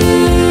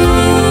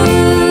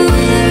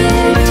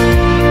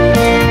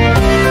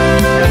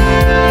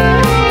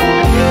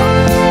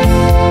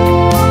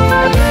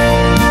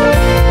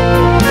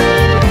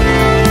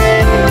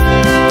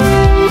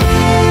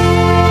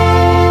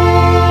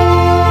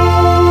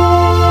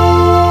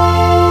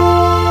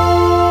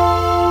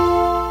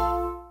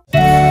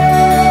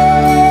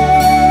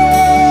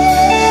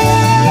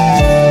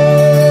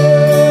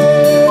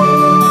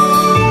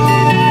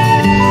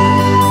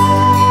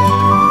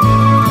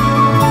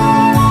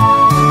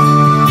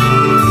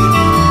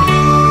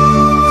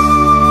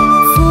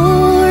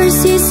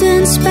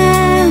 Seasons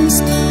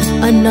passed,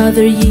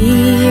 another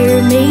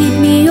year made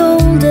me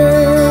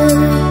older.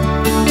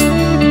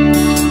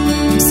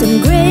 Some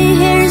gray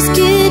hairs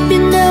could be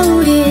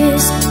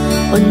noticed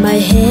on my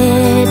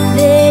head,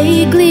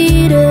 they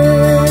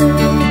glitter.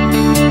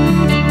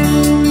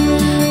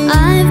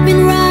 I've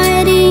been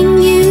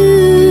writing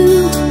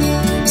you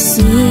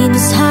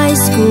since high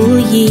school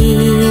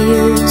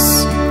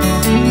years.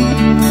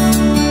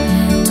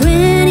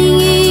 20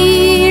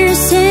 years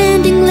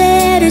sending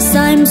letters,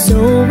 I'm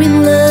so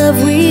in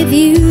love with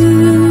you.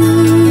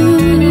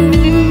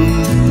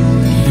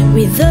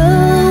 With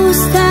those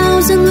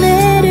 1,000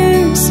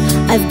 letters,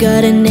 I've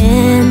got an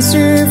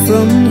answer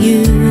from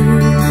you.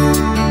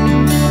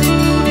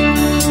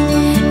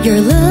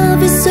 Your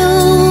love is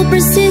so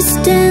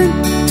persistent,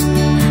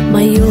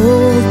 my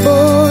old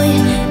boy,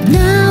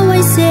 now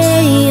I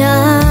say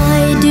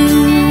I do.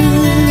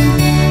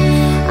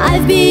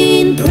 I've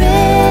been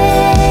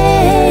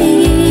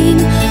praying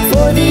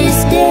for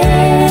this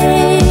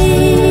day.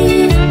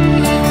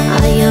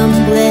 I am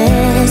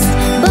blessed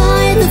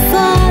by the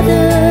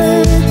Father,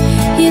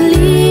 He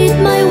lead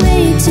my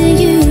way to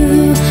you.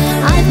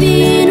 I've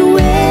been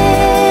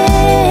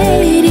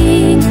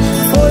waiting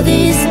for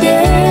this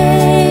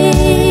day.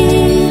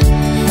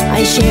 I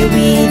share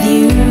with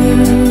you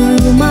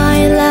my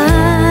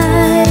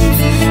life,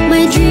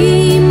 my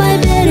dream, my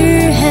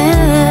better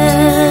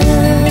half.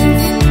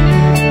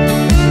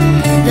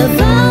 The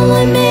vow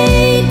I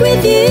make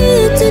with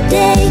you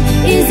today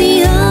is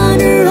the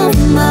honor of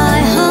my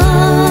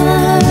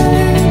heart.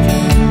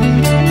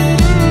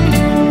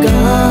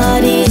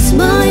 God is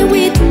my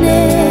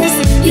witness,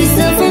 He's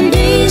the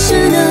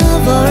foundation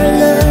of our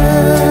love.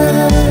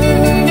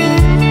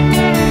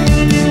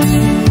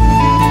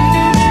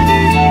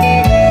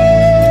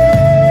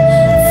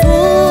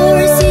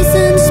 4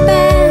 seasons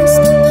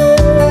passed,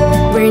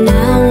 we're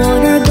now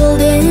on our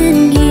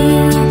golden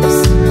years.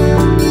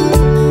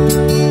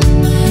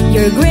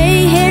 Your gray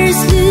hairs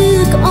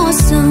look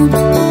awesome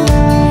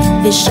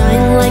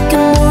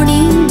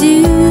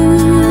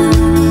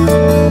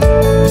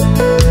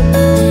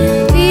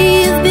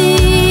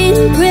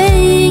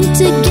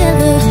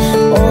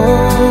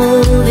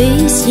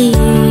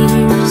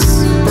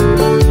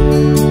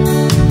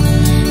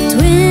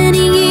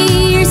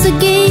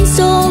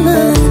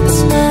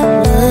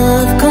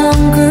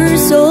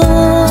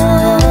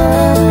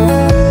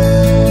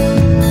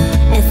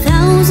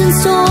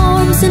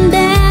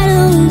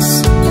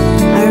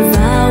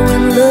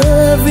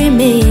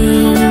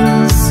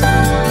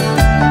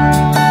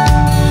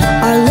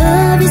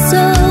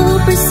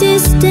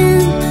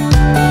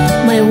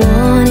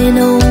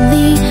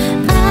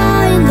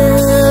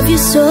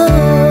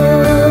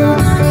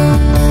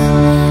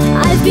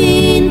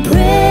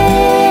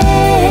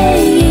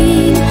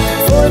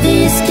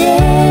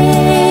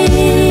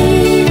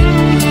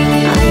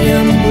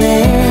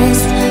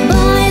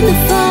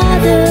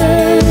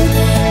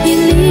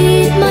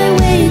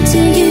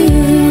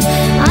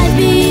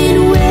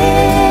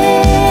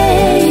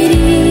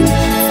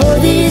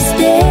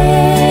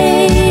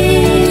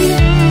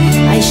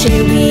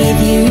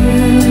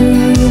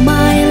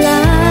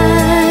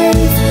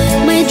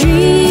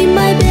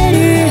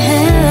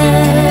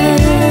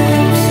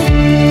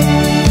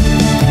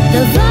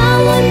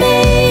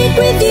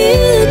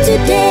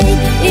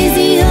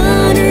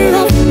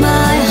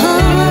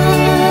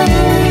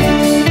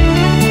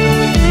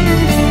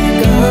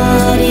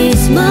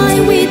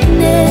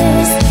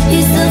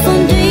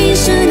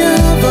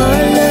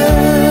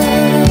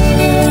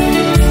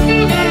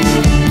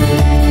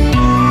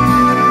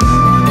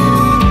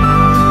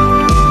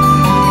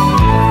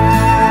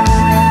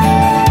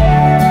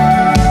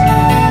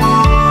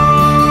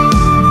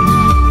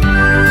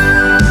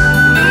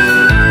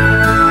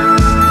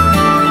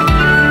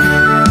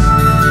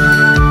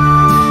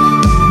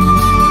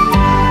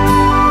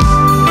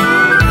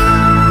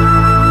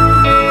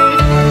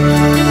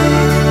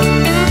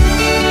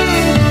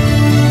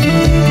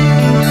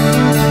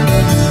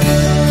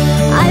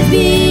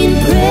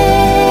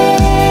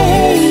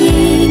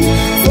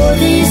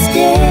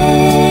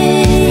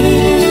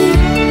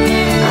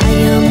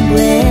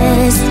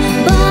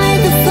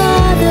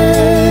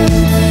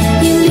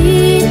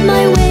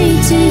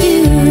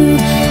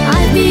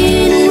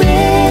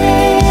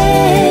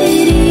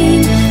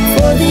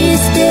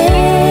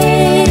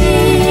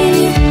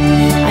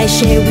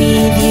share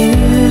with you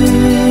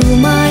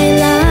my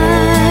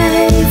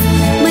life,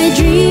 my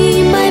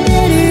dream, my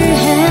better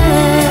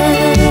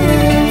half.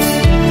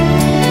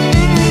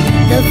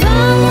 The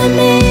vow I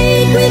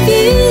made with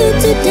you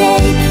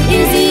today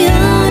is the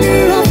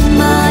honor of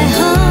my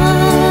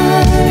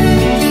heart.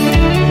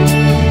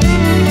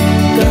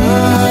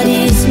 God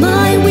is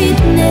my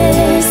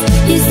witness,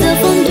 He's the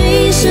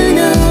foundation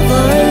of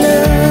our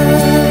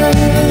love.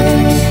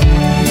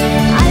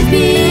 I've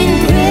been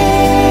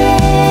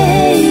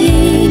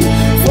praying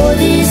for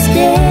this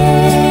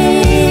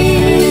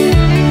day.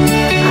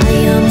 I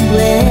am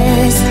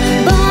blessed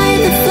by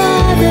the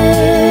Father,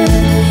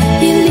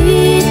 He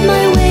lead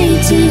my way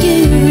to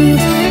you.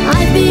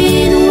 I've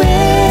been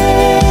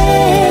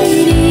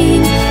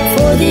waiting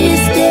for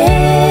this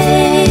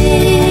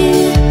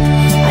day.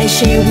 I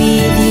share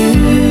with you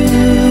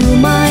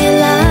my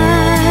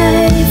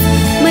life,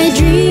 my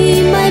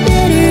dream, my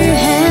better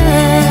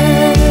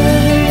half.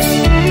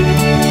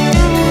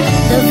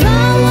 The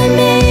vow I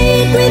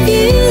made with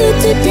you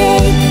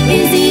today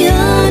is the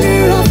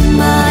honor of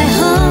my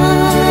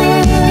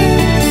heart.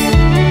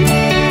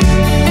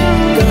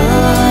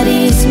 God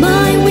is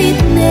my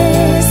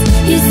witness,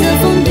 He's the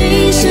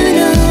foundation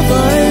of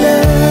our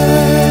love.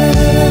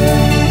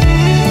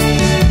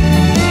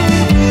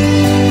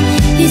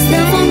 He's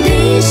the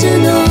foundation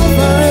of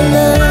our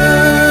love.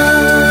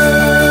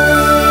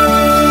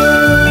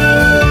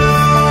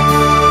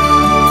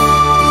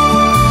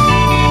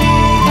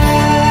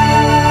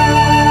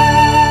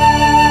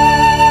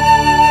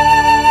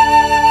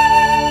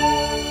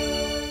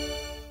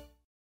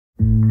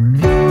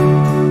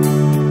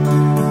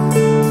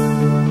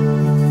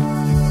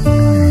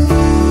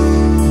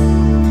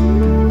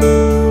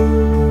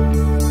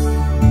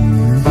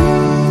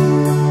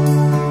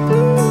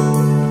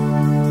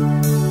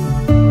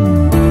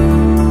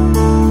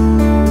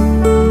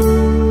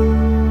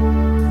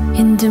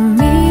 In the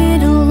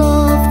middle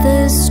of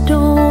the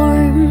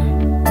storm,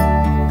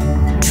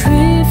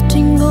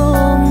 drifting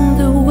on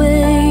the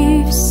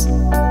waves,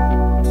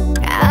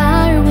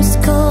 I was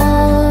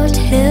caught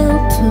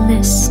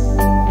helpless.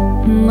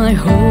 My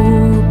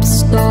hope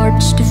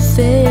starts to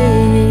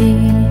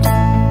fade.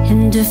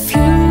 In the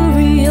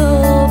fury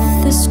of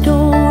the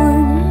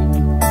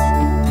storm,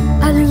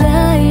 a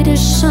light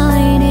is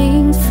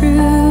shining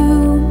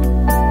through.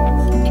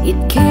 It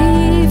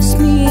gives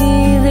me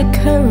the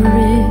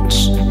courage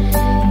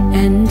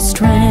and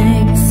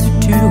strength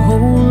to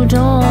hold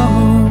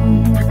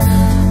on.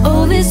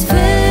 Oh, this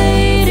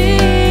faith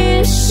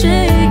is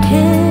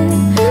shaken,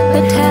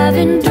 but have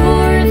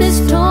endured the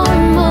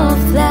storm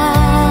of life.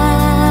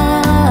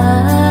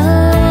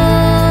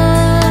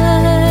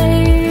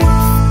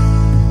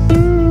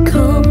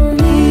 Come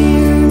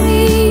near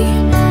me,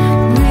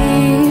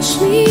 reach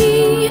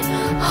me,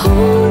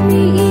 hold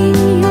me in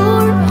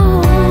your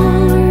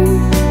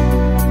arms,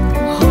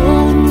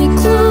 hold me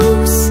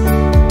close,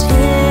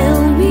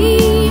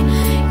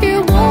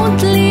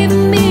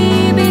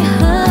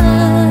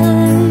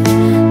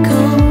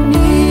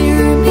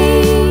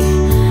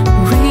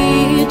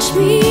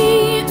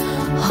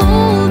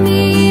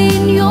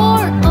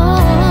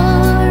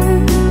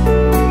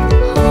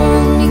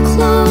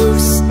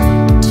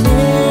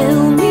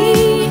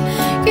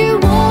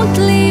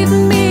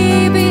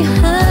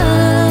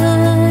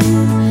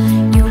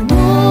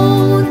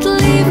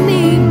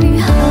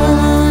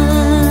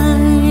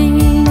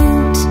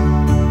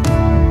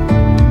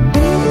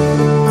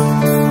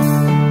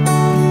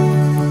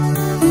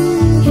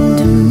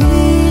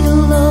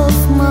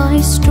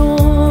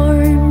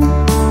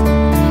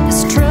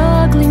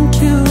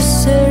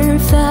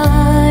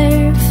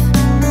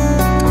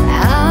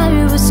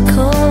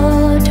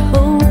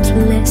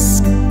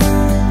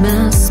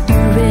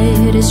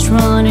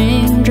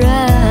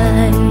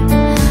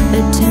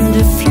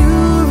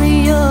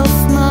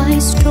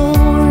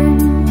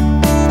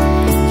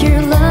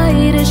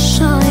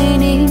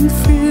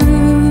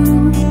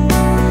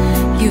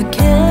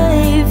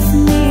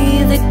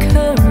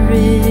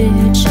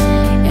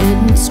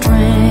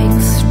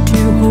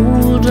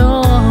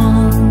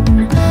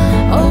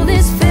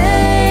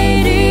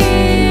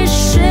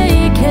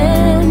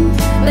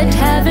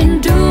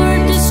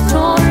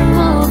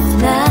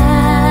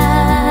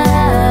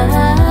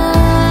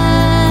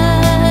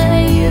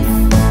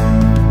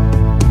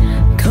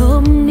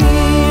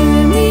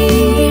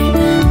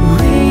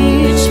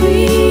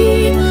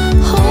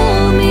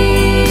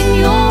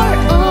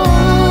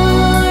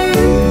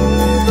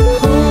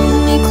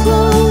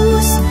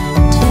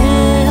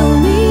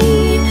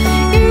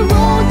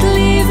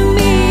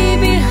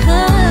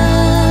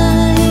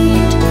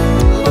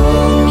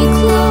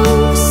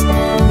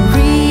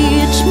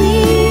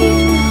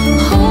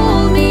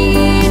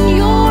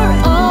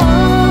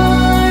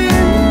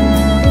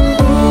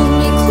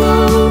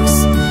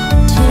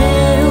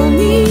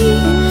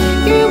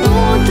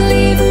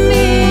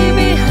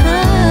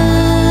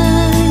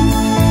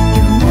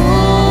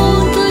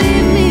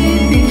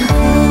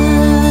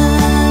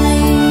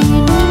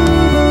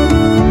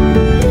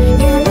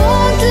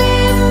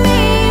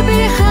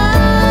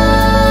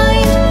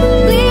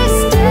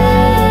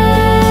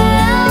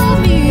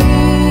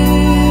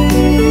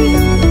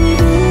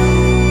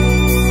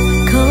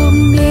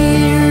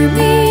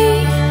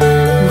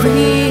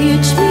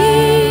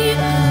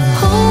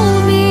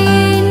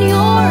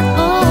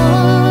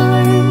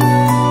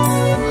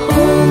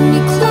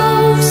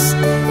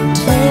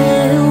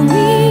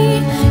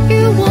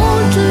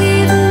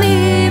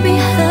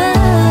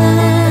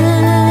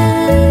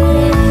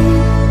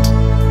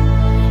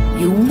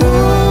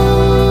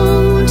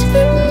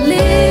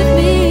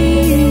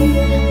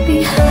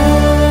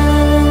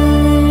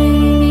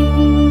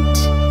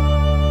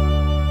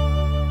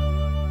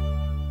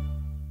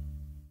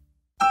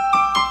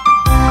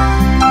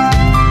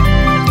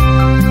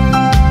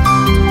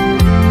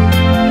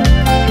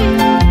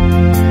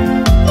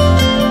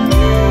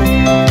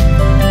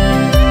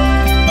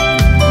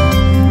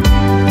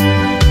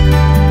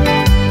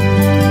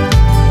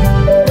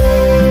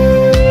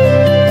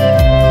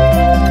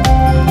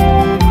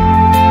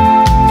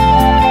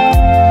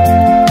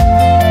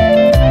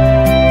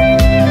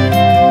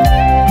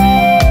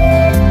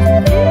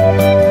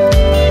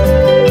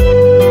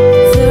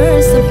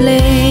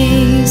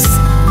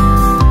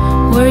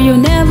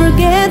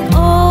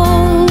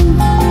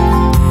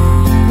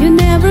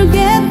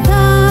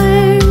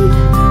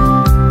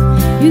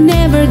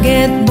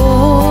 get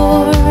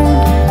bored.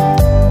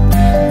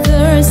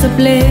 There's a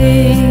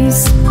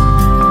place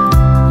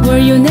where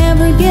you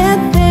never get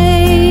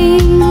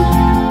pain,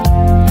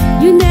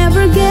 you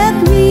never get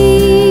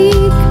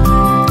weak,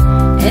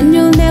 and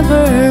you'll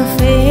never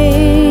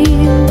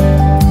fail.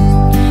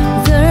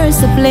 There's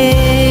a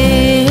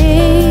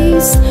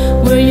place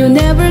where you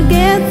never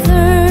get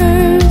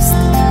thirst,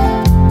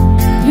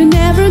 you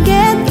never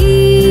get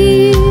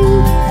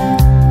ill,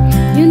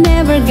 you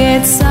never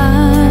get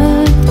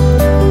sad.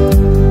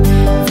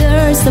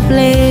 There's a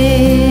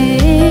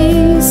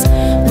place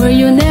where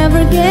you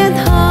never get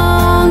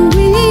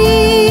hungry.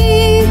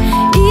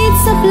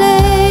 It's a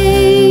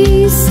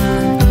place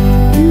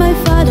in my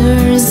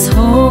Father's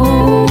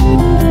home.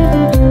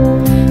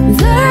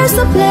 There's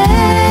a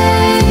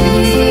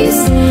place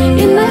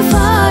in my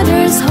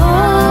Father's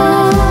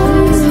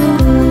home,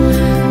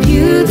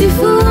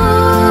 beautiful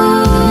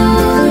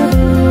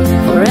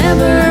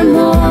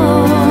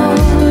forevermore.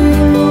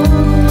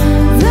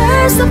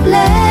 There's a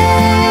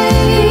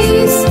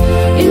place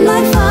in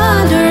my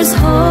Father's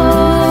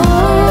home,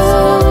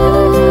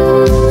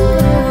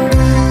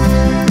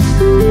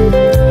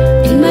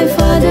 in my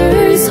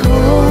Father's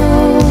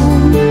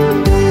home.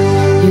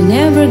 You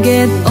never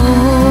get old.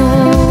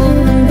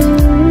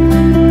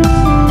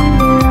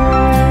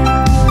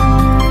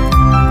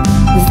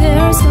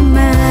 There's a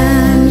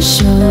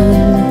mansion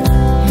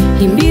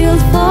He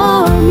built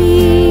for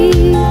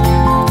me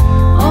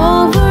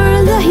over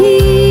the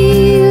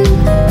hill,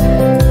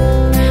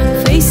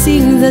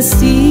 facing the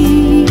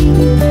sea.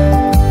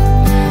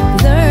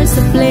 There's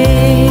a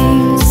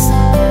place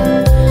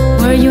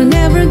where you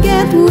never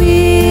get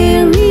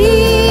weary.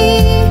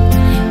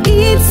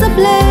 It's a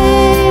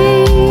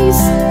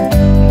place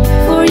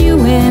for you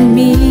and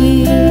me.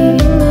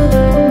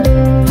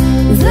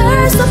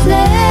 There's a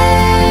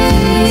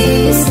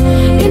place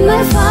in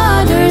my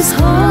Father's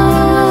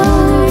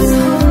home,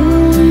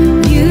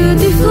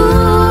 beautiful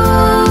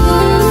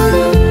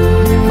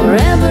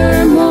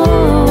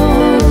forevermore.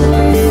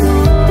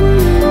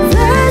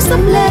 There's a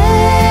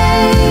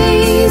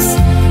place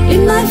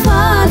in my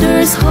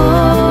Father's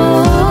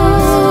home,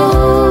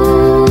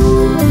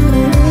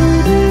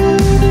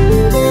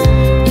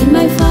 in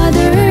my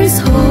Father's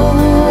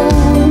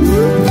home.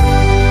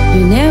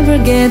 You never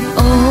get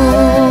old.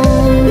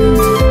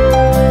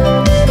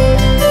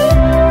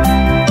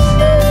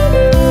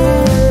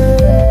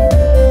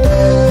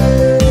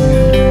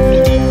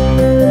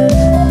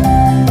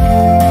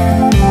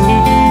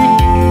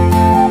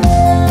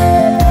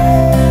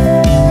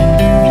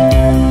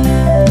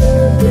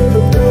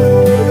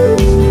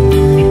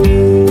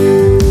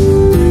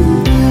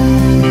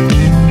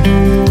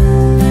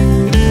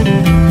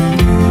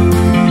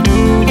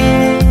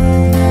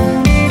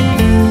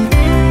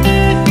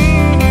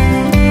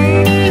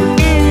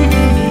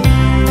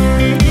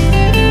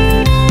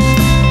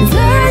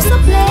 There's a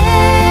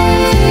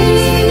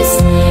place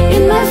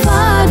in my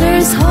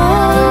Father's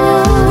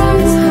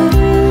home,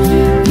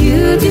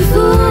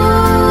 beautiful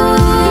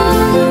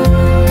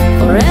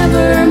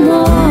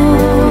forevermore.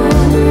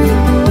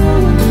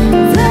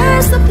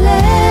 There's a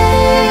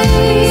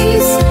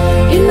place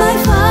in my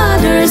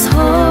Father's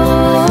home,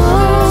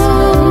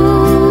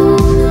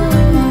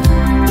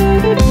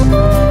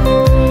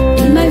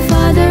 in my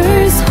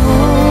Father's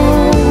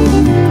home.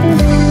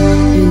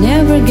 You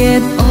never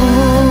get old.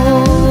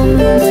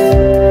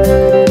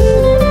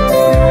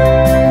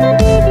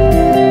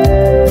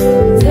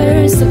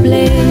 There's a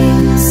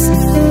place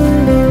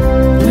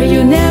where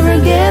you never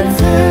get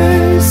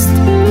thirst,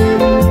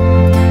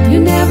 you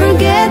never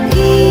get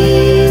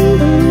ill,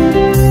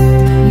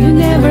 you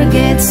never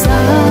get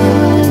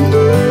sad.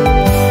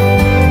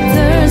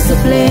 There's a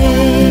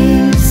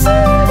place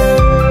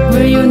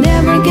where you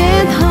never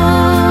get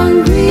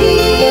hungry.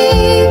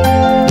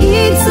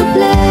 It's a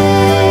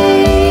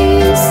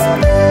place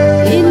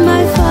in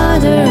my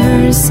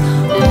Father's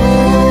home.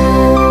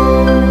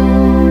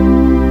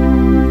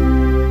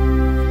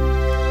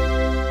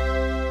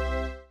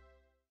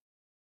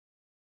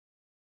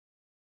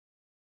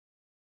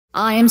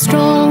 I am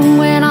strong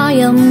when I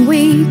am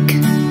weak.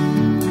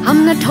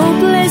 I'm not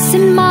hopeless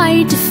in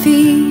my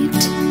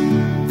defeat.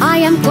 I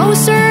am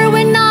closer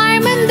when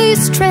I'm in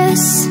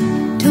distress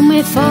to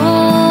my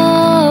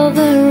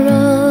Father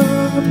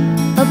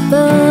up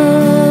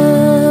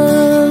above.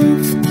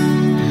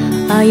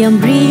 I am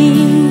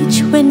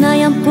rich when I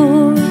am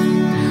poor.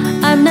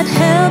 I'm not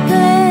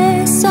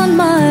helpless on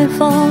my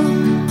fall.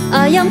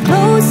 I am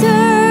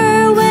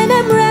closer when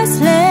I'm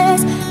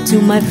restless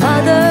to my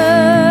Father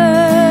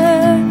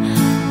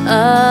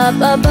up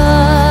above.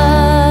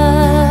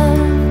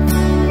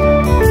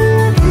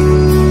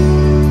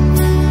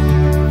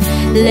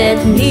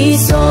 Let me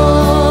soar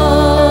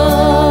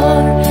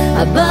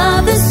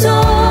above the storm.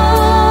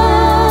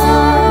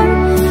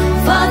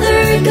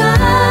 Father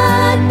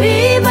God,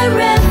 be my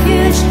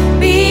refuge,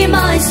 be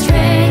my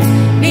strength,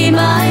 be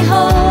my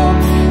hope.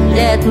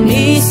 Let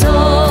me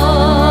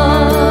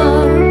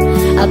soar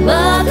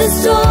above the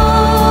storm.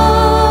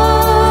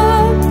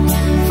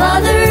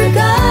 Father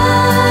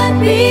God,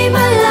 be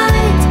my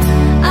light,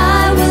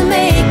 I will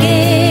make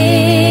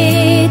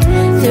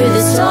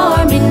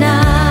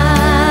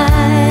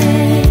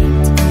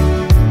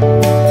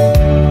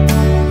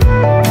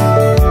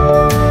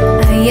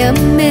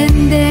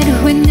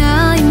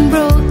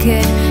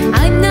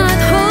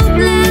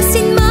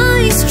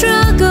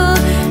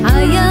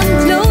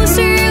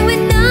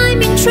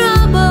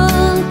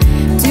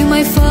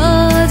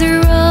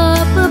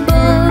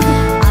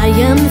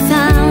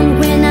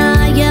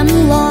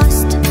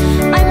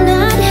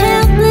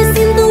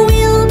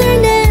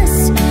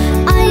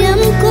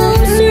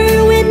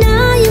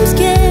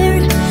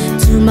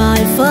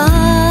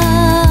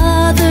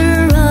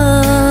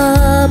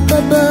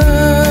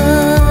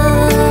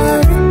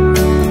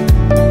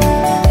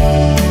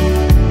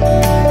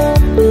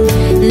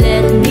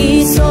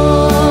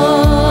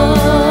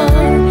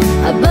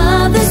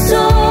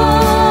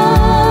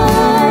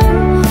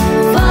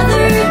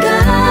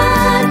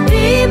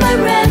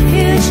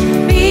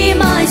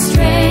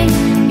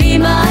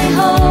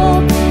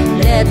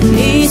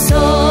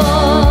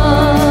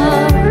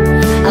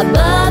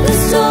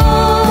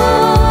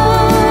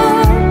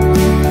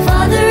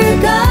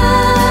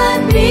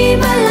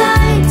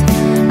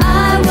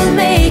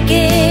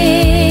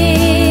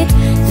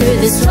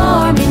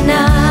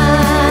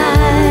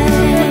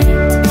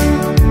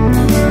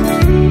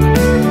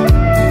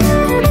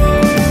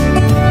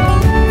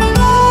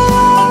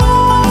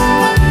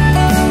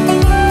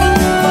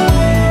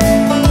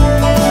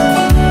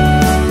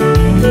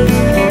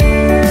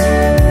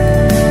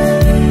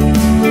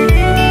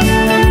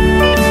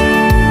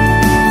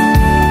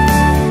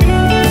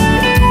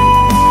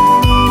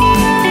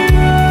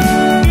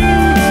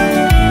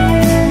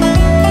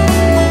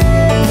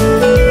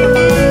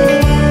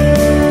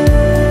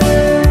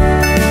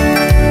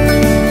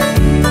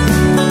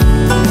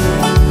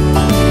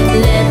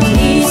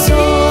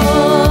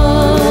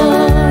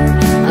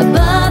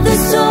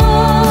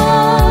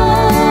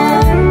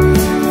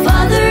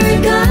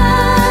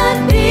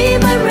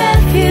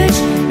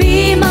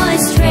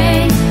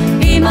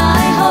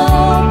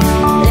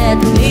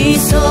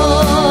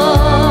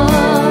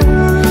soar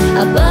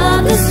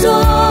above the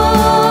storm.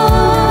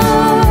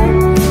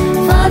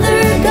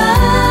 Father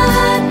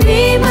God,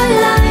 be my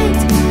light.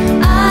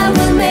 I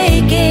will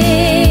make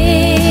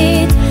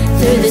it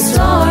through the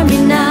stormy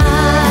night.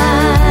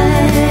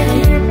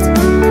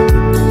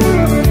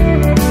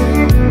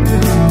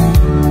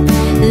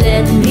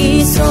 Let me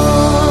soar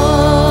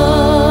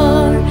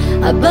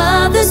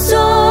above the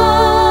storm.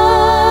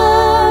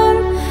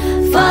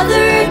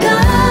 Father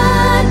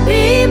God,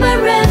 be my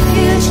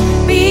refuge,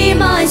 be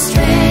my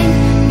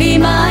strength, be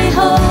my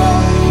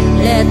hope.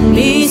 Let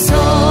me soar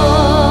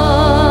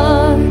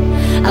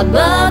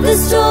above the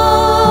storm.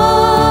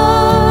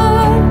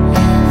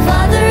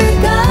 Father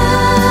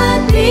God,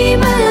 be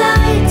my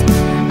light.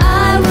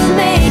 I will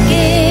make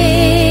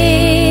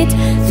it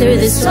through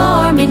the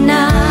stormy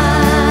night.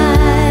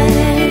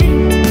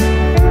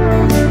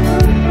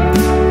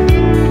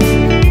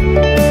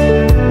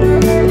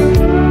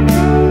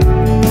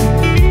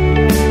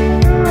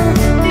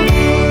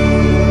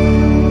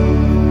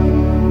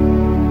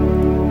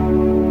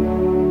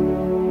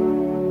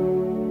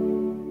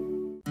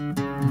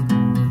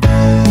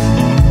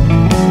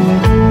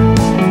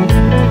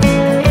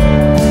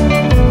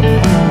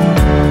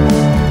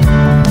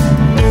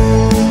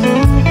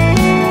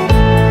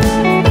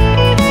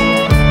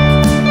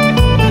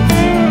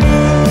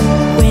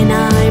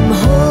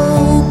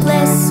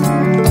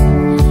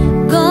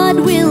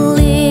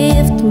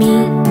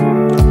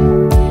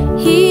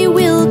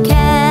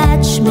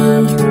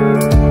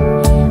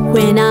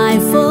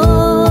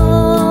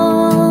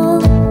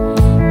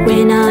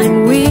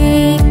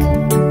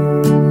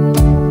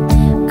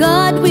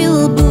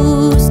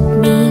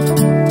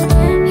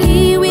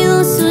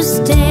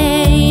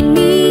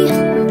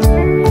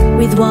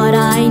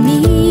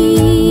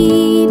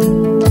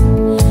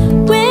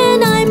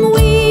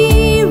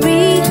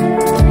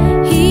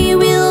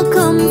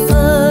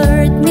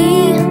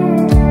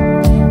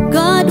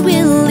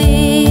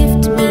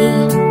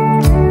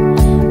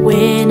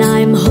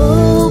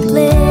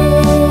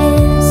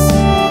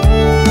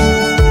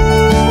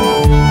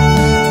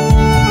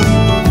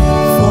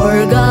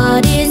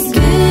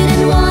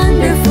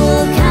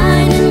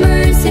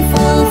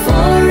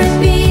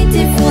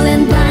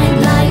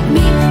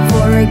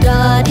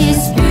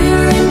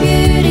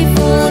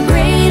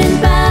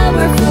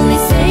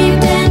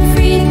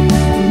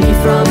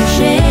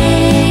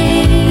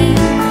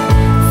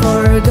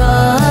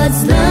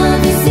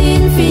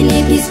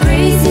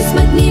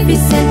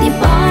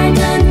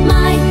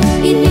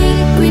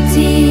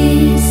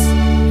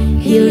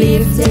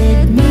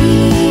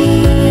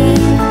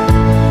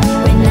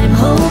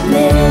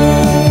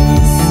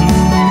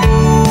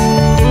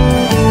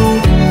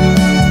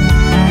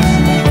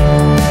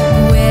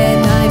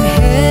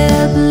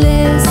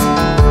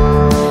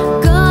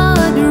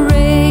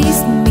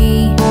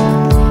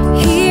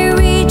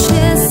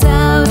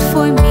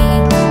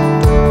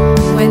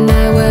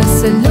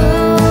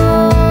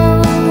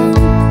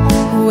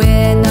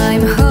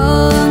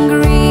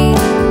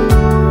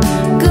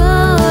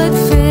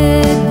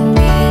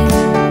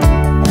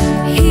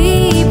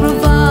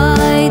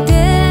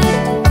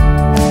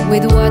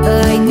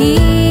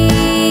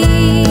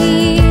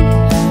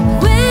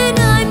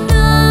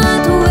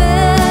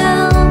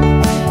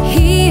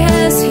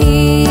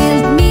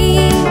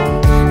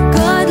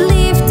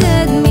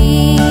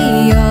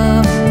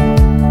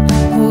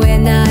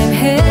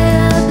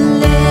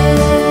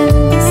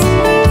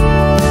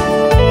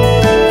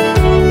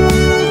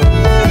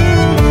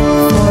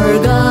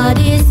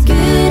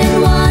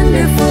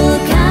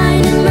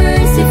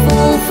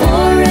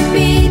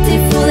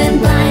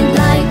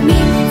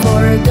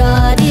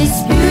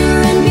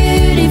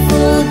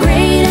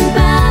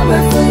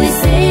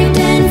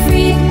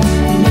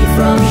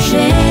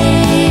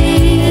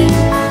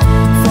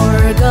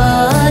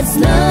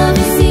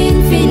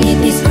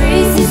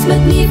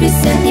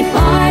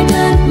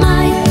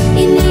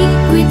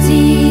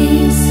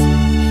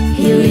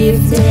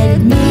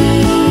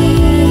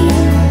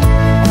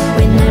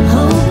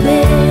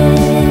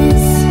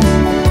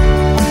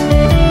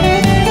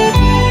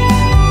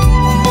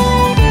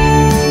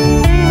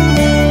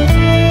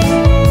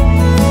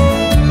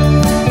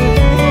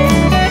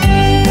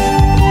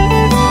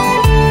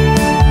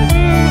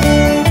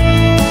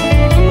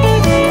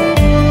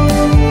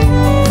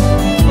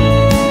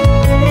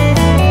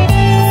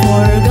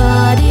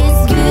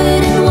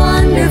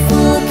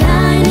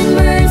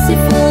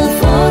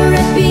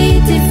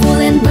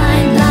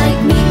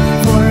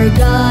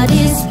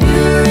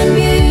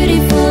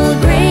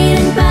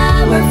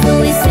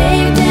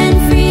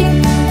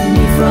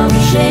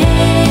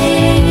 Shame.